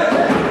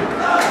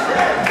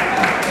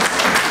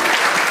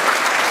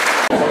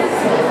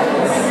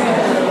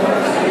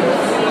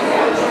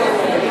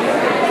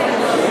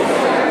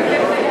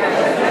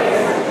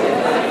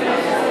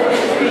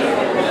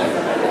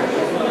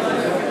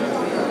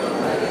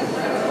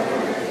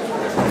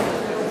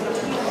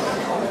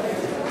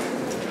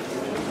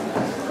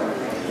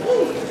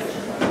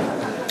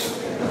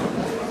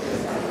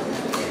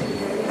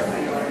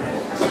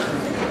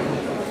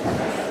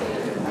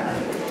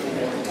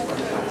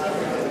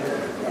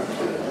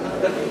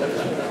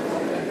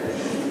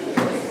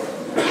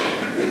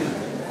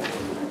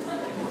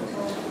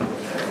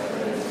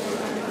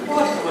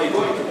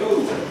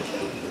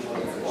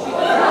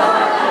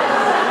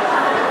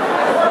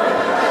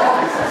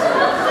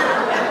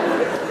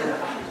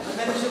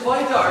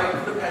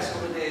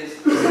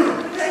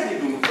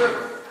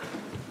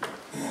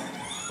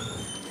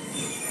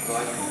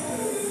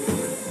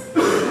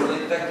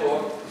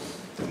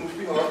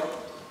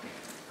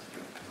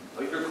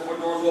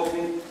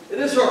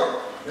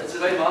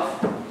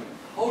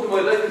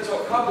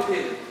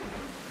 complicated.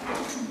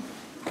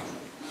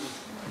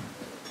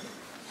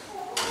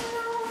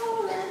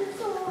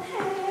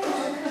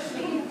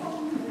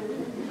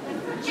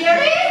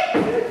 Jerry?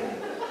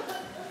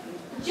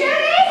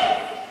 Jerry?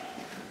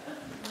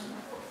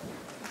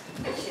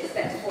 She's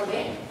that's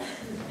funny.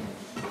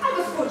 I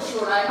was quite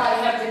sure I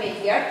have them in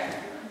here.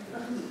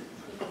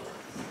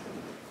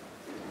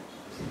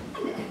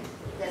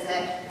 There's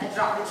a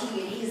drop of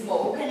tea in his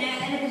mug and a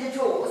bit of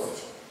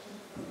toast.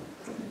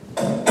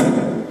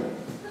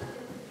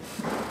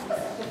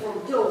 What's the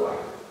front door?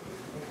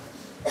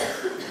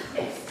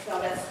 Yes, no,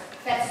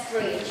 that's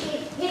strange.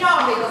 He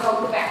normally goes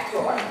out the back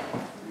door.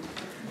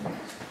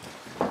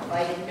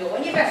 I didn't know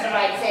any better,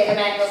 I'd say the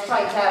man was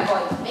trying to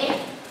avoid me.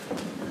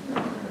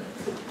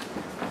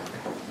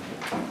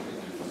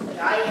 But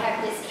I have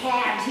this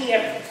card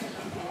here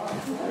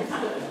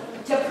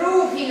to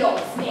prove he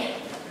loves me.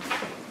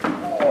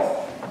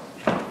 Oh.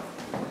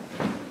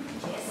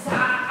 Yes, I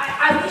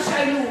wish I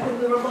knew when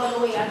we were going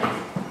away on that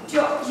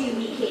dirty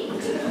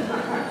weekend.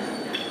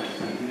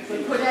 We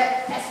put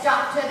a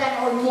stop to that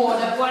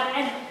hormone one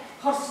and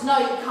her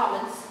snide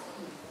comments.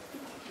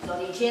 She's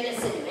only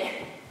jealous anyway.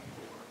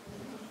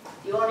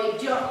 The only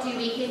dirty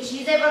weekend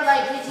she's ever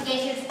likely to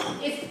get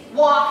is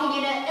walking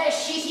in a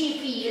shitty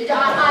field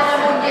on a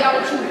Monday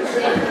or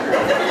Tuesday.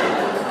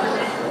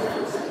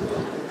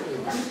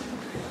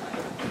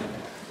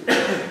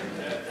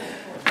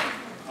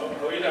 How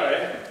are you,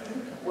 Larry?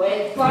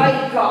 Well,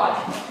 by God,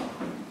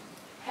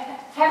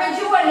 haven't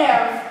you a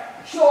nerve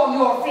showing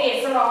your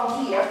face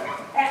around here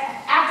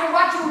after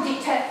what you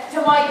did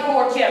to my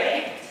poor Jerry?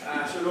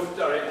 So look,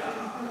 Larry,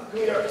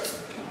 here,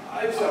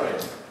 I'm sorry.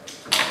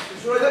 I'm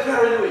sure I got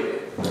carried away.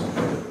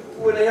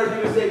 When I heard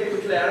you say to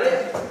Clary,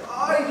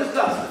 I just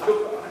lost it.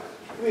 Look,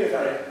 come here,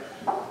 Larry.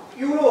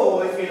 You know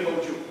how I feel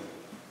about you.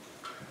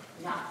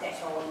 Not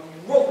that old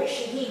rubbish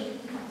again.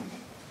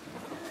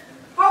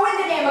 How in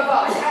the name of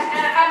God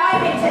am I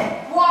meant to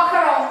walk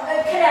around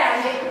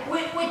Canary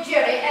with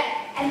Jerry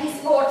and he's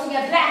sporting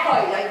a black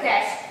eye like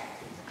that?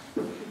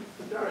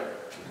 Larry,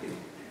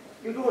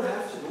 you don't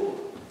have to go.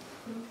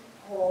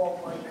 Oh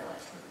my God.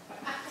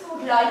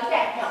 You'd like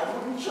that now,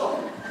 wouldn't you?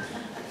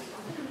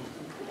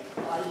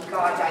 My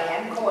God, I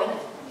am going.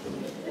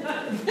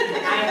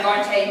 And I'm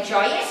going to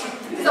enjoy it.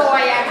 So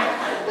I am.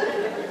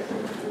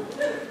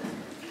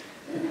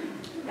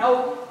 Now,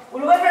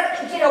 will you ever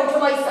get out of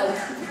my sight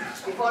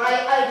before I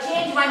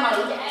change my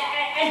mind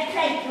and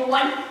plank you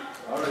one?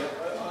 All right,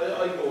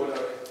 I'll go,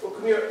 Larry. Look,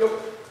 come here, look.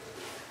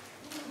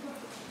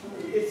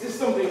 It's just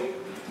something.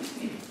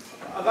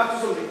 I'm back to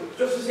something.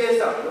 Just to say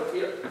something. Look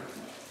here.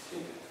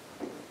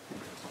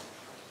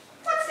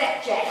 What's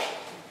that, Jack?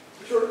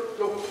 Sure,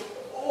 look.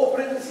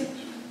 Open it and see.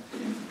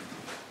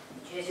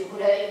 Yes, you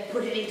could have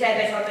put it into a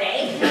better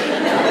bag.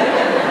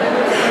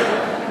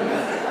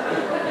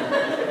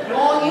 No,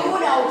 you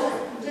know,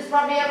 just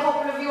probably a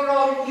couple of your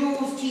old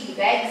used tea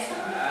bags.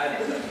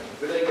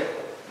 Good idea.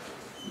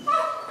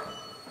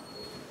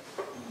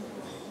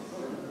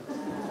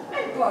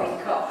 And by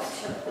God,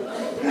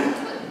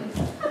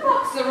 a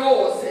box of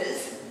roses.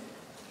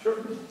 Sure,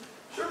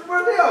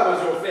 were they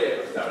always your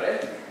favourites, Larry?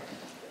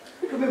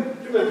 Remember,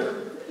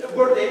 the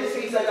birthday, the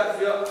sweets I got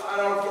for you on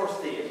our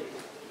first date.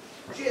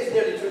 She is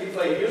nearly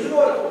 25 years ago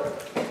now.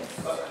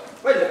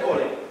 Well,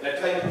 only that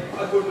time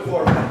I couldn't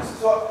afford it.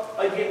 So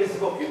I gave this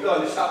book you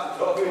down the shop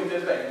to talk you into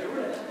his bag.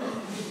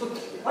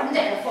 Wasn't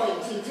that a fine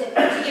thing to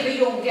give a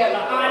young girl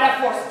on a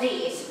first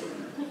date?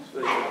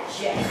 And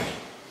Jack,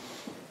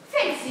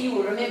 fancy you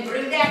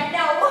remembering that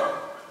now.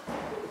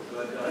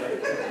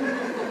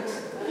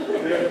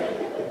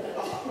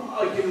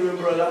 I can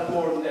remember a lot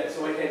more than that,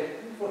 so I can.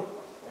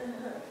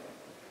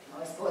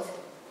 I suppose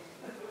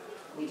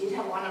we did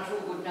have one or two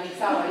good nights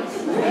out.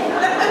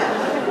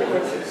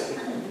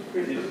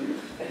 We did.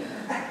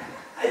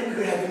 And we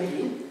could have a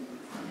meeting.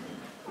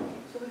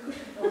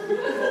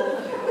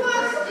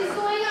 What is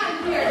going on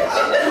here?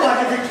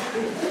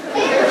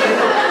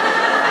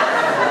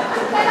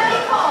 When I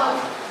called,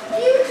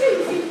 you two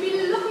seem to be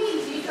looking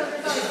into each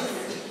other's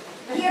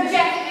eyes. Here,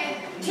 Jack,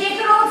 take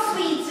your own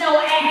sweets now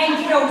and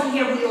get out of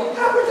here with you.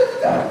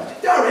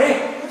 Darry!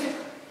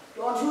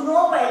 Don't you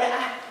know well?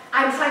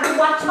 I'm trying to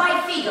watch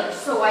my figures,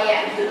 so I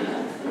am.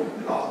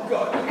 Oh,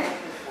 God.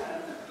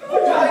 I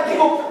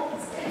give up.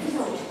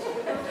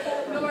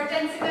 No more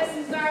dancing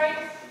lessons, Larry?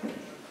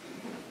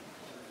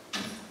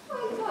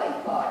 My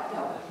God,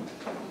 no.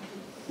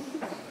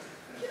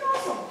 You know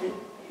something?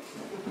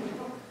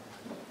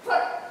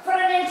 For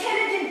an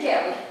intelligent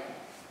girl,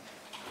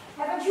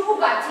 haven't you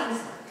got things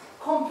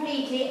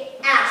completely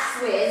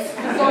ass-ways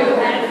before you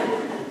have?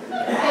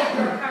 Beg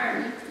your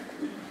pardon.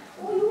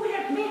 Oh, you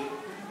help me.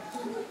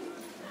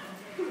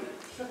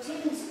 So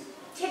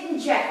tidn't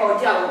Jack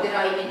O'Dowd that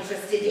I'm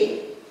interested in?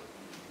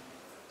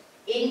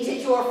 Ain't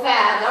it your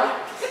father?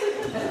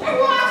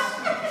 What?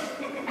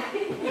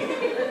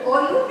 Oh,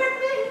 you heard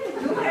me?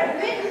 You heard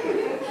me?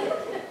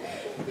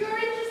 You're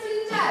interested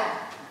in Dad.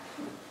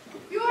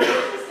 You're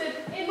interested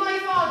in my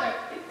father.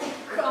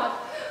 God,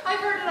 I've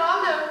heard it all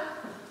now.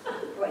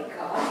 My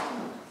God.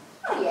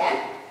 Oh, yeah.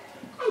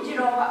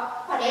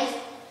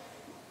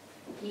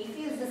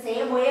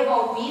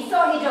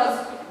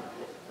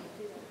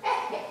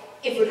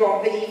 If you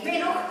don't believe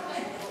me, look.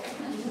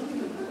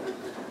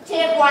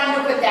 Take one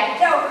look at that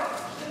now.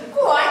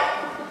 Go on.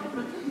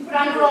 Put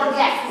on your own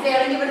glasses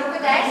there and give a look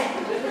at that.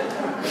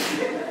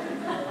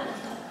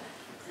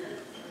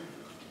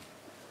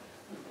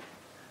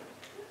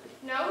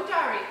 Now,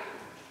 Dari,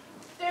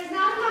 there's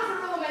not a lot of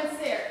romance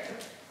there.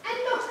 And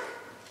look,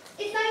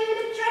 it's not even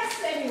addressed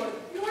to anyone.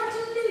 You are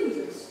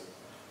deluded.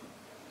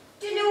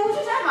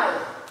 Deluded, am I?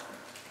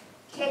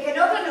 Take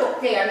another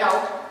look there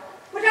now.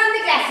 Put on the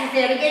glasses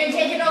there again and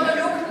take another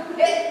look.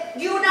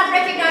 Do you not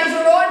recognise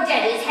your own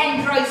daddy's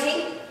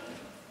handwriting?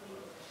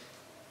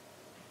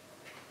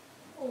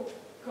 Oh,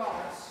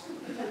 God.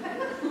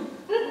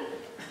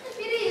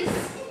 It is.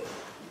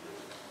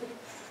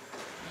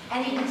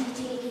 And isn't he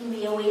taking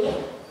me away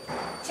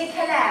to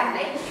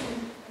Killarney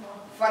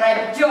for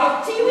a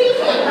dirty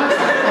weekend?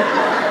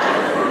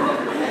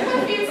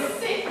 I feel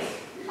sick.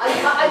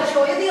 I'll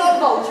show you the old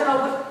voucher now,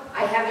 but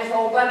I have it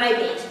all by my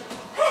bed.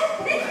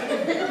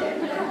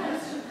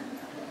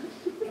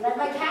 Can I have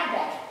my card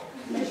back?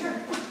 Sure.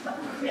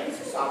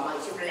 It's all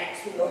nice and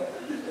relaxing, though.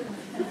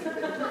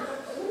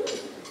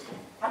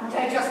 Haven't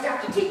I just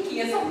started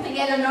thinking of something,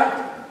 Eleanor?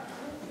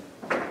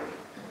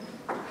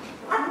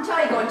 Aren't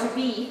I going to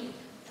be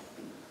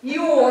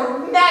your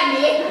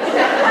mammy? Your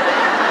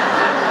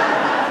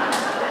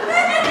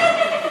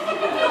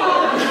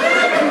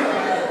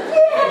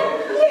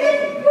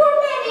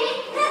mammy?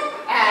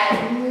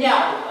 No,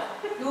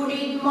 you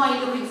needn't mind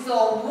looking so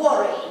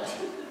worried.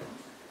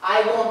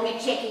 I won't be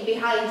checking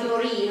behind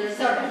your ears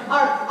or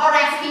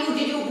asking you,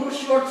 did you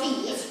brush your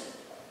teeth?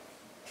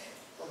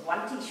 But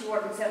one thing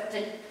sure and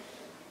certain,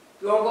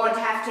 you're going to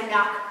have to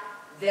knock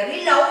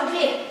very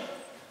loudly,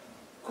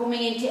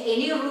 coming into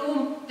any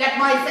room that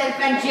myself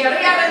and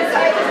Jerry are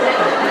inside.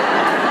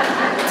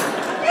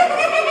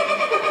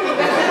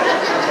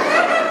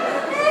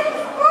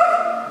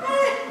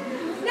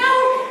 Now,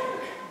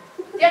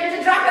 there's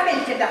a drop of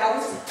milk in the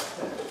house.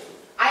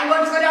 I'm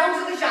going to go down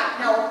to the shop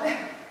now.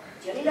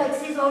 Jerry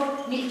likes his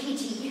old milky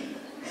tea.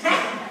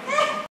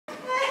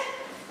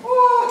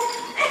 Oh,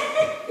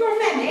 your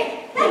mammy.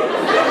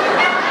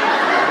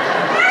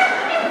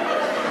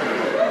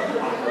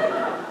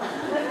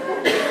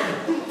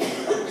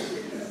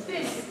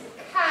 This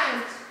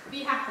can't be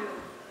happening.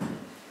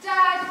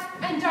 Dad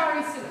and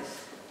Dari Simmons.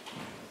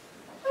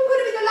 I'm going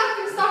to be the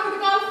laughing stock of the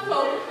golf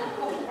club.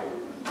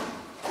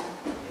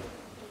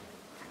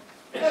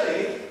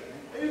 Ellie,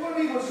 are you going to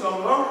need much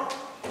longer?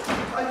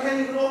 I can't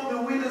even open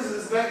the windows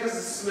as back as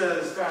the smell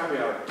is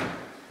farmyard.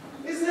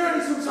 Isn't there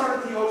any some sort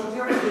of deodorant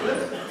here in it?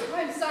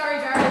 I'm sorry,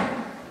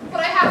 darling,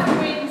 but I have to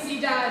wait and see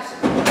Dad.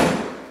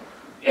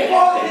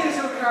 All it is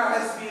your car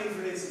has to be in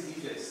for an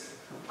instant test.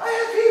 I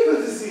have people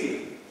to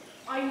see.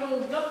 I know,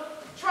 look,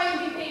 try and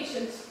be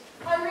patient.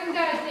 I'll ring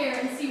Dad there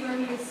and see where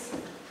he is.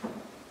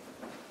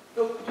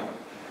 Look, did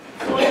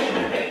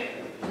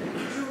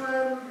you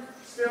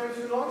spare me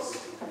 2 lots?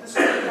 This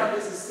car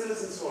is as still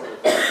as in sorted.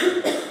 I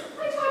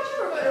thought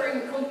you were going to ring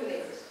the company.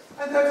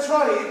 And I've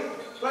tried,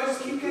 but I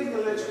just keep getting the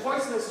legit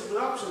voice message with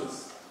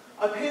options.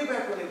 I'll pay you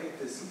back when I get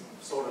this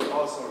sorted,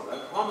 all sorted, I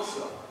promise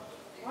you.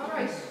 All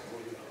right,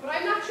 but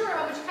I'm not sure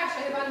how much cash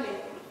I have on me.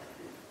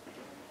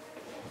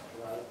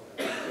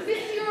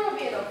 €50 will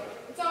be enough.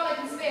 It's all I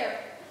can spare.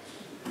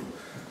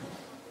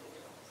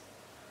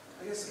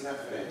 I guess it'll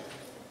have to be.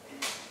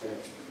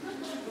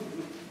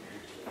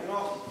 You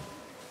know,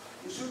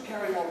 you should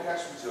carry more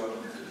cash with you.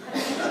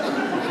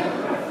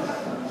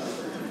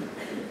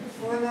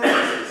 What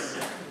analysis?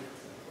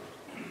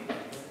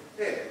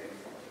 Hey,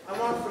 I'm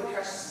on for the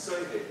cash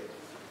society.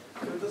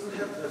 But it doesn't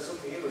have to have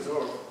something in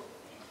reserve.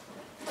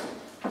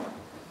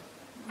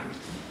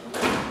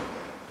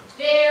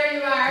 There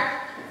you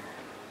are.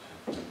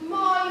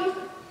 My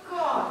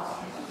God.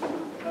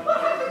 What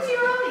happened to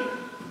your eye?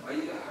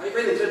 I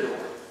ran into the door.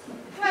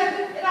 Well,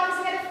 it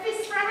obviously had a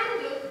fist for a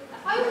handle.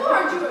 I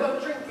warned you about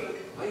drinking.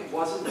 I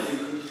wasn't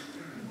drinking.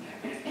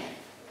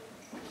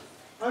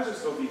 I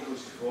just don't be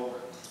cushy folk.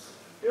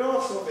 You're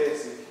all so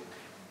basic.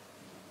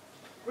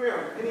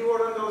 Where? Any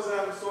word on those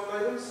stolen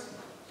items?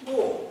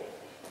 Oh,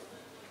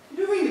 did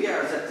you ring the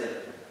guards that day?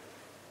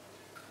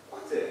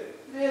 What day?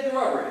 They had the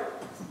robbery.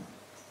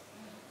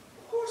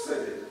 Of course I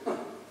did. Huh.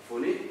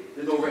 Funny,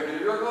 there's no record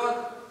of your God.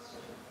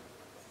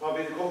 I'll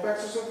be the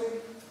cutbacks or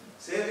something?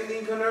 Saving the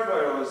ink on their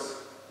bios.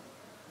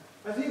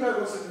 I think I'll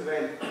go sit in the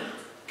van.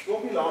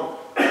 Won't be long.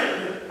 I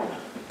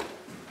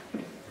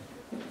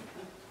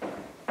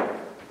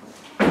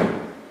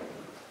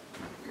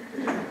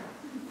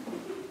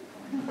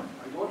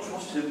don't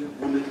trust him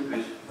one little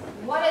bit.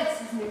 What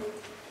else is new?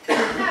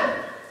 Now,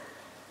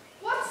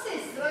 what's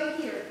this that I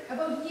hear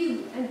about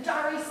you and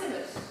Dari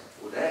Simmons?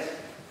 Oh, that?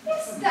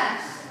 What's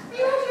that? Are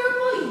you out of your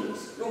mind?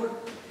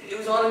 Look, it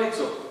was all a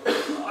mix-up.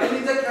 I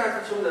need that car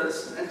for someone else,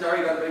 and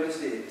Dari got it by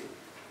mistake.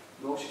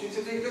 No, she thinks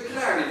I'm taking a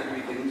Killarney for the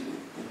weekend.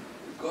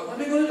 God, what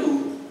am I going to do?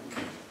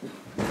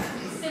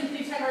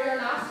 Simply tell her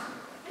you're not.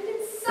 And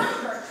insult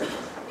her.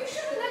 You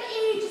should have done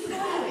ages ago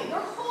anyway. You're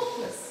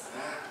hopeless.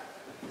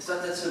 It's not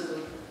that simple.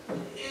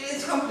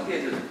 It's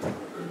complicated.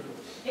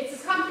 It's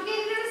as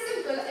complicated and as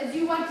simple as you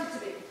want it to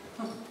be?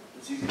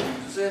 It's easy for you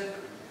to say.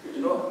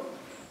 You know,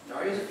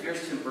 Daria's a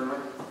fierce temper, like.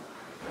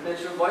 And then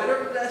she'll avoid her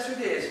for the last 2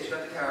 days and she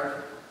got the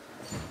card.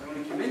 And when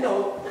he came in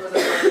now, because I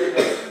got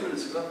it 2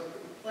 minutes ago.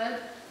 Well,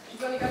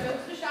 she's only got down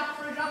to the shop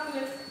for a drop of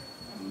milk.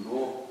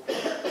 No.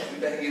 She'll be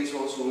back again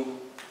so soon.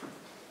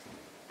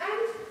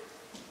 And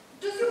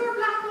does your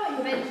black eye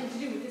have anything to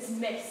do with this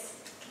mess?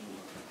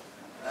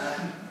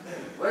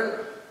 Well,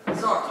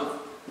 sort of.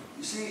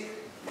 You see,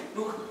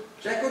 look,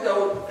 Jack got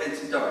down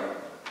fencing Daria.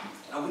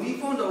 And when he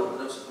found out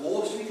that I was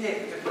supposed to be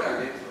taken to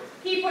Clardy,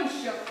 He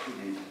punched you. he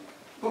did.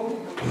 But he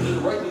did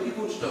the right thing, he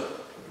punched her.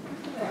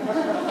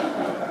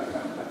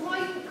 My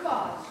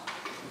God.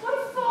 My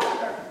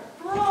father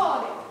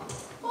brawling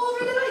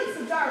over the likes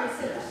of Darius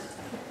Sinnott.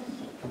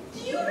 Do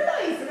you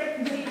realise the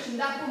reputation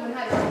that woman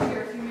had around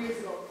here a few years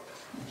ago?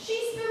 She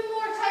spent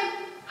more time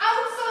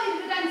outside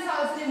the dance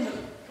halls than in them.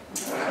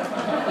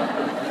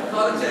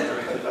 Not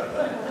exaggerated.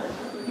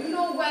 You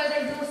know well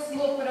there's no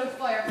smoke without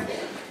fire.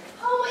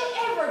 How am I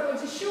ever going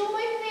to show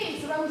my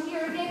face around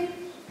here again?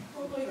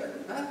 Oh my God,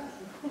 huh?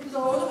 It's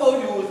all about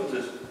you, isn't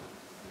it?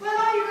 Well, I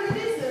run a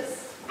business,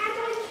 and I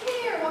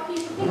care what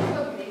people think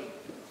about me.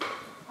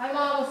 I'm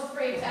almost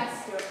afraid to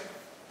ask you.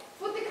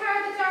 But the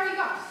card that Larry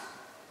got,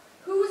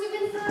 who's it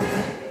been for?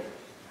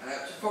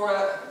 For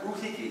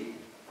Ruth Hickey.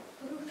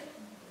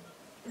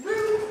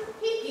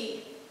 Ruth Hickey.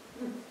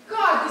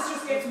 God, this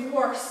just gets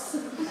worse.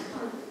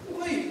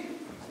 Why?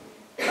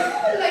 A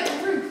woman like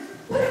Ruth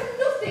would have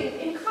nothing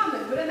in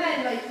common with a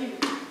man like you.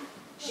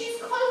 She's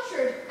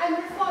cultured and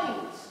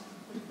refined.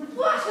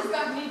 What has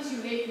gotten into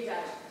you lately,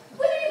 Dad?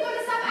 When are you going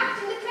to stop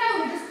acting the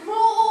clown and just grow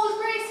old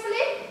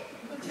gracefully?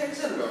 Well, thanks,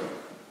 Senator.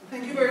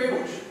 Thank you very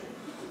much.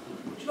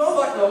 But you know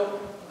what, now?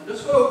 I'll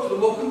just go out to the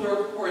welcome door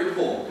before you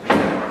go home. I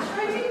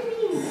didn't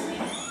mean to.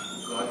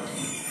 God.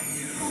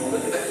 Don't let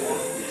me back to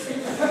work.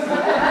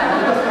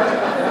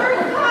 For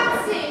God's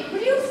sake,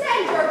 will you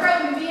stand your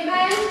ground and be a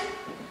man?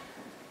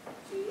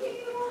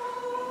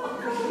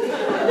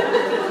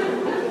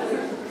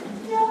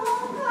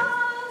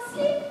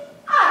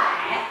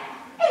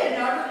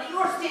 Eleanor,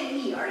 you're still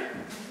here.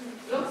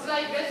 Looks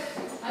like it.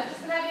 I've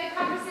just been having a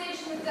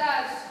conversation with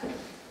Dad.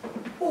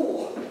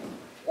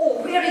 Oh,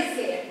 where is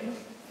he?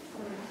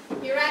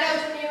 He ran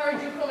out when he heard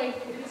you coming.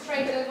 He was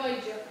trying to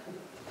avoid you.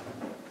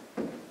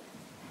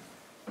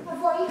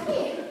 Avoid me?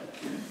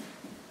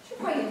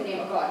 Why in the name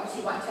of God would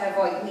he want to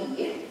avoid me?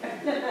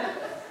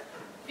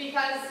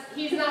 Because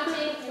he's not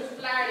taking you to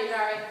Blarney,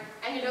 Larry,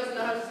 and he doesn't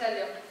know how to tell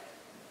you.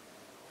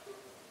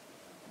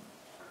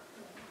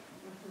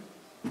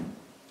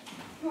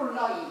 You're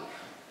lying.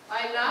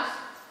 I'm not.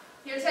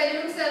 He'll tell you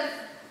himself,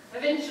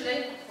 eventually.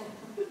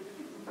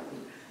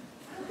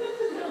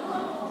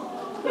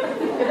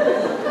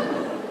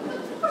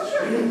 But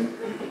sure,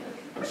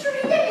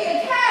 he gave me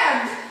a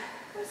card.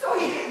 So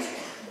he did.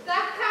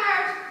 That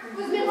card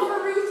was meant for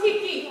Ruth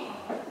Hickey.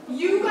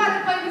 You got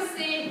it by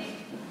mistake.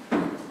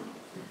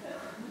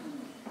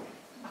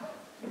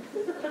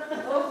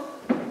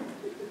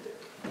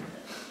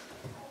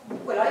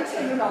 Well, I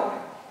tell you now.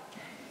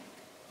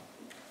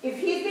 If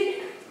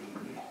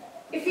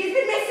he's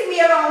been messing me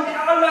around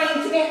or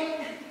lying to me,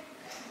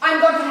 I'm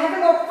going to have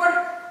him up for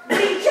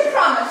breach of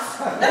promise.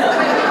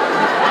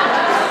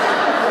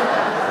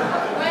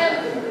 Well,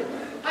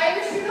 I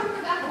wish you luck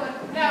with that one.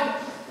 Now,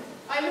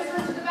 I must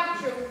run to the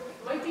bathroom.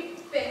 It might be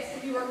best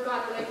if you were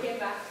gone when I came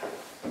back.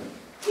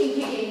 Think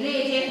again,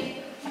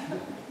 lady.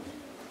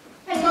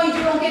 And mind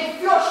you don't get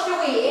flushed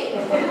away.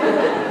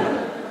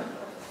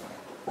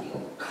 You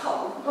cow.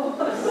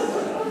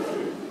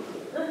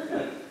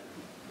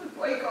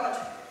 My God.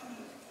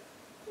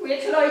 Wait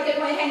till I get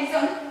my hands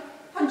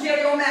on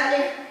Jerry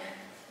O'Malley.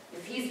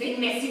 If he's been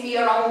messing me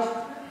around,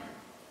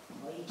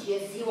 I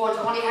guess he won't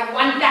only have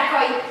one black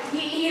eye.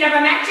 He'll have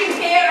a matching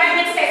pair and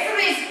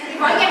accessories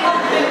if I get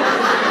hold of him.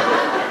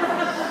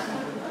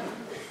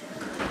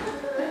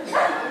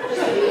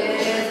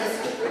 Jesus.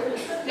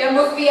 There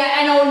must be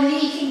an old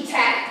leaking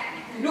tap.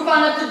 Look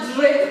on at the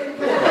drip.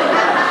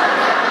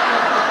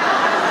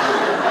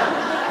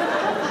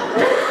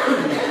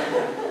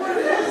 What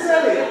the hell is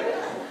Elliot?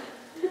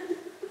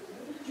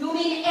 You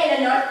mean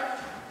Eleanor?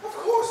 Of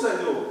course I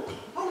do.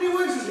 How many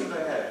wives do you think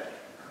I had?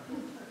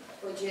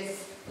 Which is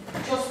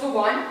just the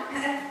one.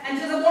 And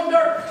to the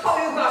wonder how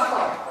you got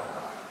her.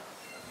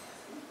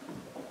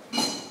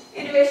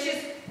 Anyway,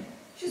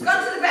 she's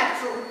gone to the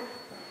bathroom.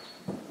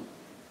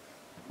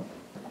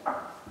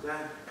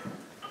 Dan,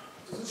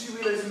 doesn't she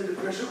realize I'm in the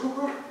pressure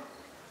cooker?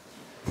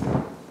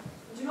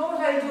 Do you know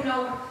what I'll do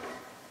now?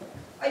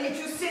 I'll let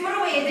you simmer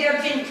away there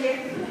gently.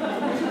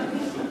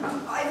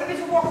 I've a bit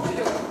of work to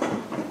do.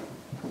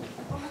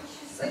 Oh,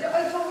 yes, I'll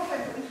know what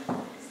I'm doing.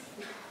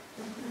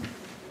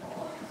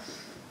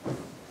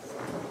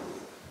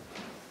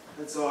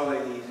 That's all I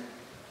need.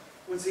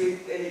 Once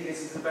Ellie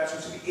gets into the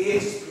bathroom, she'll be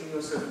ages cleaning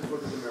herself in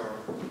front of the mirror.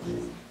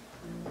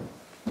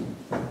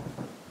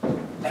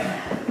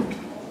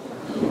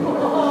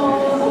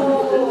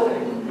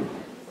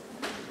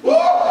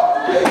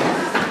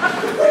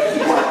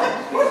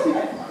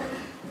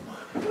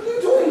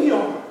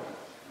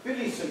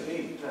 Listen, me.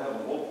 seem to have a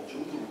local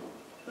children.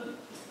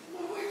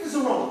 My wife is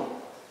around.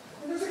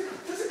 And there's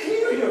a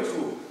cleaner here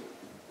too.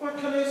 What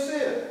can I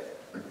say?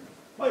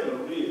 I'm a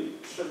real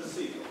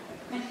Chelsea.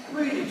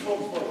 Really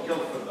talks about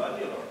girlfriend, that,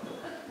 you know.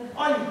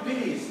 I'm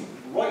Billy's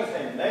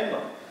right-hand man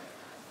now.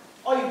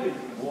 I've been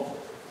promoted.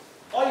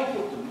 I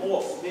put the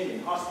most men in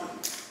hospital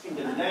in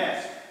the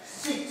last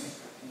 6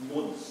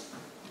 months.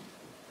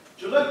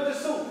 Do you like the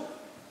soup?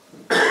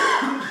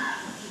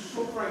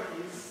 So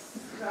Frankie,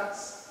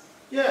 that's...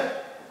 Yeah,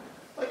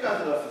 I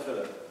got it off the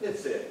fella.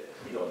 Let's say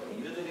he don't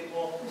need it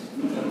anymore.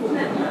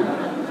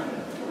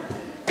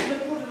 And I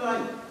put it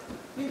on.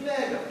 My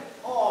leg are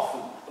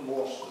awful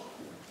emotional.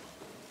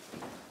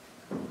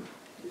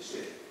 She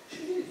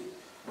did.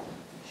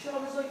 She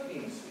always liked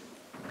beans.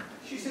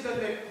 She said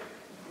I'd make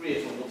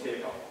great when we'll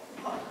take off.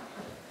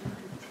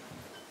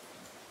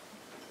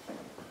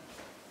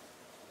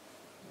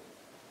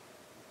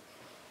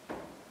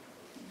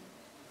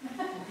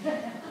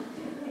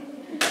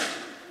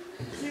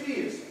 See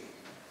these?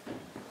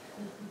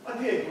 I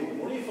paid good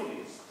money for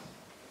these.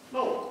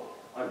 No,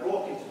 I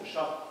broke into the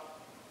shop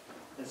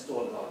and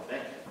stole it out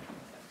back.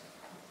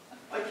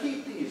 I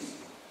keep these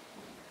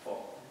for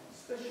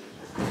special.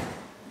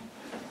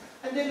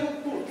 And they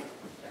look good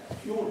at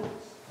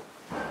funerals.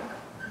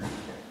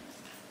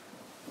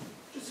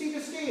 Do you see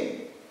the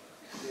stain?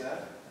 Yeah.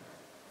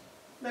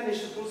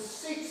 Managed to put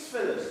 6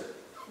 fellas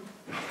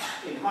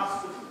in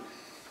hospital.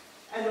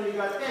 And when you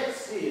got that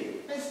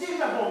stain, and still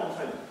have one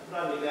time,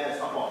 running there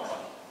some more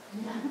time.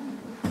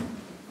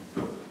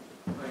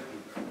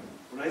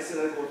 When I said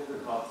I'd go to the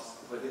cops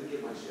if I didn't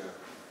get my share,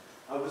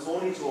 I was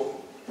only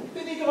joking.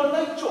 Then they don't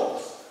like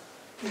jokes.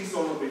 Please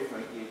don't look at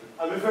Frankie.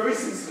 I'm a very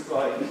sensitive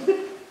guy.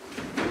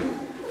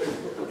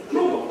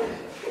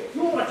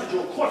 You want to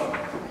do a cut.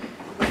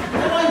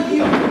 And I'm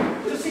here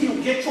to see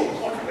you get your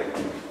cut.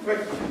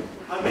 Frankie,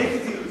 I'll make a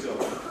deal with you.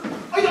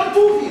 I don't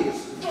do deals.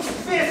 Just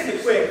face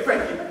it. Wait,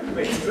 Frankie,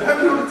 wait. You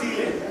haven't done a deal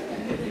yet.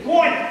 Go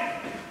on.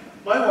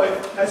 My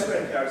wife has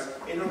credit cards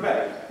in her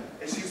bag,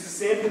 and she uses the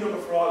same PIN number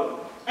for all of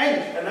them.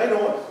 And I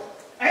know it.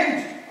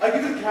 And I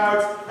give her the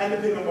cards and the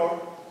PIN number.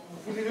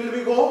 Will you let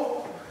me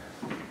go?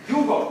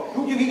 You go.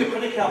 You give me the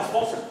credit cards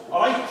first.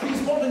 All right?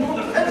 Please more than you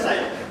the pen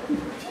side.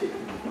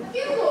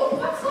 Hugo,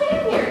 what's going on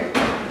here?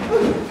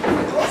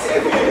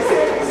 Save me. I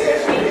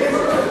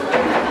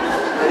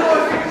know I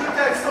figured your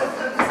dad stuff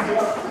at this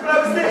deal, but I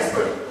was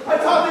desperate. I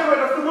thought they were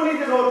enough the money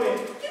they owed me. You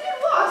did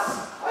what?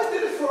 I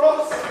did it for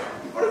us.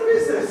 For the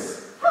business.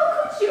 How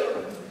could you?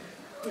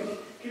 Quick,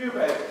 give me your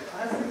bag. I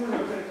have to give you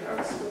your credit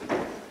cards.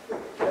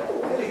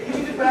 Ellie, give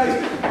me the bag.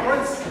 Or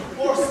it's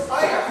worse, I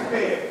have to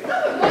pay it. No,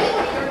 but money in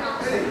your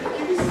house. Ellie,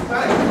 give me some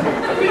bag.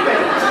 Give me the bag.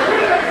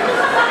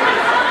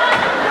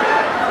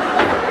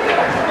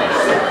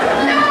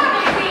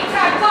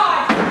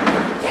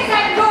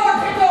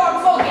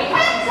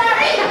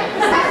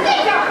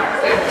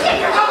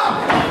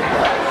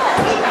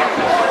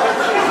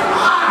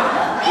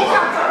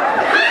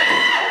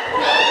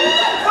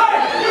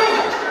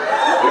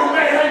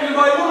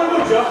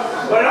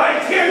 But I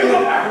tear you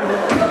apart!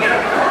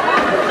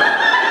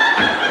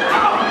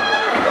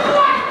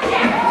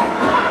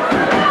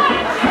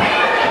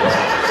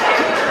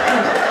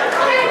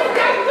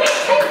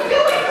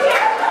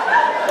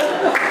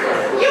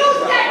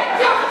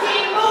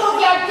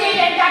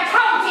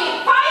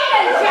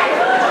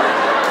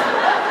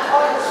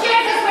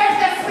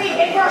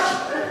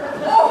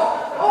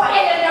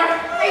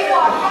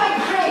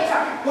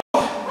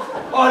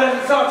 Oh,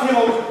 let's start him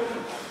out.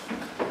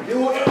 You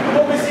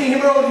won't be seeing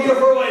him around here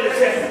for a while, it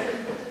says.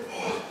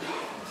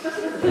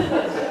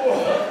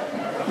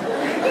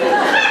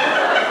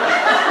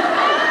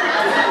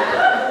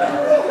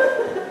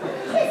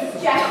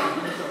 Jesus, Jack,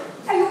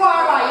 are you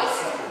all right?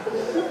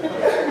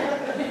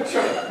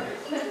 Sure.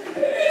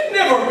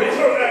 Never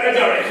better,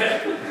 Derek.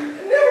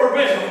 Never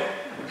better.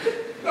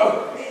 No,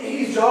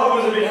 his job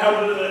was a bit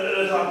hard at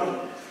the top.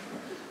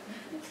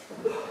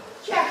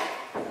 Jack,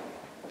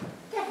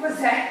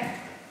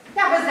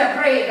 that was the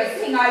bravest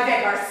thing I've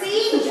ever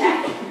seen,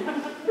 Jack.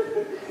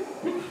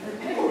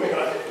 Oh my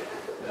God.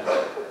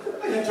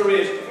 I have to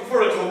raise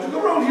for a talk to go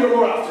round here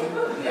more often.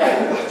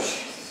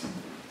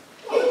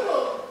 Hugo,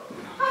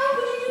 how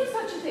could you do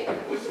such a thing?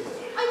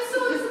 I'm so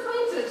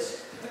disappointed.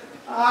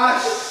 Ah,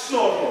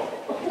 shut up.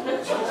 I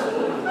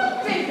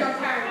beg your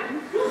pardon.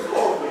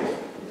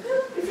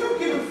 If you're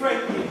giving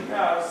Frankie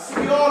cars,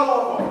 we all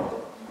over.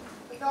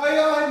 I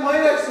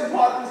might have some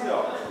partners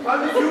here.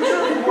 I'm the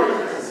future of the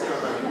business here.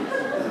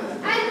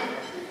 And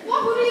what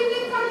would we have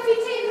been done if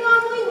he'd taken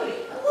on my money?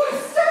 We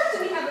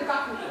certainly haven't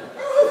gotten it.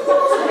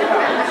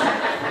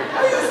 I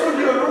used to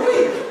do it every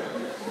week.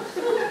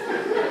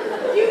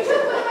 You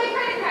took one of my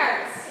credit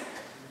cards.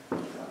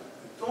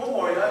 Don't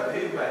worry, I'll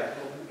pay you back.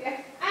 Yeah.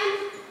 And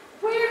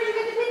where did you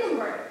get the PIN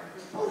number?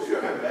 Oh,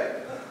 sure, I'm back.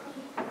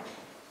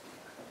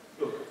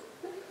 Look,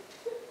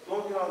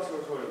 don't get out to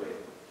her toilet.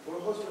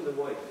 We're husband and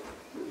wife.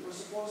 We're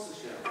supposed to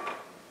share.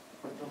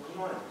 Now,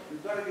 come on,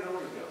 you've got to get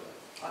over here.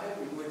 I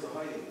haven't been going to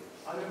hiding.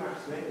 I'm a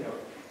Mark's man here.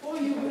 Oh,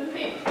 you will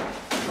pay.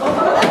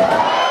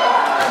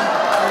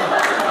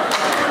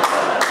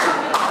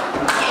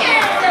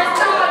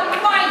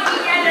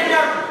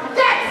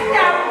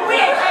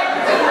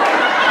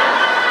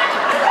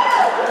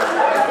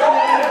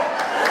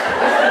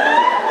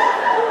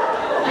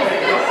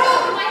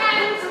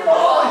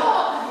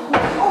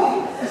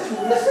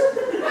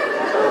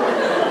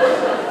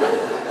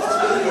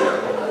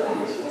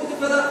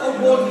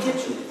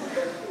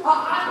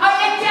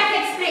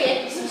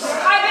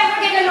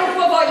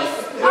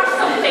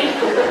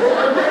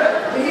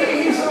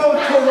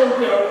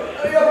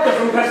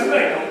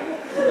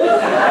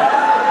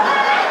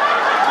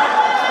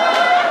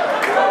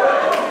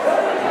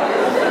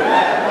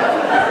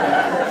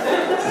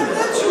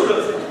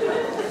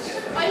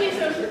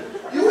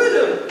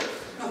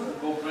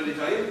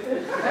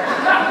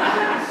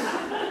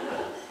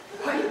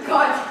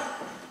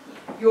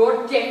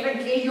 You're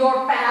definitely your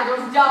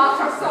father's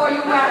daughter, so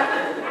you are.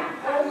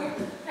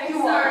 I'm You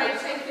sorry, are.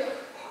 thank you.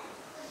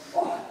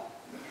 Oh,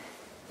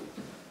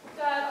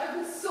 Dad, I've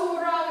been so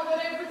wrong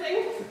about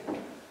everything.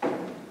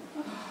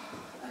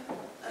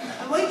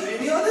 Am I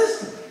dreaming of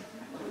this?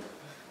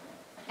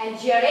 and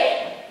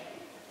Jerry,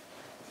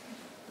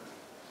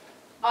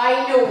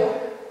 I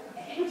know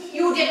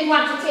you didn't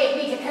want to take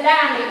me to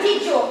Killarney,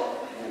 did you?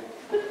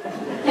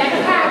 That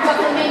car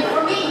wasn't meant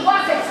for me,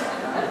 was it?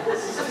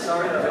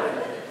 Sorry, Dad.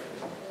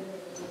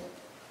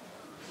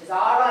 It's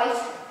all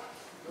right.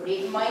 You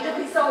needn't mind if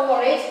you're so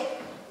worried.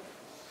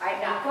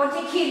 I'm not going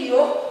to kill you.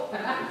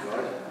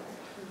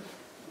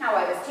 Now,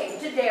 I was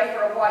tempted there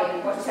for a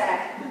while, but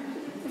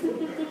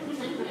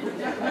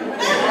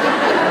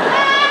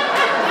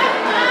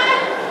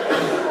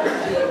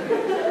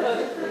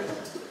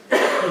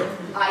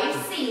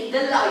I've seen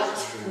the light.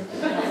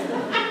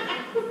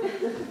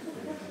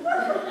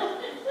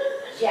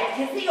 Jack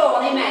is the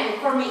only man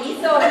for me,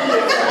 so he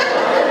is.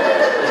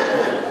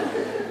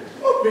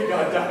 Oh, my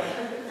God, Doc.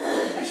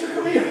 I should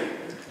come here.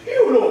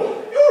 You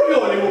know, you're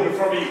the only woman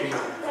for me.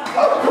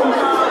 Oh, come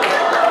on.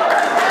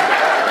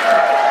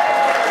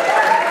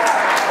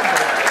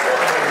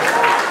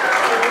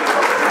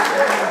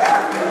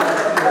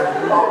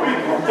 Oh, we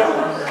come down.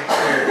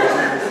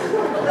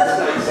 That's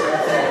nice.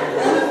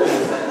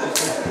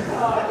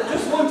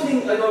 Just one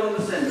thing I don't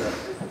understand.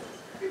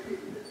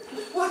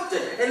 What the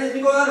hell is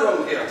going on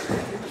around here?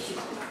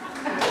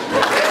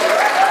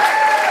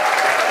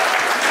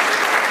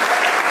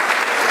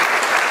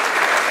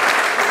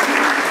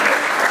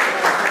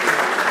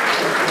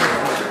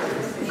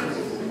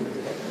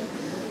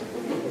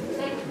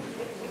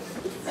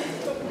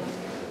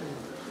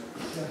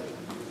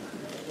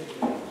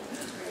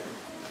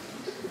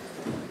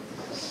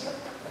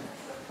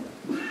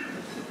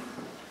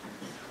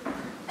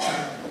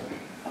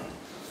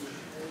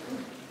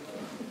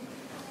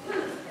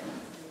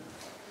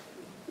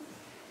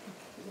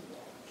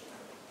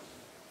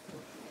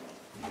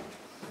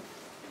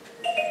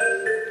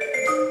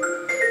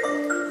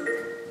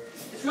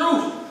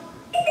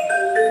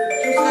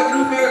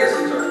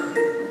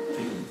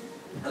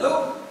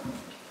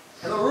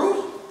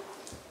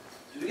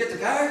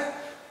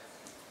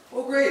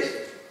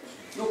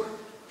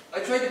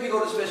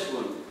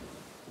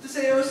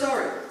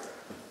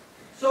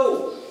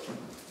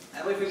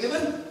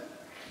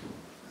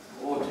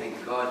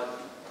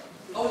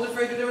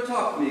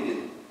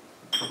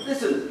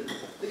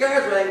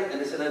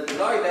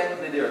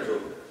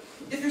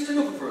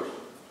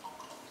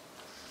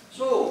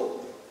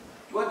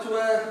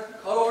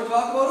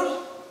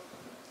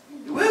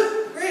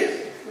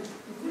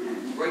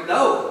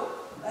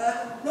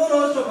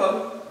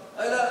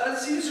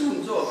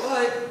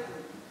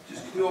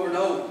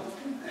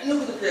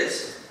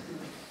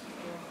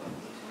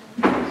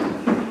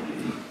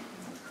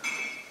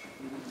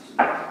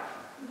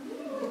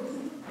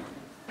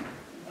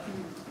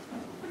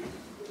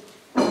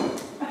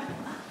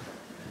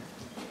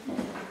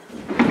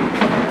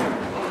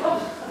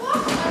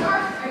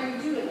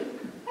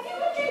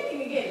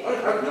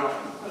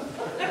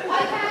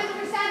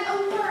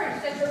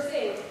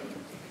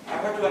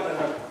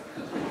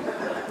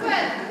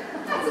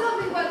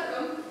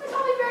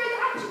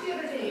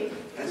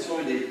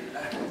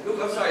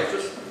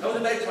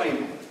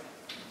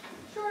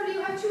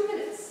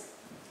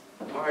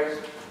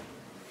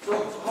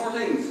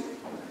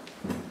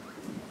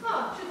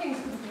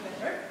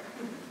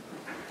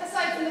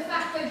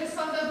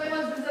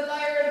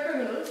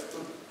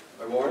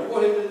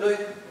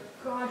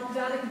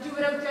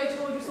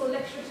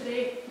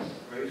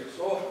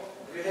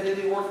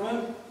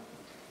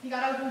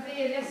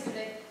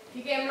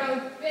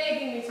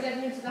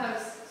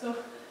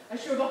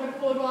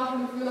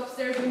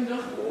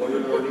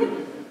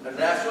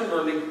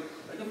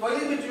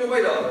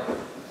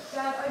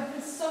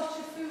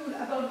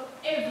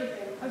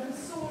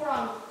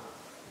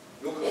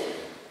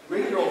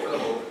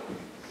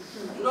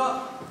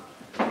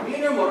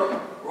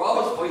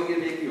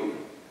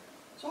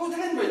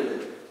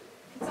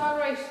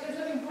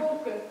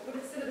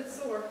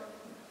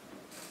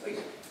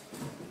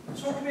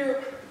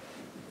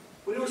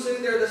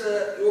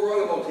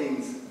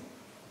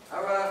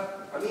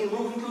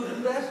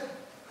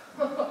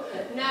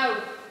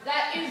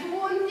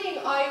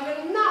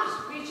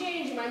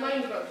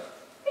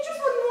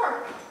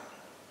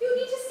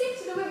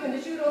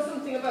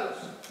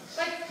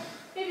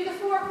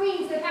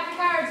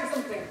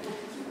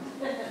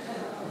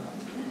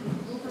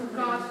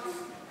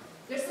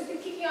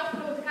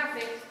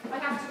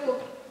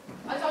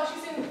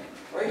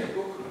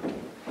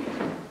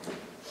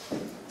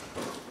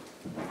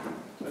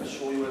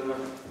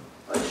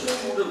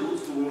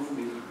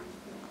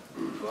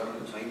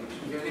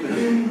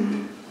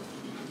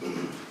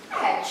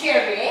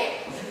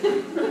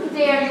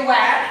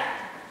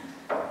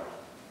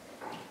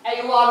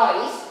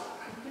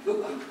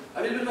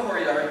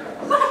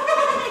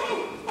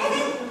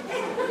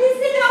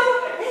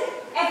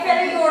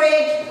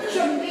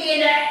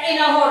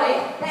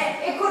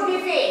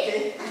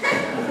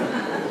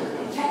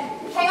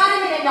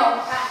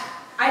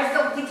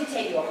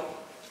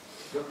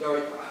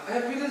 Dory, I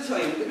have a little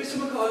time. There'll be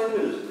someone calling in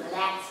a minute.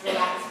 Relax,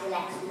 relax,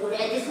 relax.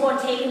 This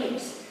won't take a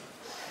minute.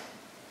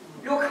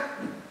 Look,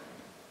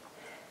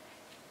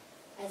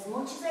 as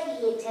much as I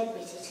hate to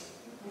admit it,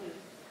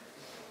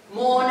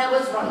 Mona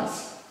was right.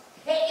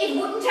 It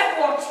wouldn't have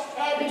worked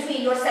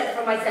between yourself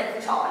and myself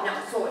at all, no,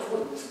 so it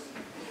wouldn't.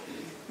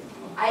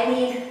 I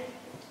mean,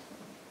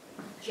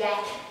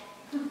 Jack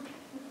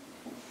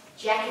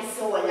is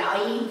so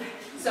alive,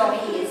 so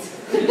he is.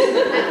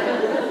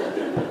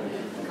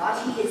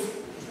 God, he is.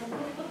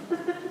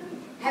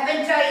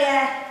 Haven't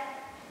I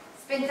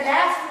spent the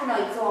last 2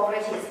 nights over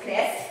at his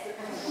place?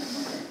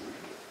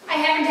 I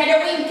haven't had a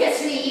wink of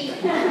sleep.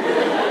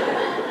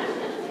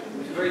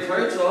 You're very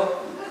tired, so.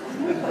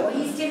 Oh,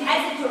 he still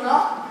has it, you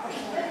know.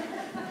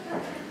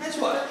 That's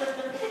what?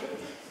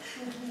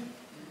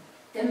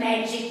 The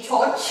magic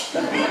touch.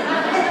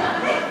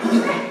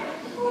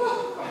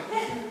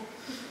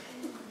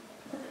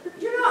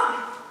 You know,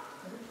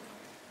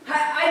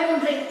 I'm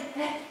wondering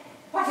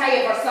what I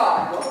ever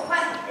saw.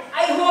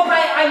 I hope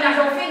I'm not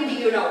offending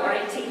you now or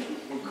anything.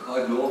 Oh,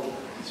 God, no.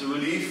 It's a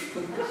relief.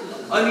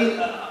 I mean,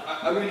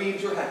 I'm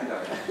relieved you're happy,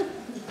 darling. Oh,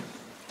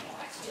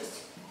 it's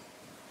just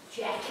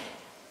Jack.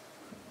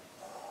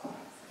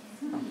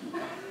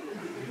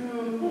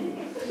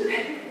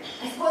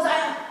 I suppose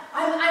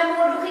I'm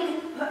more looking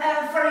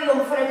for a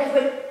young fella that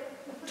will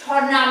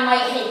turn on my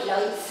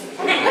headlights.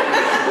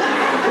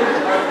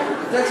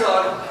 That's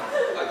all.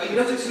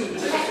 You're not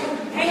excused.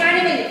 Hang on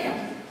a minute now.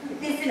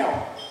 Listen up.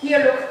 Here,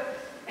 look.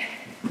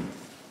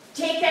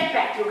 Take that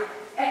back, look.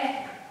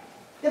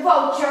 The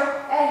voucher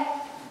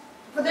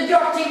for the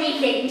dirty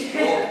weekend.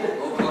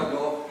 Oh, God,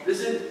 no.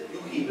 Listen, you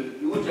keep it.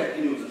 You and Jack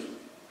can use it.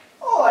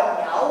 Oh,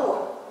 no.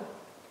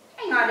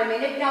 Hang on a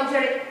minute now,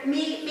 Jerry.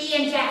 Me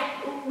and Jack,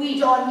 we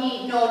don't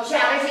need no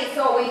charity,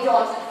 so we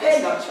don't.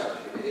 It's not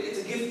charity. It's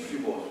a gift for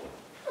you both.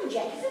 Oh,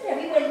 Jack is a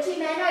very wealthy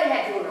man, I'll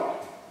have you know.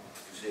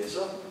 You say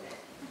so?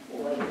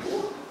 Oh, I do.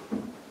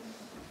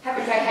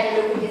 Haven't I had a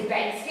look at his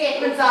bank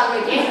statements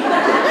already?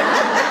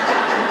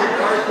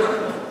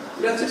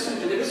 You have to excuse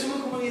me. There's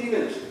someone coming any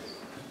minute.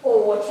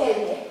 Oh, tell me.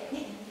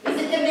 Is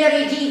it the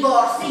merry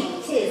divorcee?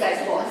 It is, I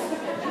suppose.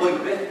 Might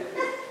be.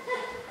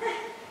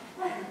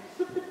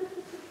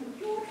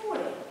 Don't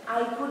worry, I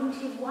couldn't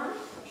have one.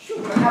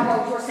 Sure, how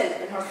about yourself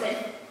and herself?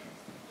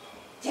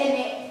 Tell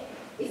me,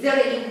 is there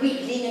any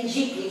wiggling and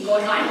jiggling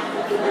going on?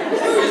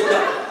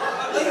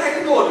 Like I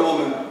can know the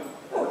woman.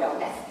 Oh, no,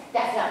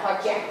 that's not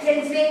what Jack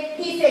tells me.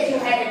 He says you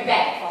had it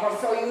back for her,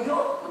 so you do.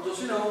 Well,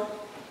 just you know.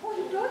 Oh,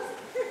 he does?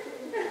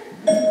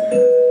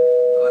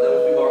 God, that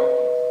must be more.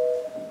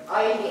 I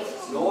get it.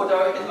 No,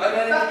 darling.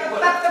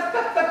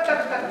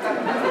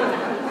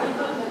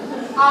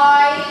 I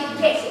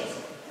get it.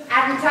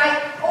 Haven't I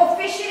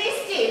officially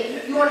still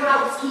your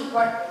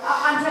housekeeper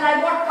until I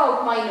work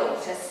out my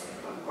notice?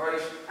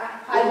 Alright.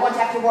 I won't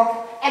have to work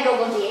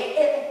another day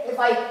if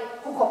I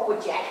hook up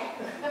with Jack.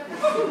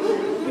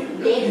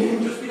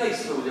 Then, Just be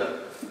nice to you.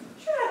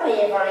 sure, have I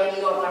ever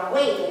any other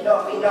way,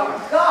 lovely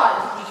Lord God?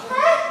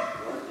 Huh?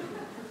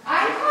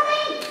 I'm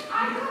coming.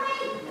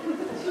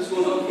 This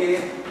goes okay.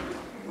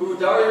 Move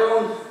Dory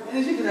around.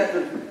 Anything can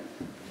happen.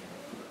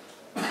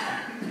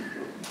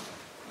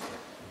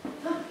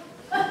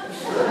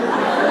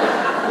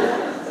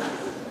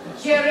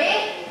 Jerry,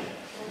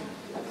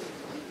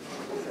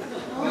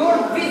 your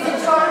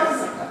visitors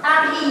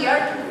are here.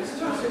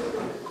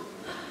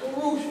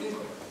 Oh, you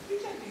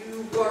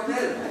got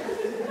that.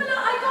 Well, no, I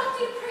got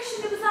the impression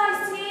it was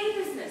ICA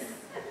business.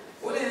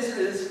 What is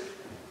it?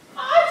 I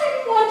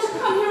didn't want to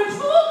come here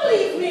at all,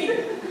 believe me.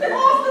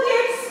 After the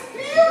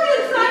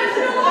experience I had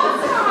the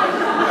last time.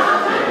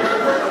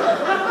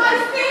 I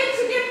failed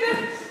to get the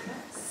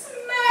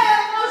smell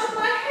out of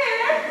my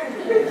hair.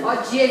 Oh,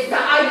 jeez,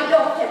 I'd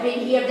love to have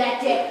been here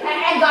that day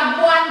and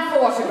got one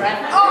photograph.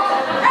 Oh!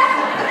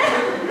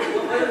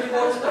 Why don't you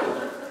watch that?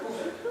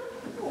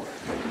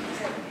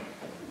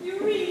 You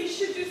really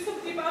should do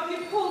something about the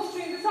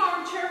upholstery in this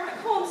armchair at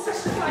home, such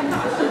as I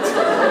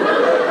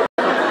thought.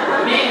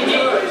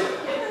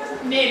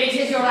 Maybe it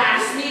is your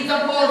ass needs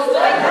a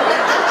bolster.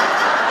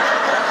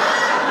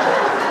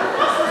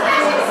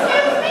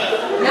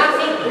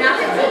 Nothing.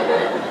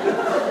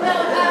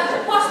 Well,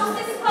 what was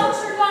this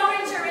voucher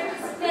orange or in the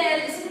smell?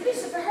 Is in a bit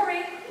of a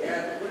hurry?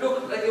 Yeah, well, look,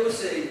 like I was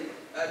saying,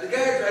 the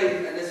guard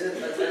driving and there's a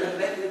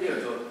left in the beer,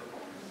 so.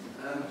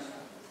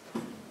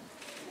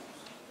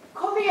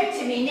 Come here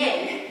to me,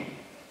 Nell.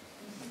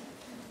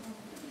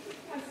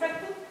 I'm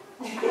fretful.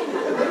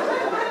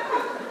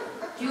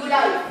 Do you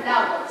like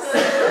flowers? I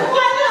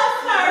love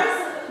flowers.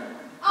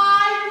 I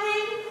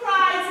win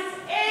prizes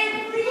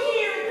every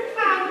year at the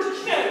county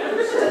show.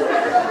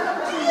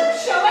 Do you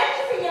show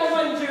anything, I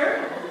wonder?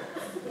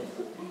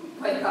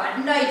 My God,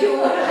 I do.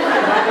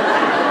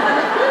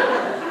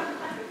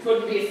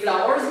 Couldn't be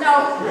flowers now.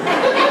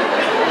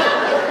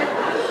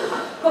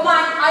 Come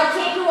on, I'll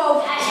take you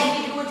out and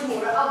give you a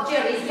tour of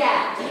Jerry's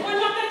garden. Well,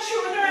 not that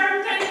sure there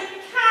aren't any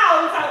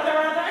cows out there,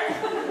 are there?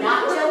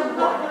 Not a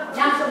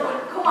one.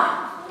 Come on.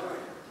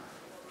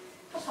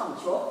 What's wrong,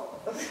 Joe?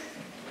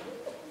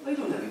 I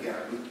don't have a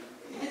garden.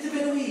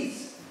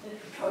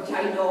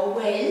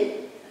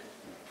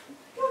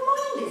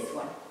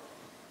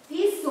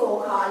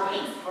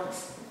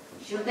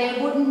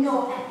 wouldn't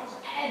know a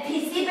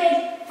pissy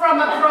bed from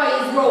a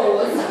prize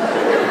rose.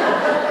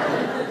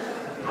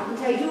 Haven't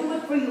I do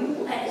it for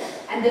you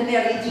and the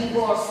merry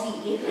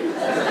divorcee?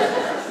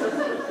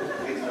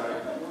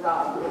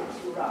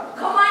 Wrong.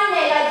 Come on,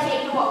 Nell, I'll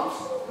take you out.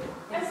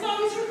 As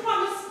long as you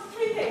promise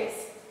 3 things.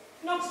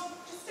 Not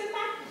just in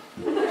that.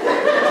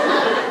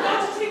 Not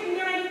to take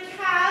near any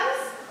cows,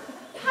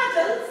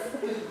 paddles,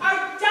 or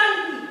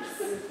donkeys.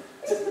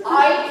 I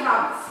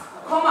promise.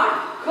 Come on.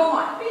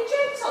 Be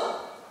gentle.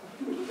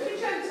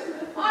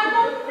 I'm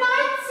on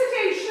night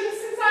sedation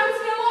since I was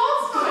here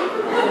last time.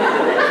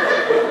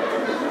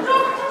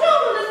 Dr.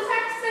 Dolan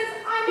says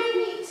I may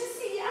need to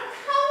see a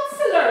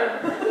counsellor.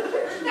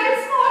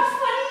 That's not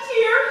funny,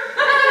 dear.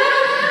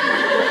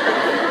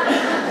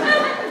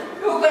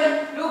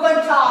 You can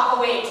talk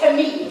away to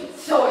me,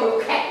 so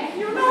you can.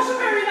 You're not a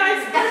very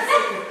nice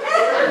person.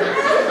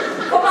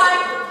 Come on.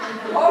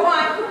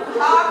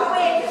 Talk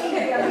away to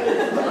me.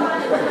 Come on.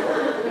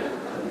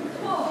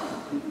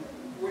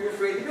 Were you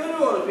afraid to go to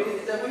all of me?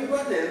 Is that what you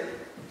got then?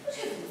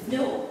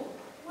 No.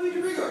 Why did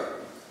you bring her?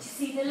 To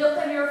see the look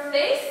on your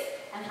face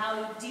and how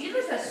you deal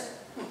with it.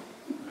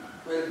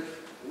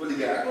 Well, the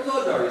garden was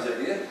all Dory's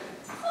idea.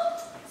 Oh,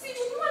 so you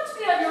didn't want to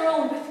be on your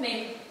own with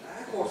me?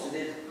 Of course it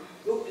did.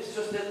 Look, it's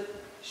just that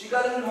she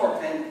got it in her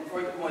pen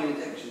before I took my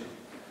intention.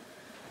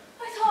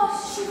 I thought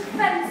she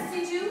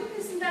fancied you.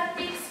 Isn't that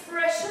the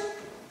expression?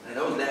 And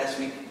that was last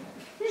week.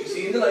 She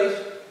seen the light.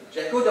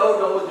 Jack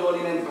O'Dowd was the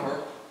only man for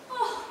her.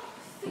 Oh,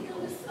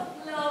 fickleness of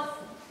love.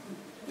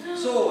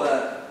 So,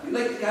 you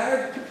like the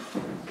card? Oh,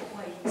 I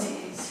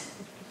did.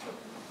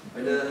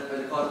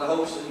 I'd call the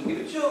house and give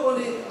it to you,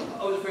 only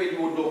I was afraid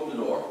you wouldn't open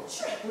the door.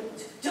 Sure, I wouldn't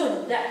have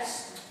done that.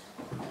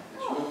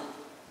 Oh.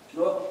 You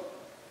know,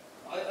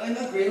 I'm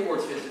not great at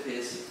words face to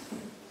face.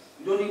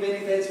 You don't need many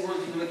fancy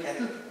words to do a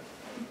kettle.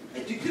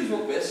 Adjectives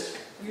work best.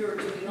 You're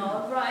doing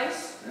all right.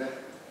 Yeah.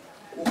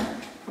 Oh,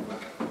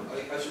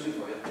 I should do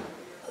for you.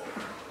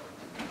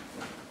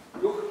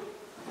 Look,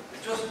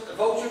 it's just a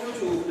voucher for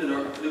 2 for dinner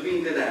for the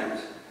being dead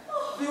arms.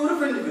 For you and a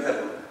friend if you have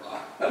one.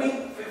 I mean,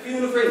 for you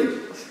and a friend.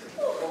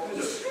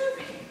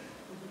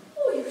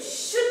 Oh, you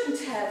shouldn't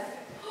have.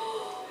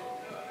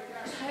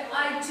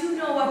 I do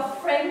know a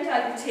friend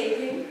I'll be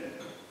taking.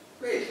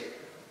 Great.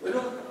 Well,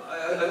 look, I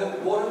hope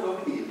you both have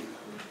what we need.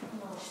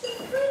 The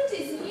friend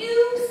is you,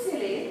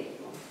 silly.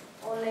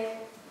 Only, I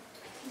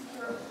think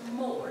you're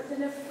more than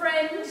a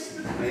friend.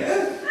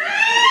 Yeah?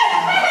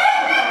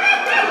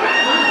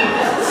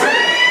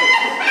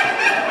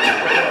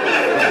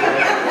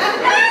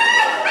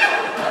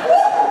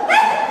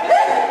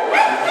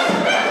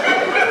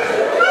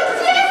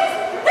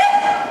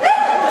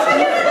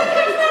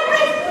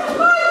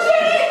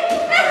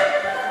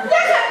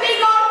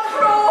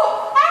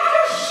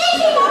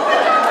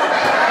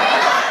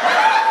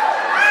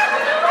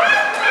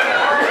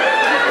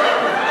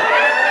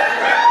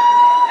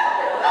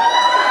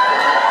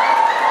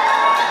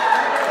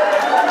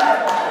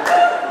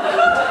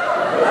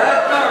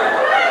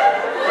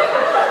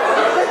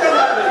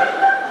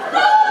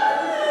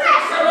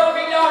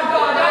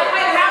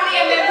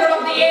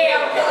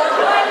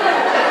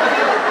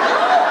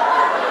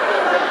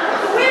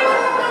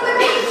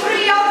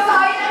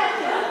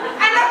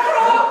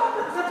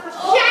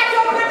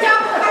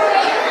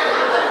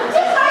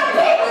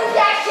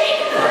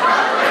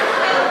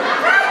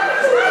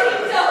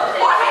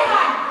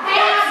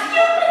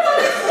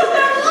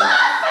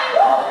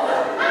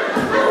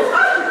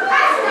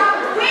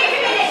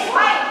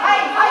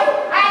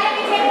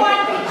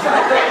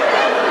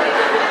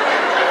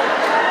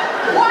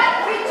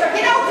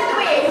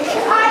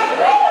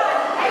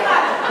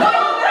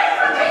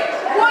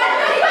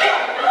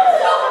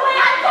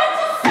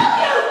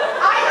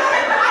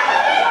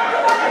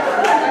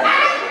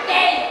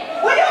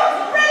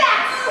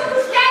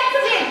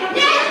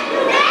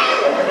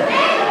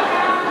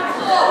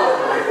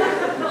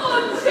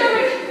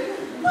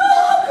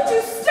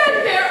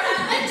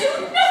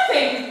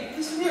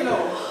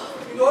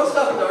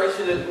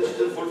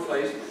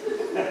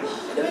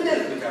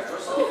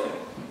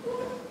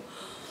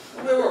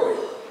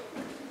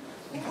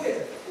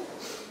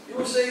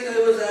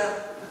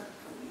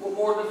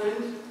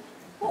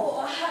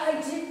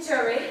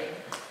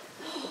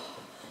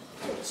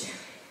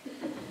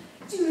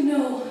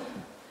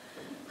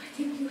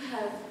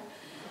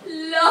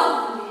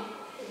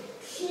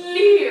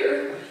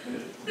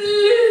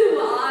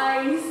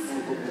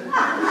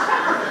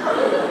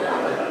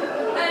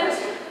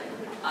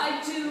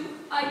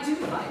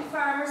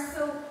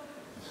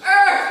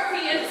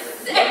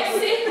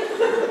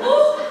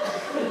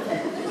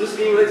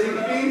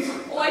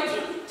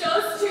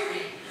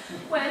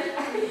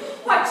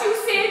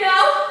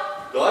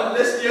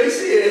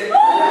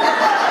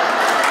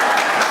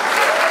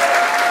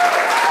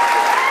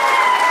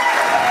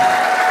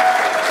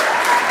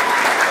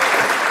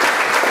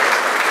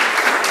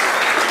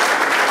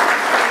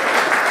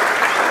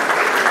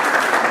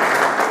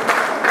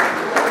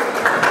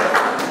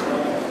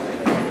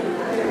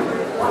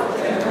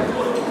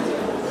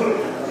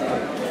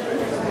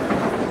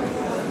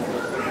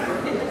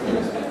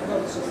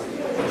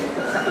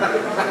 Okay,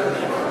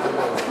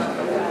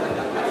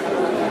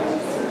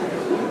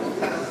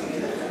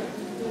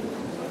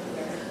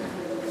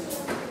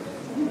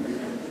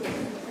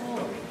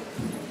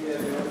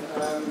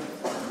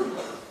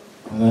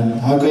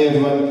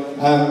 everyone.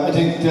 I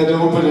think they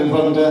were brilliant,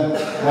 weren't they?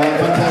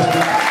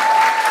 Fantastic.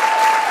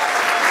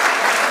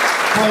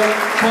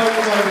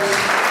 Quite nice.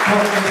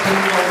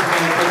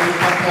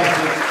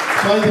 Fantastic.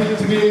 So I think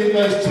it's really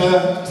nice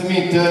to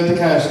meet the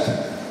cast.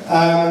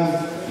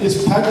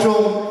 It's Pat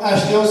Drum,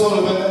 Ashley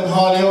O'Sullivan and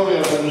Holly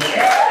O'Riordan.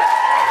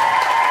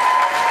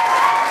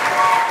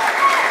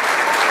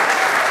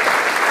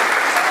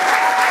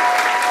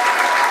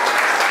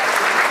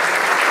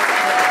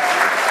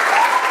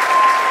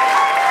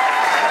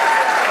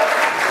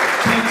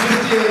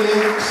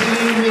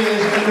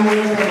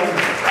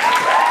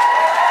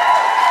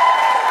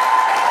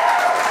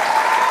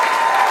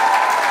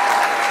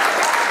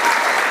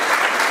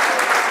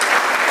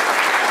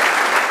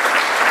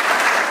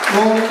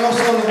 Roland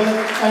O'Sullivan,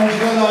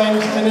 Angela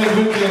Lyons and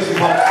Edward Jason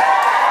Potts.